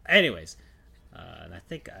 Anyways, and I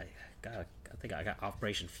think I got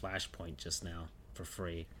Operation Flashpoint just now for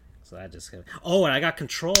free. So that just and I got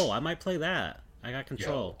Control. I might play that. I got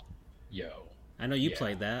Control. Yo. I know you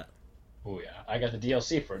played that. Oh yeah, I got the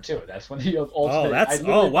DLC for it too. That's when the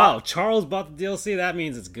ultimate. Wow! Charles bought the DLC. That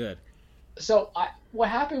means it's good. So what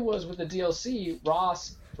happened was with the DLC,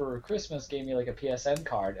 Ross for Christmas gave me like a PSN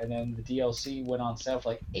card, and then the DLC went on sale for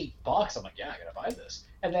like $8. I'm like, yeah, I gotta buy this.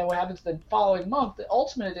 And then what happened to the following month? The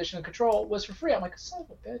Ultimate Edition of Control was for free. I'm like, son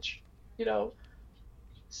of a bitch,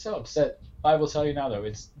 So upset. I will tell you now though,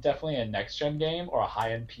 it's definitely a next gen game or a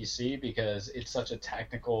high end PC because it's such a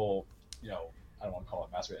technical, I don't want to call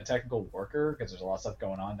it master, a technical worker because there's a lot of stuff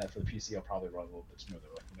going on that for the PC I'll probably run a little bit smoother.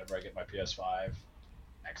 Like whenever I get my PS5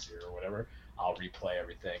 next year or whatever, I'll replay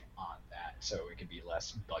everything on that so it can be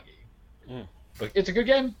less buggy. But it's a good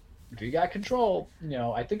game. If you got Control,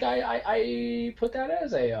 I think I put that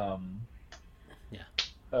as a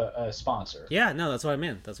sponsor. Yeah, no, that's what I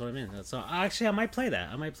meant. So actually, I might play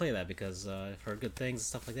that because I've heard good things and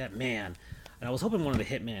stuff like that. Man, and I was hoping one of the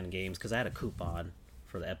Hitman games because I had a coupon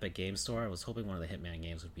for the Epic Game Store. I was hoping one of the Hitman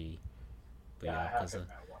games would be. But I have Hitman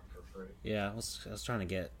 1 for free. Yeah, I was trying to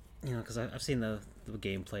get because I've seen the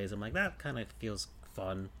gameplays. I'm like that kind of feels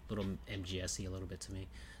fun, little MGS-y a little bit to me.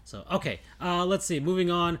 So okay, let's see. Moving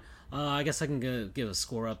on. I guess I can give a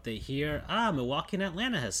score update here. Milwaukee and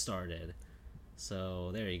Atlanta has started.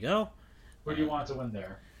 So there you go. Who do you want to win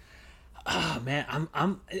there? Man,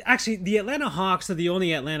 I'm actually the Atlanta Hawks are the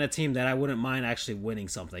only Atlanta team that I wouldn't mind actually winning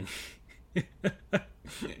something,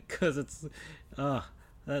 because it's I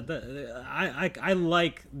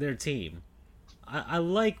like their team. I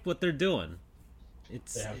like what they're doing.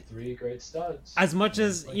 They have 3 great studs. As much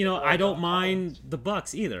as I don't mind the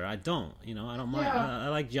Bucks either. I don't. I don't mind. I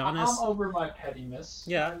like Giannis. I'm over my pettiness.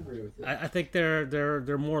 Yeah, I agree with it. I think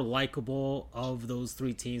they're more likable of those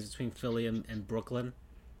 3 teams between Philly and Brooklyn.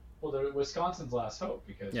 Well, they're Wisconsin's last hope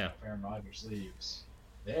because if Aaron Rodgers leaves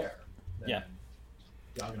there, then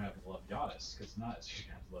y'all gonna have to love Giannis because not you're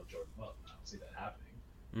gonna have to love Jordan Love. I don't see that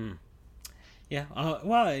happening. Yeah.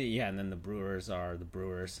 And then the Brewers are the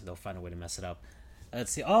Brewers. They'll find a way to mess it up.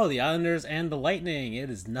 Let's see. Oh, the Islanders and the Lightning. It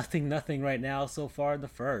is 0-0 right now so far in the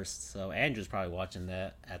first. So Andrew's probably watching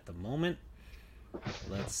that at the moment.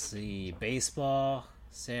 Let's see. Baseball.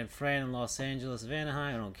 San Fran and Los Angeles of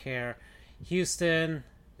Anaheim. I don't care. Houston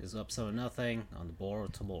is up 7-0 on the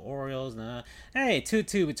Baltimore Orioles. Hey,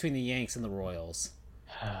 2-2 between the Yanks and the Royals.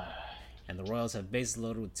 And the Royals have bases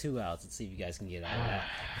loaded with 2 outs. Let's see if you guys can get out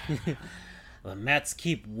of that. The Mets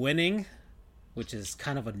keep winning, which is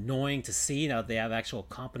kind of annoying to see now that they have actual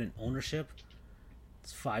competent ownership.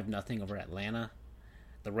 It's 5-0 over Atlanta.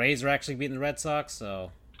 The Rays are actually beating the Red Sox,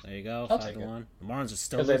 so there you go, 5-1. The Marlins are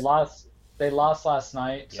still because they lost last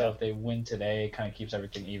night, so if they win today, it kind of keeps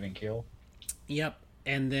everything even keel. Yep,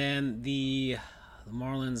 and then the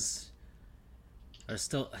Marlins are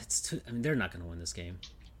still. They're not going to win this game.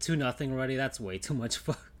 2-0 already. That's way too much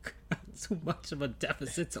too much of a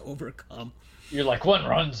deficit to overcome. You're like, 1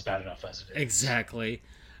 run's bad enough as it is. Exactly.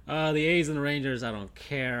 The A's and the Rangers, I don't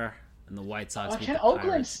care. And the White Sox beat the Pirates.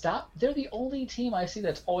 Oakland stop? They're the only team I see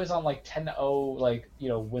that's always on like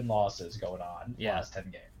 10-0, win-losses going on the last 10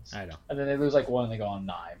 games. I know. And then they lose 1 and they go on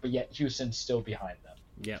 9. But yet Houston's still behind them.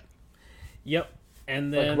 Yep.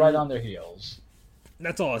 And then right on their heels.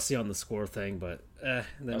 That's all I see on the score thing, but then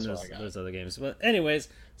there's other games. But anyways,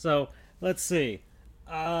 so let's see.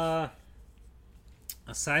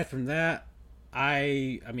 Aside from that,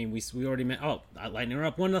 I mean we already met. Oh, Lightning are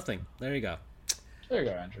up 1-0. There you go. There you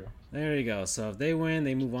go, Andrew. There you go. So if they win,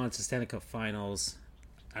 they move on to Stanley Cup Finals.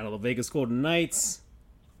 Out of the Vegas Golden Knights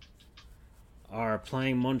are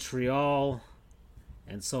playing Montreal,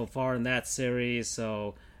 and so far in that series,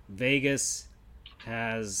 so Vegas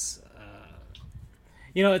has,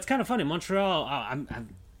 it's kind of funny. Montreal,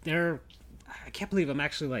 they're, I can't believe I'm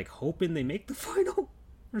actually like hoping they make the final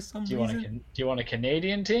for some reason. Do you want a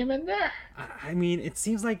Canadian team in there? I mean, it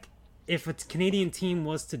seems like if a Canadian team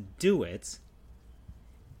was to do it,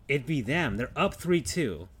 it'd be them. They're up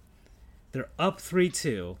 3-2. They're up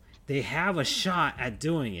 3-2. They have a shot at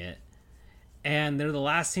doing it, and they're the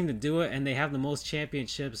last team to do it, and they have the most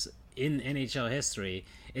championships in NHL history.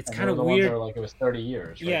 It's kind of weird. Like it was 30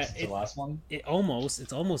 years, right? Yeah, Since the last one. It's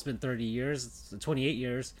almost been 30 years. It's 28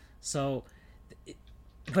 years. So,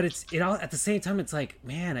 but it all at the same time. It's like,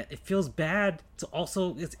 man, it feels bad to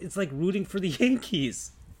also. It's like rooting for the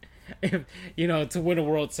Yankees, if, to win a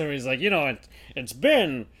World Series. Like, it's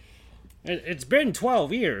been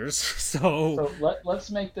 12 years, so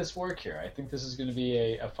let's make this work here. I think this is going to be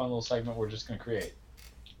a fun little segment we're just going to create.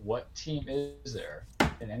 What team is there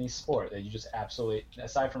in any sport that you just absolutely,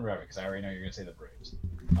 aside from River, because I already know you're going to say the Braves,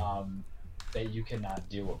 that you cannot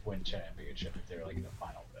deal with win championship if they're like in the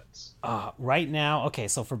final bits? Right now, okay,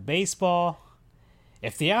 so for baseball,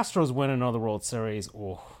 if the Astros win another World Series,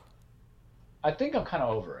 I think I'm kind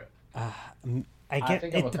of over it. I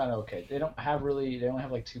think I'm kind of okay. They only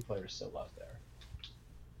have like 2 players still left there.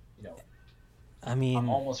 I mean, I'm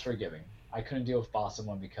almost forgiving. I couldn't deal with Boston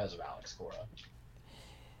one because of Alex Cora.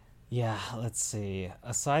 Yeah, let's see.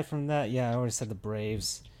 Aside from that, I already said the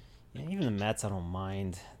Braves. Yeah, even the Mets, I don't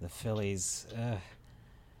mind. The Phillies.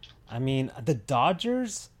 I mean, the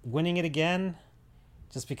Dodgers winning it again,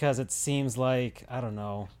 just because it seems like, I don't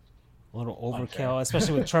know, a little overkill,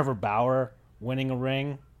 especially with Trevor Bauer winning a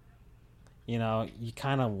ring. You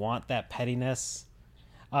kind of want that pettiness.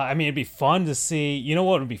 I mean, it'd be fun to see. You know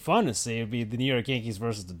what would be fun to see? It'd be the New York Yankees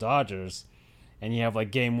versus the Dodgers. And you have like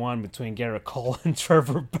game 1 between Garrett Cole and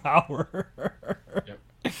Trevor Bauer.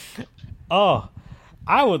 Yep. Oh,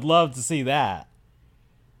 I would love to see that.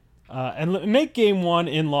 And make game 1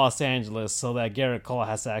 in Los Angeles so that Garrett Cole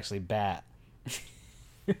has to actually bat.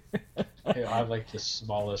 I have like the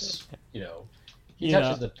smallest, he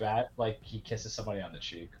touches the bat like he kisses somebody on the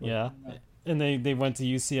cheek. Yeah. And they went to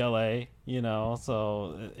UCLA,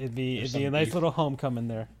 so it'd be a nice little homecoming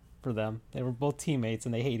there for them. They were both teammates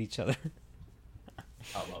and they hate each other.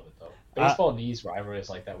 I love it though. Baseball needs rivalries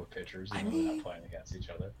like that with pitchers, they're not playing against each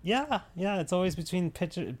other. Yeah, it's always between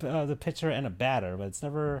the pitcher and a batter, but it's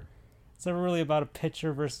never really about a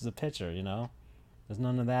pitcher versus a pitcher. There's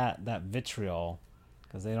none of that vitriol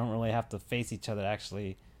because they don't really have to face each other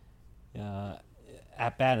actually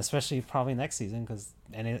at bat, especially probably next season because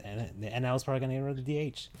the NL is probably going to get rid of the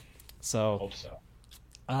DH. So, hope so.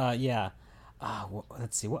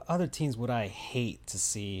 Let's see. What other teams would I hate to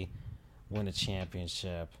see win a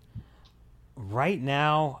championship? Right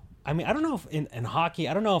now, I mean, I don't know if in hockey,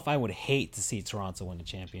 I don't know if I would hate to see Toronto win a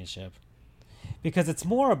championship because it's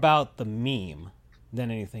more about the meme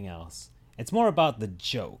than anything else. It's more about the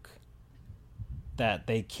joke that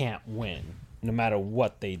they can't win no matter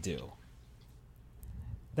what they do.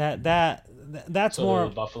 That's so more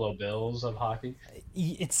the Buffalo Bills of hockey.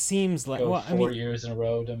 It seems like 4 years in a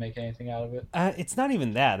row to make anything out of it. It's not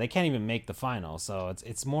even that they can't even make the final. So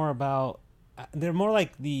it's more about they're more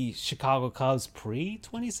like the Chicago Cubs pre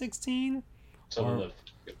 2016. So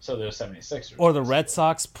they're 76ers. Or the Red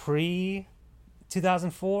Sox pre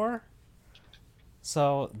 2004.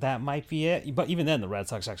 So that might be it. But even then, the Red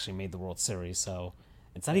Sox actually made the World Series. So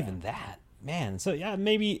it's not even that. Man, so yeah,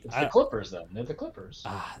 maybe it's the Clippers then. They're the Clippers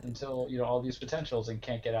until all these potentials and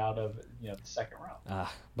can't get out of the second round.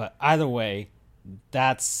 But either way,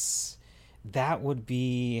 that would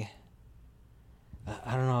be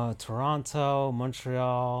I don't know, Toronto,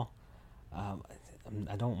 Montreal. I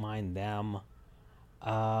don't mind them.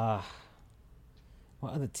 What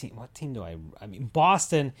other team? What team do I mean,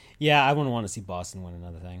 Boston. Yeah, I wouldn't want to see Boston win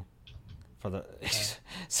another thing for the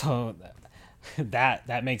so.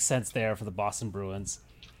 That makes sense there for the Boston Bruins.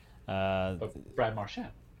 But Brad Marchand.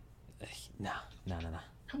 No.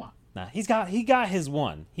 Come on. Nah, he got his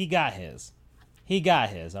one. He got his.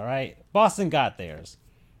 All right. Boston got theirs,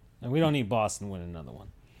 and we don't need Boston to win another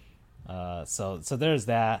one. So there's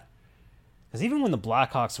that. Because even when the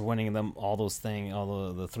Blackhawks were winning them all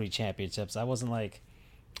the 3 championships, I wasn't like.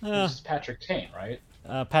 This is Patrick Kane, right?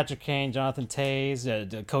 Patrick Kane, Jonathan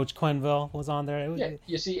Toews, Coach Quenneville was on there. Yeah,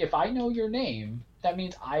 you see, if I know your name, that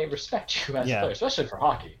means I respect you as a player, especially for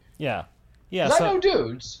hockey. Yeah. Yeah, Because I so know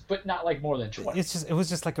dudes, but not like more than 20. it was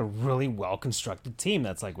just like a really well constructed team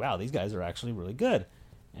that's like, wow, these guys are actually really good.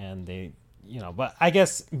 And they, but I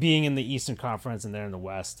guess being in the Eastern Conference and they're in the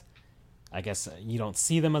West, I guess you don't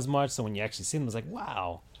see them as much. So when you actually see them, it's like,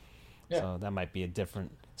 wow. Yeah. So that might be a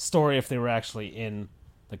different story if they were actually in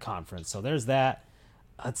the conference. So there's that.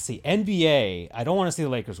 Let's see. NBA. I don't want to see the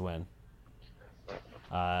Lakers win.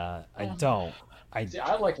 I don't. See,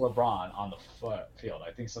 I like LeBron on the field.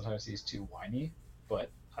 I think sometimes he's too whiny, but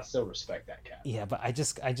I still respect that cat. Yeah, but I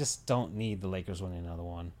just don't need the Lakers winning another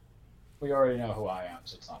one. We already know who I am,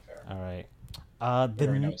 so it's not fair. All right. We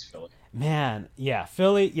already know it's Philly. Man, yeah,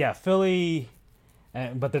 Philly,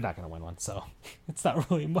 but they're not going to win one, so it's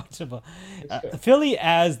not really much of a Philly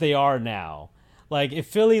as they are now. Like if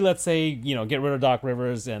Philly, let's say, get rid of Doc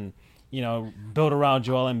Rivers and build around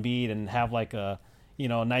Joel Embiid and have like a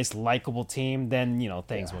nice likable team, then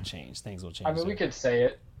things will change. Things will change. I mean, we could say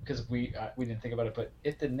it because we didn't think about it, but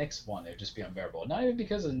if the Knicks won, it'd just be unbearable. Not even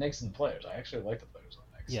because of the Knicks and the players. I actually like the players on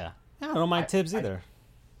the Knicks. Yeah, I don't mind Tibbs either.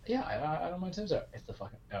 I don't mind Tibbs. It's the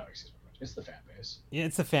fucking it's the fan base. Yeah,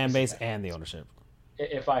 it's the fan base and the ownership.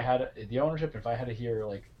 If I had the ownership, if I had to hear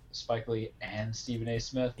like Spike Lee and Stephen A.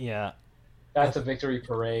 Smith, yeah, that's a victory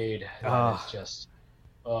parade. That is just,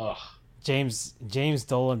 James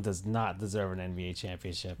Dolan does not deserve an NBA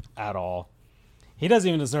championship at all. He doesn't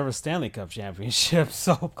even deserve a Stanley Cup championship,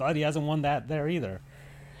 so I'm glad he hasn't won that there either.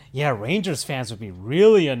 Yeah, Rangers fans would be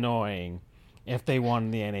really annoying if they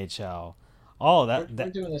won the NHL. Oh, we're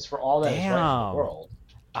doing this for all that is right in the world.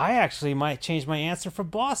 I actually might change my answer for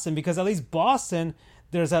Boston because at least Boston,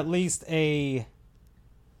 there's at least I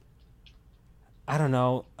don't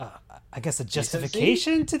know, I guess a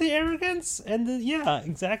justification to the arrogance and yeah,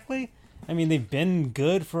 exactly. I mean, they've been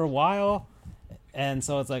good for a while, and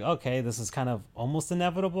so it's like, okay, this is kind of almost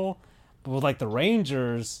inevitable. But with like the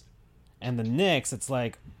Rangers and the Knicks, it's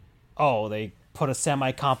like, oh, they put a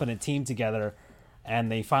semi-competent team together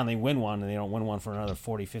and they finally win one, and they don't win one for another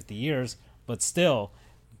 40, 50 years. But still,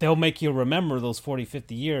 they'll make you remember those 40,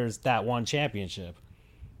 50 years, that one championship.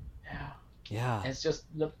 Yeah. It's just,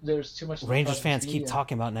 there's too much... Rangers fans keep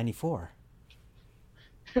talking about 94.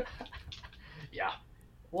 Yeah.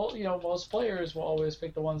 Well, most players will always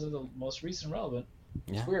pick the ones that are the most recent relevant.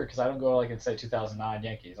 It's Yeah. weird because I don't go like and say 2009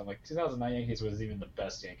 Yankees. I'm like, 2009 Yankees was even the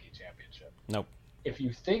best Yankee championship. Nope. If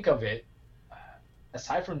you think of it,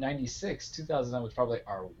 aside from 96, 2009 was probably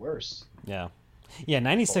our worst. Yeah. Yeah,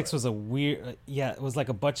 96 was a weird... Yeah, it was like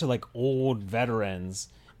a bunch of like old veterans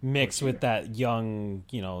mixed with that young,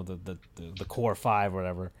 the core five or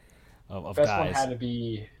whatever of best guys.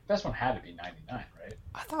 Best one had to be 99, right?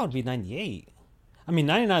 I thought it would be 98. I mean,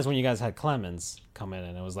 99 is when you guys had Clemens come in,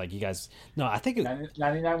 and it was like you guys... No, I think...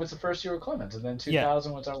 99 was the first year of Clemens, and then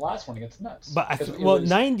 2000 was our last one against the Nets. But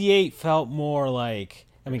 98 felt more like...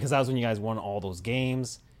 I mean, because that was when you guys won all those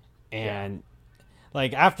games, and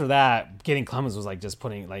like after that, getting Clemens was like just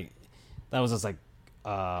putting like... That was just like...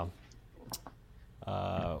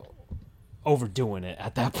 overdoing it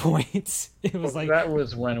at that point. It was like... That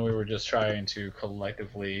was when we were just trying to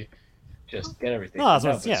collectively... just get everything. No, that's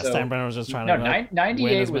what, Steinbrenner was just trying to...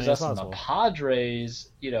 98 was us and the Padres,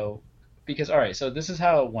 because, all right, so this is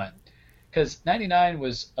how it went. Because 99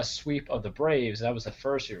 was a sweep of the Braves, and that was the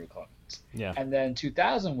first year of Clemens. Yeah. And then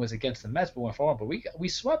 2000 was against the Mets, but went forward. But we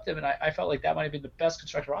swept them, and I felt like that might have been the best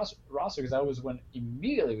constructed roster because that was when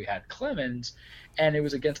immediately we had Clemens, and it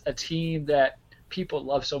was against a team that people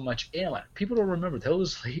love so much. People don't remember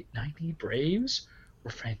those late 90 Braves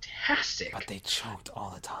were fantastic. But they choked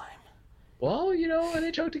all the time. Well, and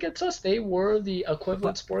they choked against us. They were the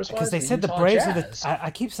equivalent sports-wise. Because they said the Braves were the... I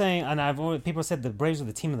keep saying, and people said the Braves were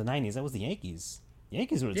the team of the 90s. That was the Yankees. The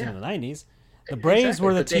Yankees were the team of the 90s. The Braves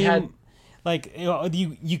were the team... Like,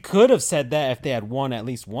 you could have said that if they had won at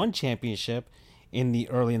least one championship in the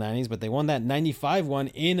early 90s, but they won that 95 one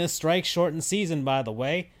in a strike-shortened season, by the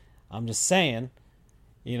way. I'm just saying.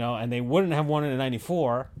 And they wouldn't have won it in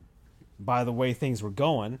 94 by the way things were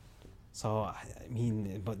going. So, I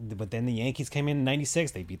mean, but then the Yankees came in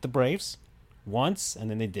 96. They beat the Braves once,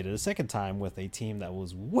 and then they did it a second time with a team that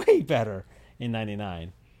was way better in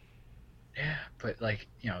 99. Yeah, but,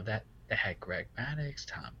 that had Greg Maddux,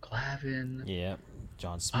 Tom Glavine. Yeah,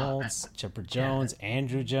 John Smoltz, Chipper Jones,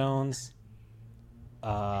 Andrew Jones. Who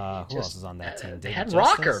else is on that team? They had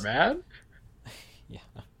Rocker, man. Yeah.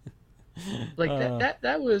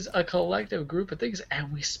 That was a collective group of things,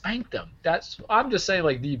 and we spanked them. I'm just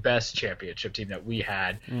saying, the best championship team that we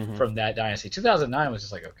had from that dynasty. 2009 was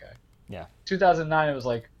just like, okay. Yeah. 2009 it was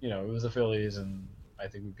like, it was the Phillies, and I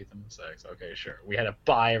think we beat them in 6. Okay, sure. We had to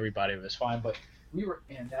buy everybody. It was fine, but we were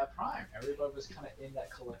in that prime. Everybody was kind of in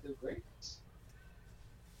that collective greatness.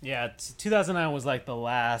 Yeah, 2009 was like the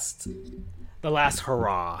last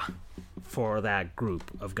hurrah for that group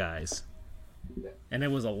of guys. Yeah. And it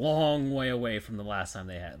was a long way away from the last time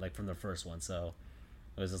they had, like from the first one. So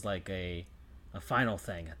it was just like a final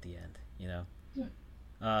thing at the end, you know. Yeah.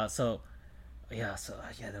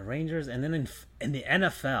 The Rangers, and then in the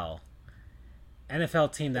NFL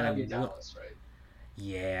team that That'd be Dallas, right?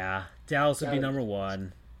 Yeah, Dallas would be number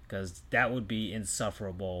one because that would be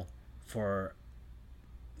insufferable for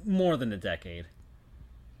more than a decade.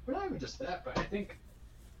 But not even just that, but I think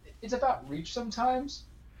it's about reach sometimes.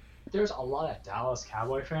 There's a lot of Dallas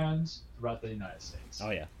Cowboy fans throughout the United States.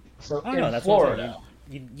 Oh yeah. So no, in that's Florida,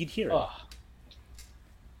 you'd hear it. ugh,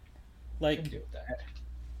 Like, couldn't deal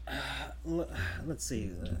with that. let's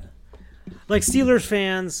see, like Steelers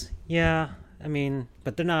fans, yeah. I mean,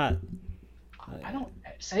 but they're not. I don't.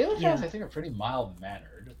 Sailor fans, Yeah. I think, are pretty mild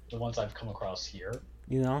mannered. The ones I've come across here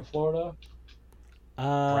You know, in Florida.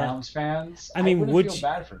 Browns fans. I mean, wouldn't would feel you-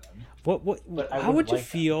 bad for them. But I how would you like them.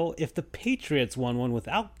 feel if the Patriots won one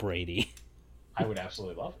without Brady? I would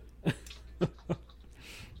absolutely love it.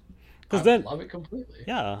 Because I then, would love it completely.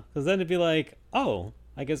 yeah, because then it'd be like, oh,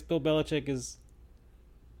 I guess Bill Belichick is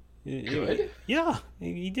Good. Yeah,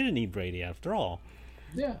 he didn't need Brady after all.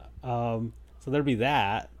 Yeah. So there'd be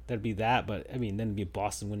that. But I mean, then it'd be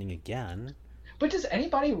Boston winning again. But does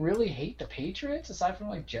anybody really hate the Patriots aside from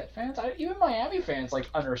like Jet fans? Even Miami fans like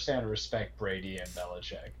understand and respect Brady and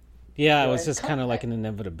Belichick. Yeah, it Yeah, was it's just kind kind of of- like an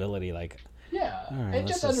inevitability. Like, Yeah, All right, and let's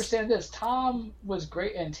just just- understand this: Tom was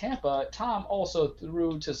great in Tampa. Tom also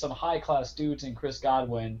threw to some high-class dudes in Chris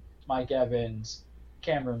Godwin, Mike Evans,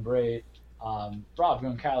 Cameron Brate, Rob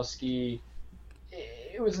Gronkowski.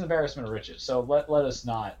 It was an embarrassment of riches. So let us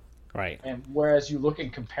not. right. And whereas you look in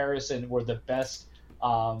comparison, where the best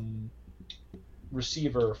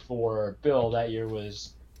receiver for Bill that year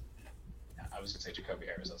was, I was gonna say Jacoby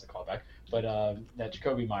Harris as a callback, but that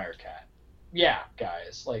Jacoby Meyer cat. Yeah,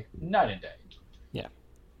 guys, like night and day.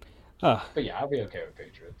 But yeah, I'll be okay with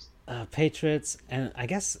Patriots. Patriots, and I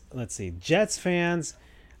guess let's see, Jets fans.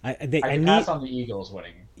 I can need pass on the Eagles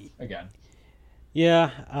winning again.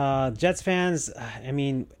 Jets fans. I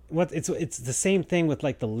mean, it's the same thing with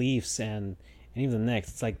like the Leafs and even the Knicks.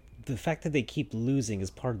 It's like the fact that they keep losing is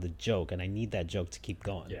part of the joke, and I need that joke to keep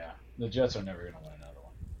going. Yeah, the Jets are never going to win another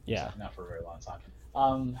one. Yeah. Not for a very long time.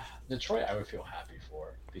 Detroit, I would feel happy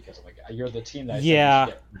for because I'm like, you're the team that I said Yeah.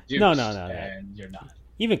 you should get No, reduced, no. and you're not.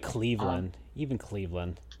 Even Cleveland.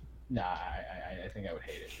 Nah, I think I would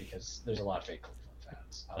hate it because there's a lot of fake Cleveland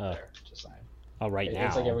fans out there. Just saying. Oh, right now.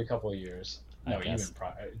 It's like every couple of years. I No, even guess.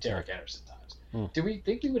 Derek Anderson times. Hmm. Do we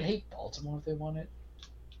think we would hate Baltimore if they won it?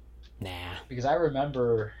 Nah. Because I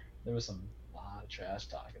remember there was a lot of trash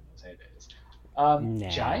talk in those heydays. Nah.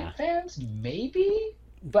 Giant fans, maybe?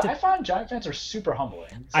 But I find Giant fans are super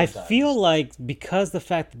humbling. I sometimes. feel like because the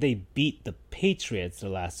fact that they beat the Patriots the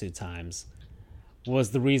last two times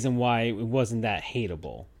was the reason why it wasn't that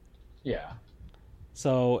hateable. Yeah.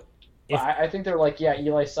 So, I think they're like, yeah,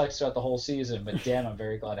 Eli sucks throughout the whole season, but damn, I'm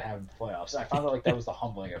very glad to have him in the playoffs. I found like that was the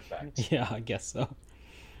humbling effect. yeah, I guess so.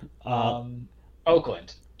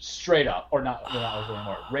 Oakland, straight up, or not Oakland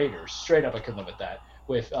anymore, Raiders, straight up, I couldn't live with that.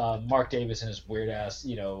 With Mark Davis and his weird ass,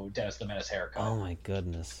 Dennis the Menace haircut. Oh my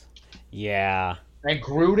goodness. Yeah. And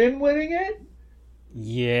Gruden winning it?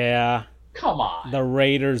 Yeah. Come on. The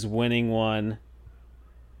Raiders winning one.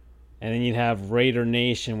 And then you'd have Raider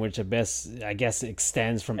Nation, which I guess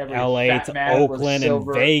extends from Every LA fat to man with Oakland and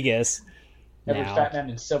silver- Vegas. Every now. fat man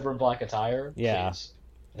in silver and black attire? Yeah. Please.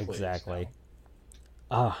 Exactly.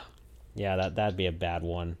 no. Yeah, that'd be a bad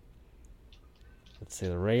one. Let's see,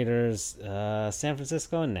 the Raiders, San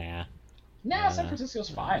Francisco, nah. Nah, San Francisco's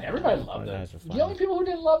fine. Everybody loved them. Niners are fine. The only people who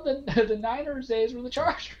didn't love the Niners days were the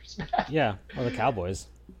Chargers, man. Yeah, or the Cowboys.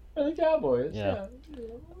 And the Cowboys. Yeah. Yeah.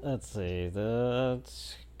 Let's see,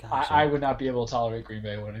 I would not be able to tolerate Green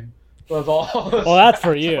Bay winning. With all well, that's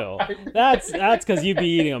for you. That's because you'd be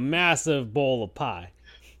eating a massive bowl of pie.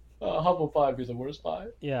 Humble pie would be the worst pie.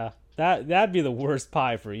 Yeah, that'd be the worst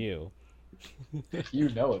pie for you. You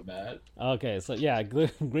know it, Matt. Okay, so yeah,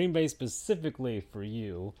 Green Bay specifically for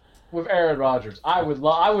you. With Aaron Rodgers, I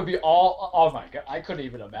would be all. Oh my god, I couldn't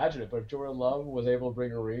even imagine it. But if Jordan Love was able to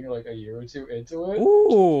bring a ring like a year or two into it,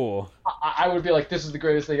 Ooh, I would be like, "This is the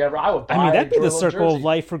greatest thing ever." I would. Buy I mean that'd be Jordan the Love circle of jersey.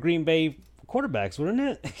 life for Green Bay quarterbacks, wouldn't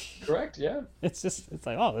it? Correct. Yeah. It's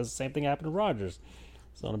like, oh, this is the same thing happened to Rodgers.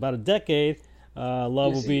 So in about a decade,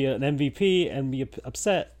 Love will be an MVP and be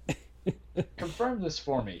upset. Confirm this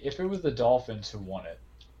for me. If it was the Dolphins who won it,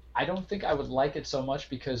 I don't think I would like it so much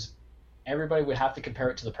because everybody would have to compare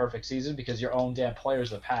it to the perfect season because your own damn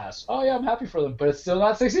players of the past. Oh yeah, I'm happy for them, but it's still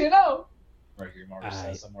not 16-0. Mercury Mortis I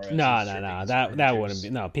says somewhere as no he's no drinking no his that fruit that wouldn't be juice.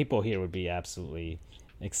 no. People here would be absolutely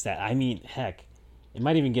ecstatic. I mean, heck, it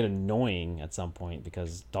might even get annoying at some point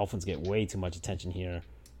because Dolphins get way too much attention here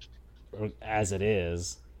as it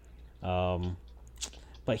is. Um,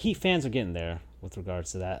 but Heat fans are getting there with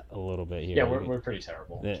regards to that a little bit Yeah, here. we're pretty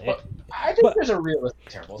terrible, It, but I think but there's a realistic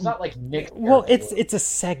terrible. It's not like Nick's well, terrible. it's a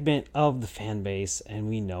segment of the fan base, and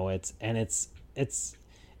we know it, and it's it's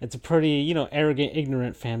a pretty arrogant,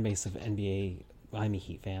 ignorant fan base of NBA Miami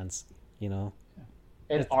Heat fans. You know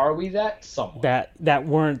And it, are we that? Somewhat. that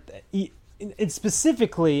weren't. And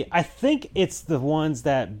specifically, I think it's the ones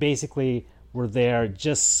that basically were there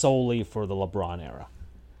just solely for the LeBron era.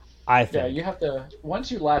 I Yeah, think. you have to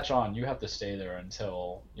once you latch on, you have to stay there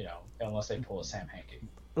until unless they pull a Sam Hinkie.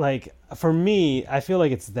 Like for me, I feel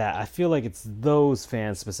like it's that. I feel like it's those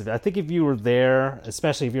fans specific. I think if you were there,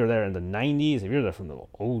 especially if you were there in the '90s, if you're there from the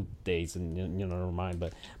old days, and never mind.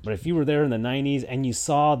 But if you were there in the '90s and you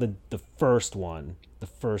saw the first one, the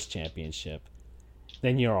first championship,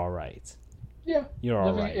 then you're all right. Yeah, You're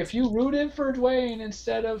all living. right. If you rooted for Dwayne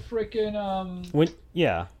instead of freaking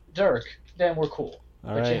Yeah, Dirk, then we're cool.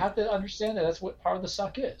 all But you right. have to understand that that's what part of the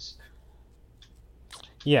suck is.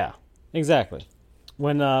 Yeah, exactly.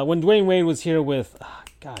 When Dwayne Wade was here with,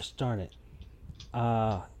 gosh darn it,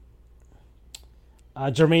 uh,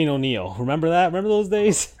 Jermaine O'Neal. Remember that? Remember those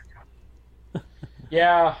days?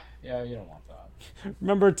 Yeah, yeah, you don't want that.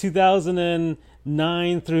 Remember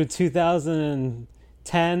 2009 through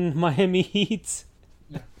 2010 Miami Heat?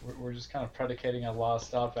 Yeah, we're just kind of predicating a lot of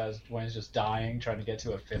stuff as Dwayne's just dying, trying to get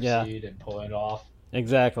to a fifth Yeah, seed and pulling it off.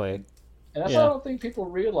 exactly. And that's what I Yeah, don't think people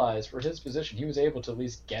realize for his position. He was able to at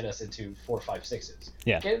least get us into 4, 5, 6s.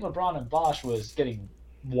 yeah, Getting LeBron and Bosch was getting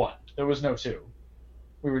one. There was no two.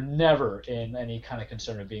 We were never in any kind of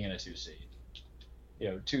concern of being in a 2 seed.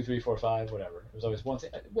 2, 3, 4, 5, whatever. It was always one thing.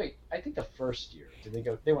 Wait, I think the first year did they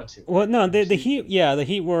go? They went two, Well, right? no, Two the seed. Heat. Yeah, the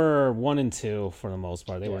Heat were 1 and 2 for the most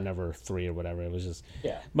part. They were Yeah, never three or whatever. It was just.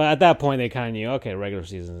 yeah, But at that point, they kind of knew. Okay, regular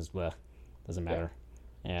season is doesn't yeah. matter.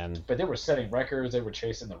 And But they were setting records. They were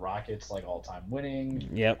chasing the Rockets like all-time winning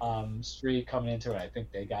yep. streak coming into it. I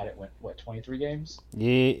think they got it. Went what 23 games?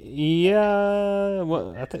 Yeah, yeah.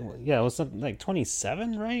 Well, I think yeah, it was something like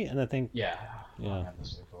 27, right? And I think Yeah. Oh yeah, man,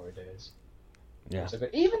 those are the glory days. yeah, So good.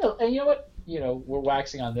 Even though, and you know what, we're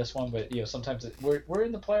waxing on this one, but sometimes we're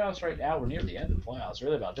in the playoffs right now. We're near the end of the playoffs.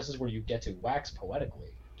 Really, about this is where you get to wax poetically.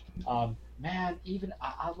 Man, even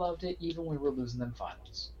I loved it. Even when we were losing them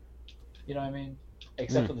finals. You know what I mean?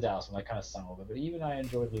 Except mm, for the Dallas one, that kind of stung a little bit. But even I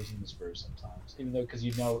enjoyed losing the Spurs sometimes, even though because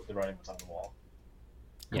the writing was on the wall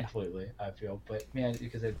yeah. completely. I feel, but man,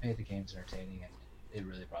 because it made the games entertaining and it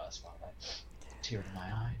really brought a spotlight, tear to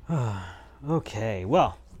my eye. Okay,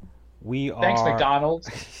 well, we Thanks, are. McDonald's.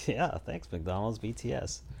 Yeah, thanks McDonald's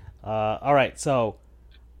BTS. All right, so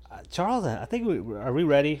Charles, I think are we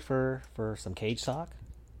ready for some cage talk?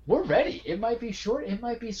 We're ready. It might be short, it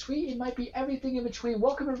might be sweet, it might be everything in between.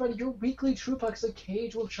 Welcome everybody to your weekly True Pucks of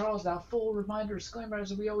Cage with Charles. Now, full reminder, disclaimer,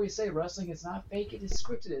 as we always say, wrestling is not fake. It is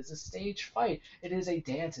scripted. It is a stage fight. It is a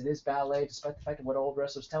dance. It is ballet. Despite the fact of what old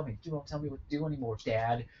wrestlers tell me, you don't tell me what to do anymore,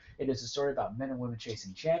 Dad. It is a story about men and women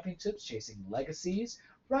chasing championships, chasing legacies,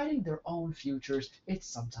 writing their own futures. It's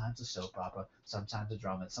sometimes a soap opera, sometimes a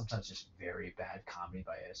drama, and sometimes just very bad comedy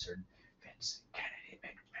by a certain Vince Kennedy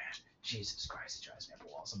McMahon. Jesus Christ, it drives me up the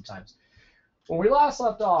wall sometimes. When we last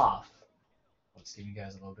left off, let's give you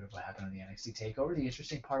guys a little bit of what happened on the NXT takeover. The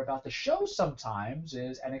interesting part about the show sometimes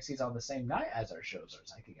is NXT's on the same night as our shows are,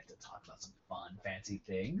 so I can get to talk about some fun, fancy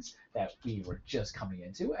things that we were just coming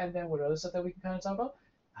into, and then what other stuff that we can kind of talk about.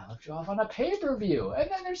 I left you off on a pay-per-view, and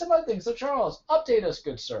then there's some other things. So Charles, update us,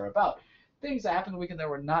 good sir, about things that happened the weekend that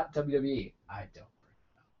were not WWE. I don't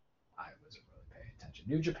I wasn't really paying attention.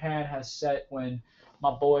 New Japan has set when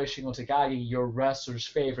my boy Shingo Takagi, your wrestler's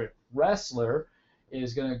favorite wrestler,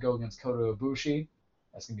 is going to go against Kota Ibushi.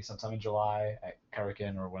 That's going to be sometime in July at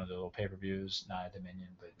Karakin or one of the little pay-per-views, not at Dominion,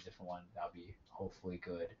 but a different one. That'll be hopefully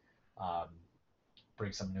good. Um,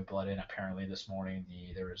 bring some new blood in. Apparently this morning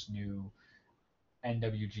there is new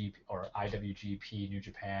NWGP or IWGP New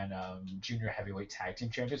Japan Junior Heavyweight Tag Team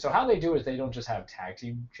Champion. So how they do it is they don't just have Tag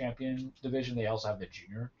Team Champion division, they also have the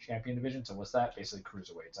Junior Champion division. So what's that? Basically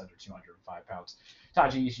cruiserweights under 205 pounds.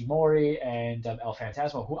 Taji Ishimori and El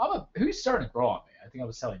Phantasmo, who's starting to grow on me. I think I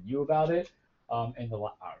was telling you about it in the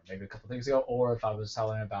maybe a couple things ago, or if I was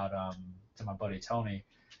telling about to my buddy Tony.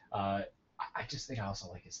 I just think I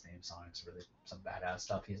also like his theme song. It's really some badass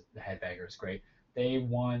stuff. The headbanger is great. They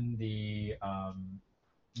won the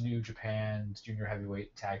New Japan's Junior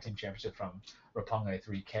Heavyweight Tag Team Championship from Roppongi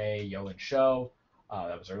 3K, Yo and Show.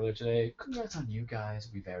 That was earlier today. Congrats on you guys.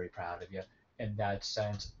 We're very proud of you in that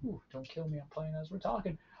sense. Ooh, don't kill me. I'm playing as we're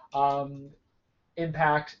talking. Um,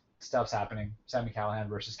 Impact stuff's happening. Sami Callihan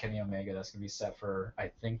versus Kenny Omega. That's gonna be set for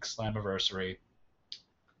I think Slammiversary.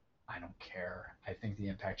 I don't care. I think the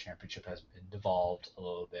Impact Championship has been devolved a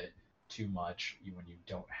little bit too much when you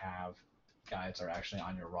don't have guys that are actually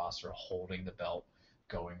on your roster holding the belt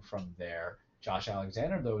going from there. Josh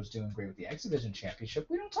Alexander, though, is doing great with the X Division Championship.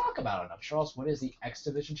 We don't talk about it enough. Charles, what is the X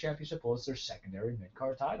Division Championship? Well, it's their secondary mid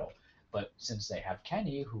card title. But since they have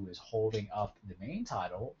Kenny, who is holding up the main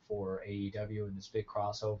title for AEW in this big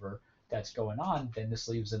crossover that's going on, then this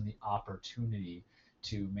leaves them the opportunity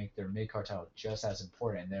to make their mid card title just as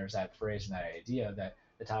important. And there's that phrase and that idea that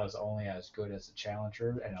the title is only as good as the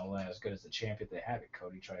challenger and only as good as the champion they have it.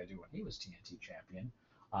 Cody tried to do when he was TNT champion,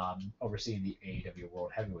 overseeing the AEW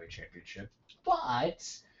World Heavyweight Championship. But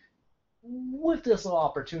with this little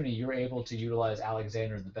opportunity, you're able to utilize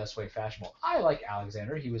Alexander in the best way fashionable. I like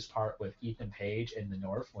Alexander. He was part with Ethan Page in the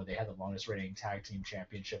North, where they had the longest reigning tag team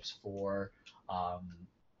championships for um,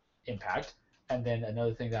 Impact. And then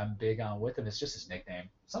another thing that I'm big on with him is just his nickname.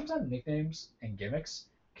 Sometimes nicknames and gimmicks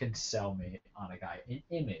can sell me on a guy. An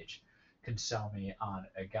image can sell me on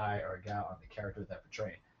a guy or a gal on the character that they're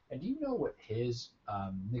portraying. And do you know what his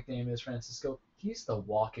nickname is, Francisco? He's the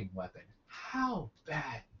walking weapon. How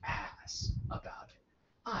badass about it?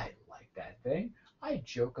 I like that thing. I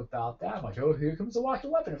joke about that. I'm like, oh, here comes the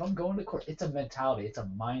walking weapon. If I'm going to court, it's a mentality. It's a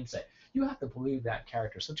mindset. You have to believe that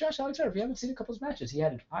character. So Josh Alexander, if you haven't seen a couple of matches, he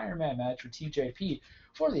had an Iron Man match with TJP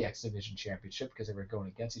for the X Division Championship because they were going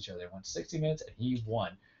against each other. They went 60 minutes and he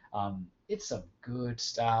won. It's some good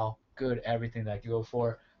style, good everything that I could go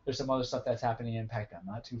for. There's some other stuff that's happening in Impact I'm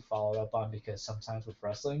not too followed up on because sometimes with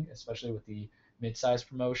wrestling, especially with the mid-sized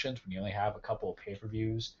promotions, when you only have a couple of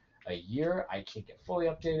pay-per-views a year, I can't get fully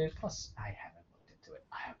updated. Plus, I haven't looked into it.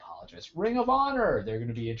 I apologize. Ring of Honor, they're going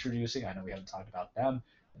to be introducing. I know we haven't talked about them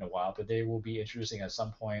in a while, but they will be introducing at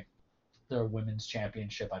some point their women's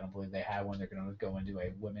championship. I don't believe they have one. They're going to go into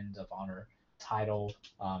a women's of honor title.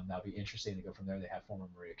 That'll be interesting to go from there. They have former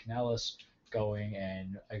Maria Kanellis going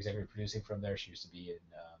and executive producing from there. She used to be in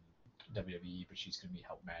WWE, but she's going to be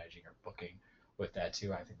help managing or booking with that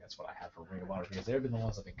too. I think that's what I have for Ring of Honor because they've been the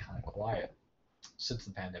ones that have been kind of quiet since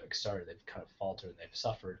the pandemic started. They've kind of faltered and they've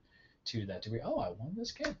suffered to that degree. Oh, I won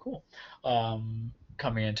this game, cool.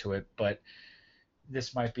 Coming into it, but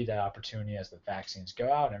this might be that opportunity as the vaccines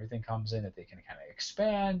go out and everything comes in that they can kind of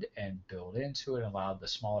expand and build into it and allow the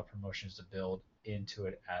smaller promotions to build into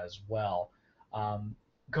it as well.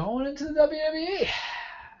 Going into the WWE,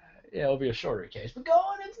 yeah, it'll be a shorter case, but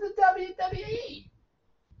going into the WWE,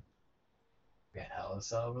 we had Hell in a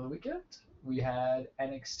Cell over the weekend. We had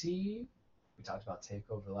NXT. We talked about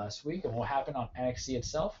TakeOver last week and what happened on NXT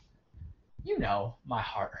itself. You know, my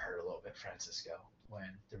heart hurt a little bit, Francisco, when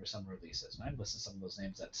there were some releases. And I listed some of those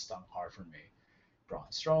names that stung hard for me. Braun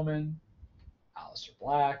Strowman, Aleister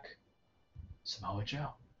Black, Samoa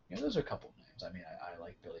Joe. You know, those are a couple of names. I mean, I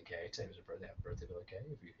like Billy Kay. Today was a birthday. Happy birthday, Billy Kay.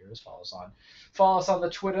 If you hear us, follow us on the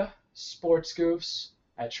Twitter, Sports Goofs,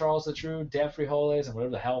 at Charles the True, Dan Frijoles, and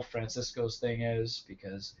whatever the hell Francisco's thing is,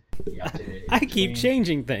 because he updated it. I keep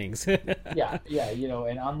changing things. yeah, you know,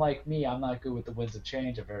 and unlike me, I'm not good with the winds of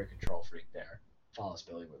change. I'm very control freak there. Follow us,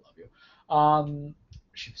 Billy. We love you.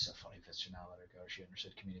 She was so funny. If it's now let her go. She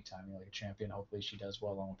understood comedic timing like a champion. Hopefully she does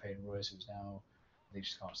well along with Peyton Royce, who's now, I think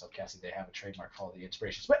she's calling herself Cassie. They have a trademark called The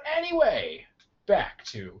Inspirations. But anyway, back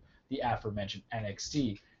to the aforementioned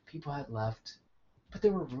NXT. People had left, but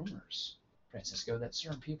there were rumors, Francisco, that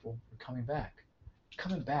certain people were coming back.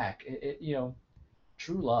 You know,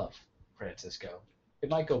 true love, Francisco. It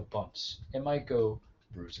might go bumps. It might go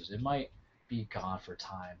bruises. It might be gone for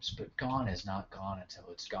times, but gone is not gone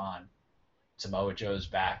until it's gone. Samoa Joe's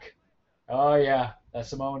back. Oh yeah, that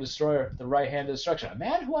Samoan Destroyer, the right hand of destruction. A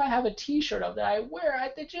man who I have a T-shirt of that I wear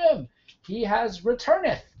at the gym. He has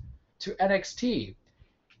returneth to NXT.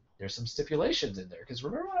 There's some stipulations in there because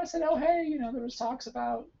remember when I said, oh hey, you know, there was talks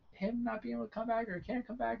about him not being able to come back or can't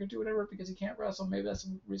come back or do whatever because he can't wrestle. Maybe that's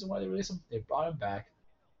the reason why they released him. They brought him back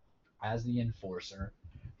as the enforcer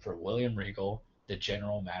for William Regal, the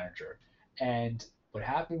general manager. And what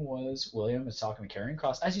happened was William is talking to Karrion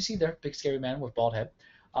Kross, as you see there, big scary man with bald head,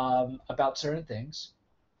 about certain things.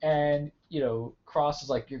 And, you know, Kross is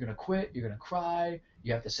like, you're going to quit, you're going to cry,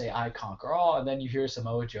 you have to say I conquer all. And then you hear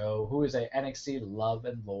Samoa Joe, who is a NXT love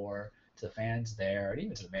and lore to the fans there, and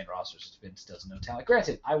even to the main roster, Vince doesn't know talent.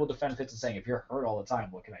 Granted, I will defend Vince in saying, if you're hurt all the time,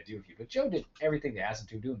 what can I do with you? But Joe did everything they asked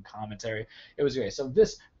him to, doing commentary. It was great. So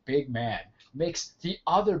this big man makes the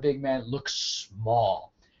other big man look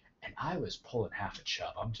small. And I was pulling half a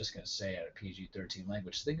chub. I'm just going to say it at a PG-13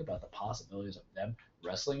 language. Think about the possibilities of them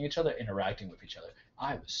wrestling each other, interacting with each other.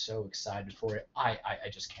 I was so excited for it. I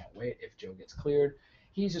just can't wait if Joe gets cleared.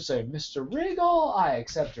 He's just saying, Mr. Regal, I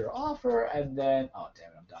accept your offer. And then, oh,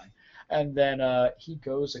 damn it, I'm dying. And then he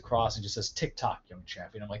goes across and just says, tick-tock, young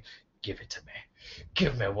champion. I'm like, give it to me.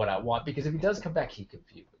 Give me what I want. Because if he does come back, he could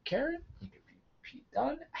feud with Karen. He could feud with Pete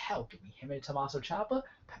Dunne. Hell, give me him and Tommaso Ciampa.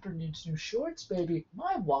 Pepper needs new shorts, baby.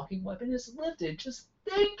 My walking weapon is lifted just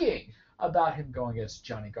thinking about him going against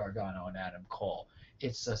Johnny Gargano and Adam Cole.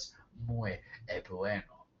 It's just muy bueno,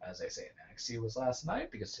 as they say in NXT was last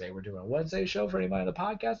night, because today we're doing a Wednesday show for anybody on the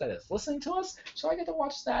podcast that is listening to us. So I get to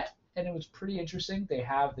watch that, and it was pretty interesting. They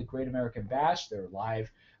have the Great American Bash, their live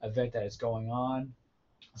event that is going on.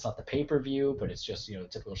 It's not the pay-per-view, but it's just, the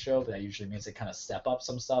typical show, but that usually means they kind of step up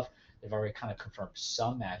some stuff. They've already kind of confirmed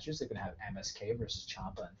some matches. They're going to have MSK versus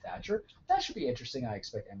Ciampa and Thatcher. That should be interesting. I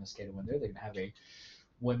expect MSK to win there. They're going to have a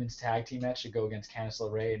women's tag team match to go against Candice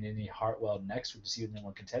LeRae and Indy Hartwell next week to see who the number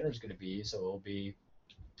one contender is going to be. So it'll be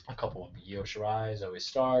a couple of Io Shirai, Zoe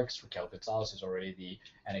Starks, Raquel Gonzalez, who's already the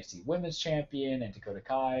NXT Women's Champion, and Dakota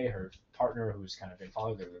Kai, her partner, who's kind of been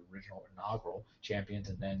following the original inaugural champions,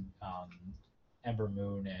 and then Ember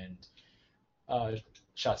Moon and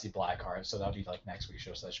Shotzi Blackheart. So that'll be like next week's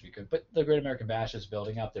show, so that should be good. But the Great American Bash is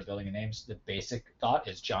building up. They're building a name. The basic thought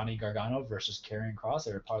is Johnny Gargano versus Karrion Kross.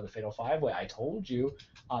 They're part of the Fatal 5-Way. I told you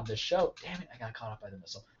on the show. Damn it, I got caught up by the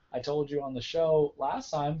missile. I told you on the show last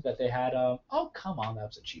time that they had oh, come on, that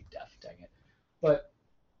was a cheap death, dang it. But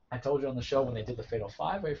I told you on the show when they did the Fatal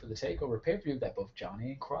 5-Way for the TakeOver pay-per-view that both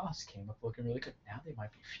Johnny and Kross came up looking really good. Now they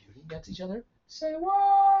might be feuding against each other. Say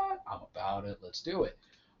what? I'm about it. Let's do it.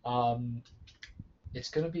 It's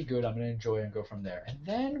going to be good. I'm going to enjoy it and go from there. And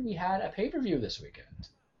then we had a pay-per-view this weekend.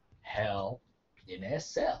 Hell in a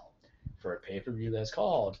Cell. For a pay-per-view that's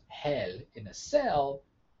called Hell in a Cell,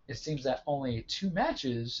 it seems that only 2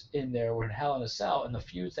 matches in there were in Hell in a Cell, and the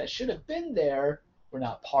feuds that should have been there were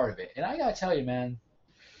not part of it. And I got to tell you, man,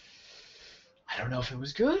 I don't know if it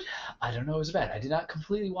was good. I don't know if it was bad. I did not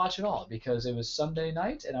completely watch it all because it was Sunday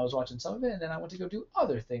night, and I was watching some of it, and then I went to go do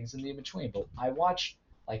other things in the in-between. But I watched,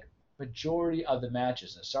 like, majority of the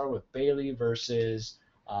matches. And it started with Bayley versus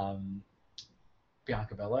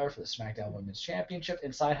Bianca Belair for the SmackDown Women's Championship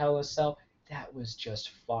inside Hell in a Cell. That was just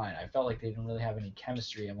fine. I felt like they didn't really have any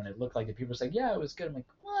chemistry, and when it looked like it, people were like, yeah, it was good. I'm like,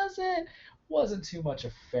 was it? Wasn't too much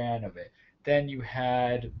a fan of it. Then you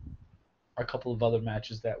had a couple of other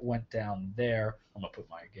matches that went down there. I'm going to put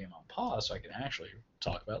my game on pause so I can actually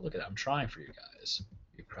talk about it. Look at that. I'm trying for you guys.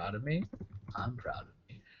 You proud of me? I'm proud of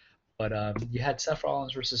me. But you had Seth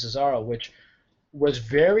Rollins versus Cesaro, which was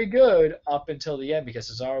very good up until the end because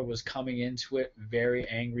Cesaro was coming into it very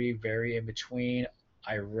angry, very in between,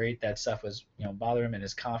 irate that Seth was bothering him, and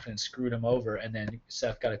his confidence screwed him over, and then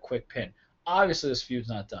Seth got a quick pin. Obviously, this feud's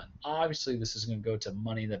not done. Obviously, this is going to go to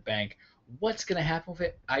Money in the Bank. What's going to happen with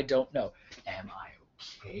it? I don't know. Am I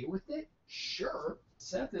okay with it? Sure.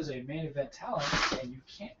 Seth is a main event talent, and you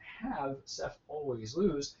can't have Seth always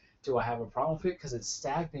lose. Do I have a problem with it because it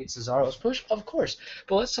stagnates Cesaro's push? Of course.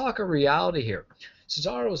 But let's talk a reality here.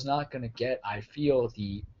 Cesaro is not going to get, I feel,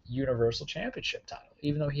 the Universal Championship title,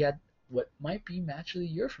 even though he had what might be match of the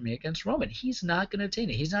year for me against Roman. He's not going to attain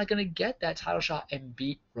it. He's not going to get that title shot and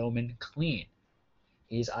beat Roman clean.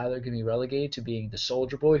 He's either going to be relegated to being the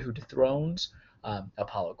soldier boy who dethrones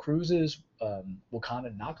Apollo Crews'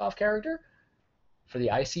 Wakanda knockoff character for the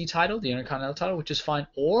IC title, the Intercontinental title, which is fine.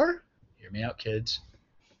 Or, hear me out, kids,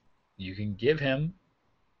 you can give him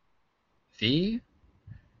the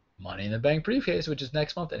Money in the Bank briefcase, which is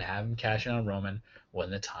next month, and have him cash in on Roman when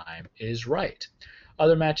the time is right.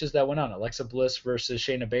 Other matches that went on, Alexa Bliss versus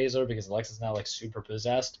Shayna Baszler, because Alexa's now like super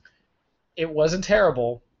possessed. It wasn't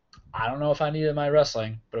terrible. I don't know if I needed my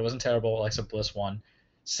wrestling, but it wasn't terrible. Alexa Bliss won.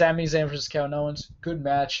 Sami Zayn versus Kevin Owens, good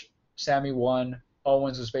match. Sami won.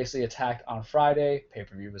 Owens was basically attacked on Friday.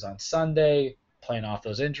 Pay-per-view was on Sunday. Playing off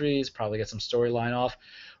those injuries, probably get some storyline off.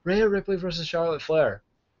 Rhea Ripley versus Charlotte Flair.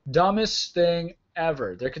 Dumbest thing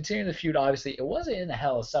ever. They're continuing the feud, obviously. It wasn't in the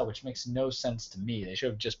Hell in a Cell, which makes no sense to me. They should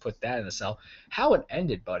have just put that in the cell. How it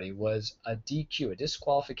ended, buddy, was a DQ, a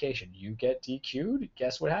disqualification. You get DQ'd,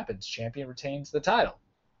 guess what happens? Champion retains the title.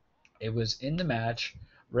 It was in the match.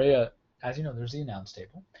 Rhea, as you know, there's the announce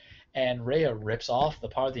table. And Rhea rips off the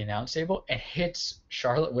part of the announce table and hits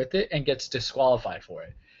Charlotte with it and gets disqualified for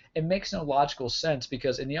it. It makes no logical sense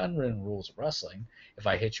because in the unwritten rules of wrestling, if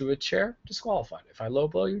I hit you with a chair, disqualified. If I low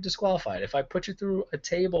blow you, disqualified. If I put you through a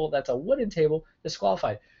table that's a wooden table,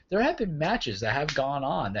 disqualified. There have been matches that have gone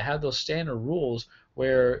on that have those standard rules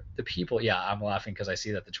where the people, yeah, I'm laughing because I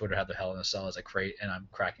see that the Twitter had the Hell in a Cell as a crate and I'm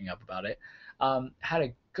cracking up about it, had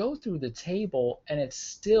to go through the table and it's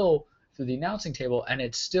still through the announcing table and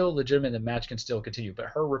it's still legitimate. The match can still continue, but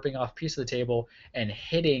her ripping off a piece of the table and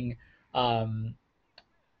hitting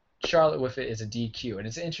Charlotte with it is a DQ, and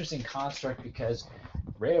it's an interesting construct because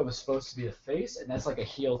Rhea was supposed to be the face, and that's like a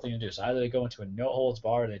heel thing to do. So either they go into a no holds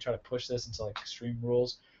bar, and they try to push this into like Extreme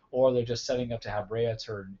Rules, or they're just setting up to have Rhea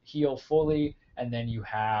turn heel fully, and then you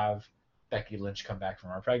have Becky Lynch come back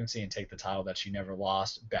from her pregnancy and take the title that she never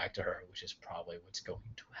lost back to her, which is probably what's going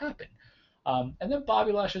to happen. And then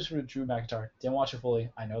Bobby Lashley's for Drew McIntyre. Didn't watch it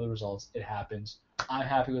fully. I know the results. It happens. I'm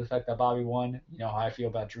happy with the fact that Bobby won. You know how I feel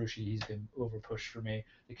about Drew. He's been over pushed for me.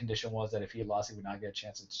 The condition was that if he had lost, he would not get a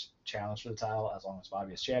chance to challenge for the title as long as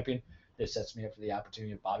Bobby is champion. This sets me up for the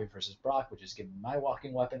opportunity of Bobby versus Brock, which is giving my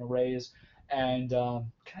walking weapon a raise. And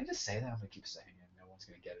can I just say that? I'm going to keep saying it. No one's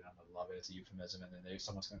going to get it. I'm going to love it. It's a euphemism. And then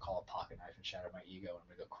someone's going to call a pocket knife and shatter my ego. And I'm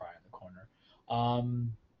going to go cry in the corner.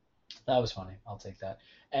 That was funny. I'll take that.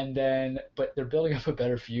 And then, but they're building up a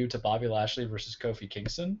better feud to Bobby Lashley versus Kofi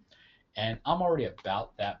Kingston. And I'm already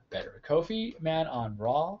about that better. Kofi, man, on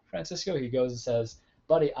Raw, Francisco, he goes and says,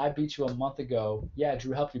 buddy, I beat you a month ago. Yeah,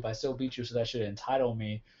 Drew helped you, but I still beat you, so that should entitle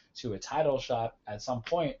me to a title shot at some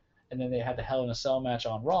point. And then they had the Hell in a Cell match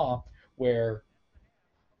on Raw where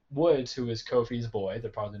Woods, who is Kofi's boy,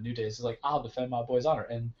 they're part of the New Day, is like, I'll defend my boy's honor.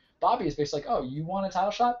 And Bobby is basically like, oh, you want a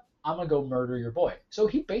title shot? I'm going to go murder your boy. So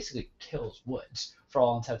he basically kills Woods for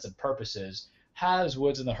all intents and purposes, has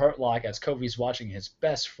Woods in the Hurt Lock as Kofi's watching his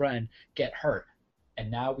best friend get hurt.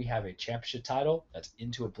 And now we have a championship title that's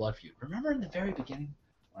into a blood feud. Remember in the very beginning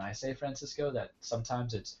when I say, Francisco, that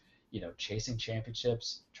sometimes it's, chasing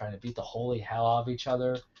championships, trying to beat the holy hell out of each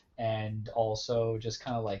other, and also just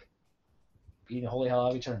kind of like beating the holy hell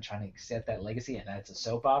out of each other and trying to extend that legacy, and that's a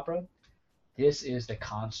soap opera? This is the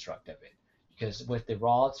construct of it. Because with the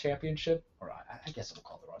Raw Championship, or I guess we'll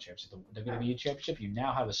call it the Raw Championship, the WWE Championship, you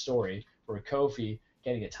now have a story where Kofi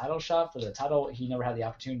getting a title shot for the title he never had the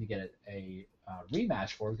opportunity to get a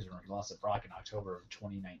rematch for because he lost at Brock in October of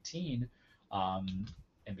 2019,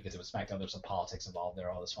 and because it was SmackDown, there's some politics involved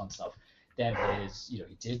there, all this fun stuff. Then he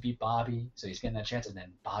did beat Bobby, so he's getting that chance, and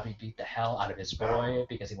then Bobby beat the hell out of his boy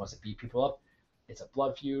because he wants to beat people up. It's a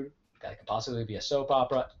blood feud that could possibly be a soap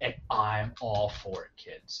opera, and I'm all for it,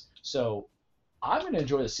 kids. So I'm going to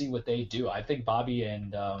enjoy to see what they do. I think Bobby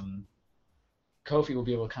and Kofi will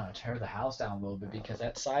be able to kind of tear the house down a little bit because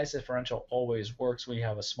that size differential always works when you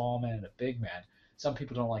have a small man and a big man. Some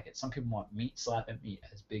people don't like it. Some people want meat slapping meat,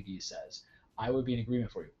 as Big E says. I would be in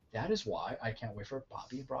agreement for you. That is why I can't wait for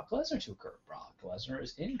Bobby and Brock Lesnar to occur. Brock Lesnar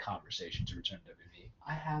is in conversation to return to WWE.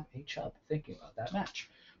 I have a chub thinking about that match.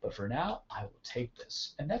 But for now, I will take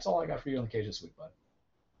this. And that's all I got for you on the cage this week, bud.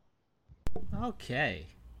 Okay.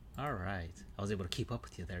 All right. I was able to keep up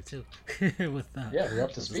with you there too. Yeah, you're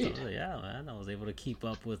up to speed. Yeah, man. I was able to keep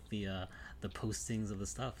up with the postings of the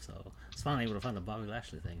stuff. So it's finally able to find the Bobby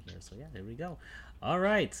Lashley thing here. So yeah, there we go. All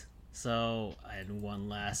right. So I had one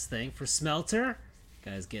last thing for Smelter.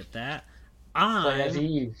 You guys get that?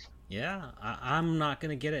 Yeah, I'm not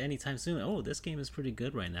going to get it anytime soon. Oh, this game is pretty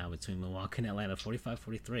good right now between Milwaukee and Atlanta,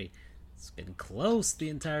 45-43. It's getting close the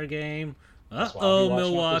entire game. Uh-oh,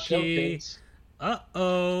 Milwaukee.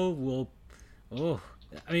 Uh-oh.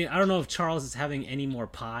 I mean, I don't know if Charles is having any more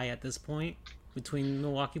pie at this point between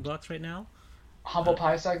Milwaukee Bucks right now. Humble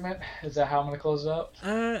pie segment? Is that how I'm going to close it up?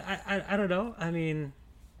 I don't know. I mean,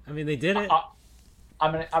 they did it.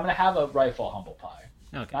 I'm gonna have a rifle humble pie.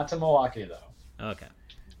 Okay. Not to Milwaukee, though. Okay.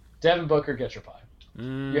 Devin Booker, get your pie.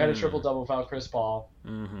 You had a triple-double without Chris Paul.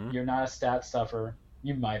 Mm-hmm. You're not a stat stuffer.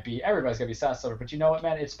 You might be. Everybody's going to be a stat stuffer. But you know what,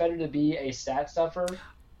 man? It's better to be a stat stuffer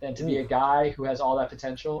than to be a guy who has all that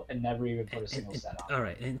potential and never even put a single stat on. All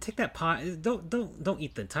right. And take that pie. Don't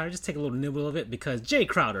eat the entire. Just take a little nibble of it because Jay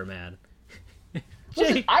Crowder, man.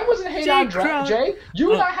 Listen, I wasn't hating on Jay.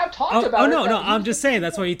 You and I have talked about it. No. I'm just saying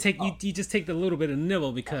that's why you just take the little bit of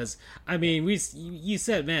nibble because I mean you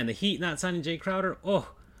said, man, the Heat not signing Jay Crowder. Oh,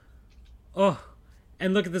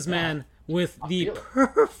 and look at this man with the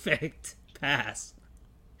perfect pass.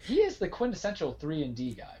 He is the quintessential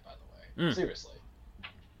 3-and-D guy, by the way. Seriously.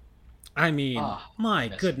 I mean, my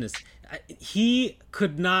goodness, he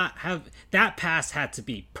could not have that pass. Had to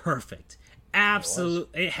be perfect.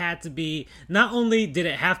 Absolutely, it had to be. Not only did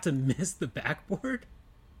it have to miss the backboard,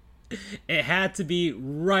 it had to be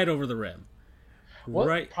right over the rim.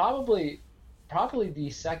 Probably probably the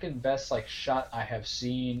second best like shot I have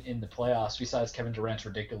seen in the playoffs, besides Kevin Durant's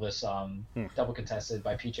ridiculous double contested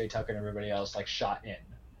by PJ Tucker and everybody else, like shot in.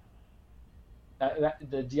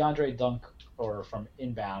 The DeAndre dunk or from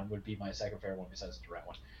inbound would be my second favorite one besides the Durant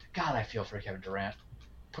one. God, I feel for Kevin Durant.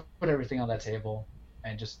 Put everything on that table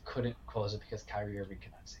and just couldn't close it because Kyrie Irving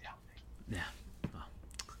cannot stay healthy. Yeah.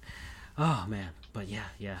 Oh man, but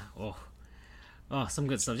yeah. Oh, some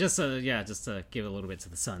good stuff. Just to give a little bit to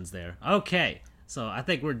the Suns there. Okay, so I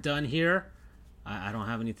think we're done here. I don't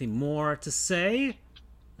have anything more to say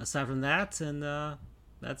aside from that, and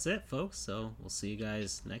that's it, folks. So we'll see you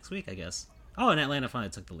guys next week, I guess. Oh, and Atlanta finally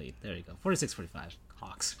took the lead. There you go. 46-45.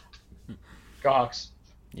 Hawks. Go Hawks.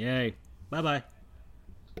 Yay. Bye-bye.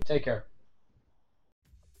 Take care.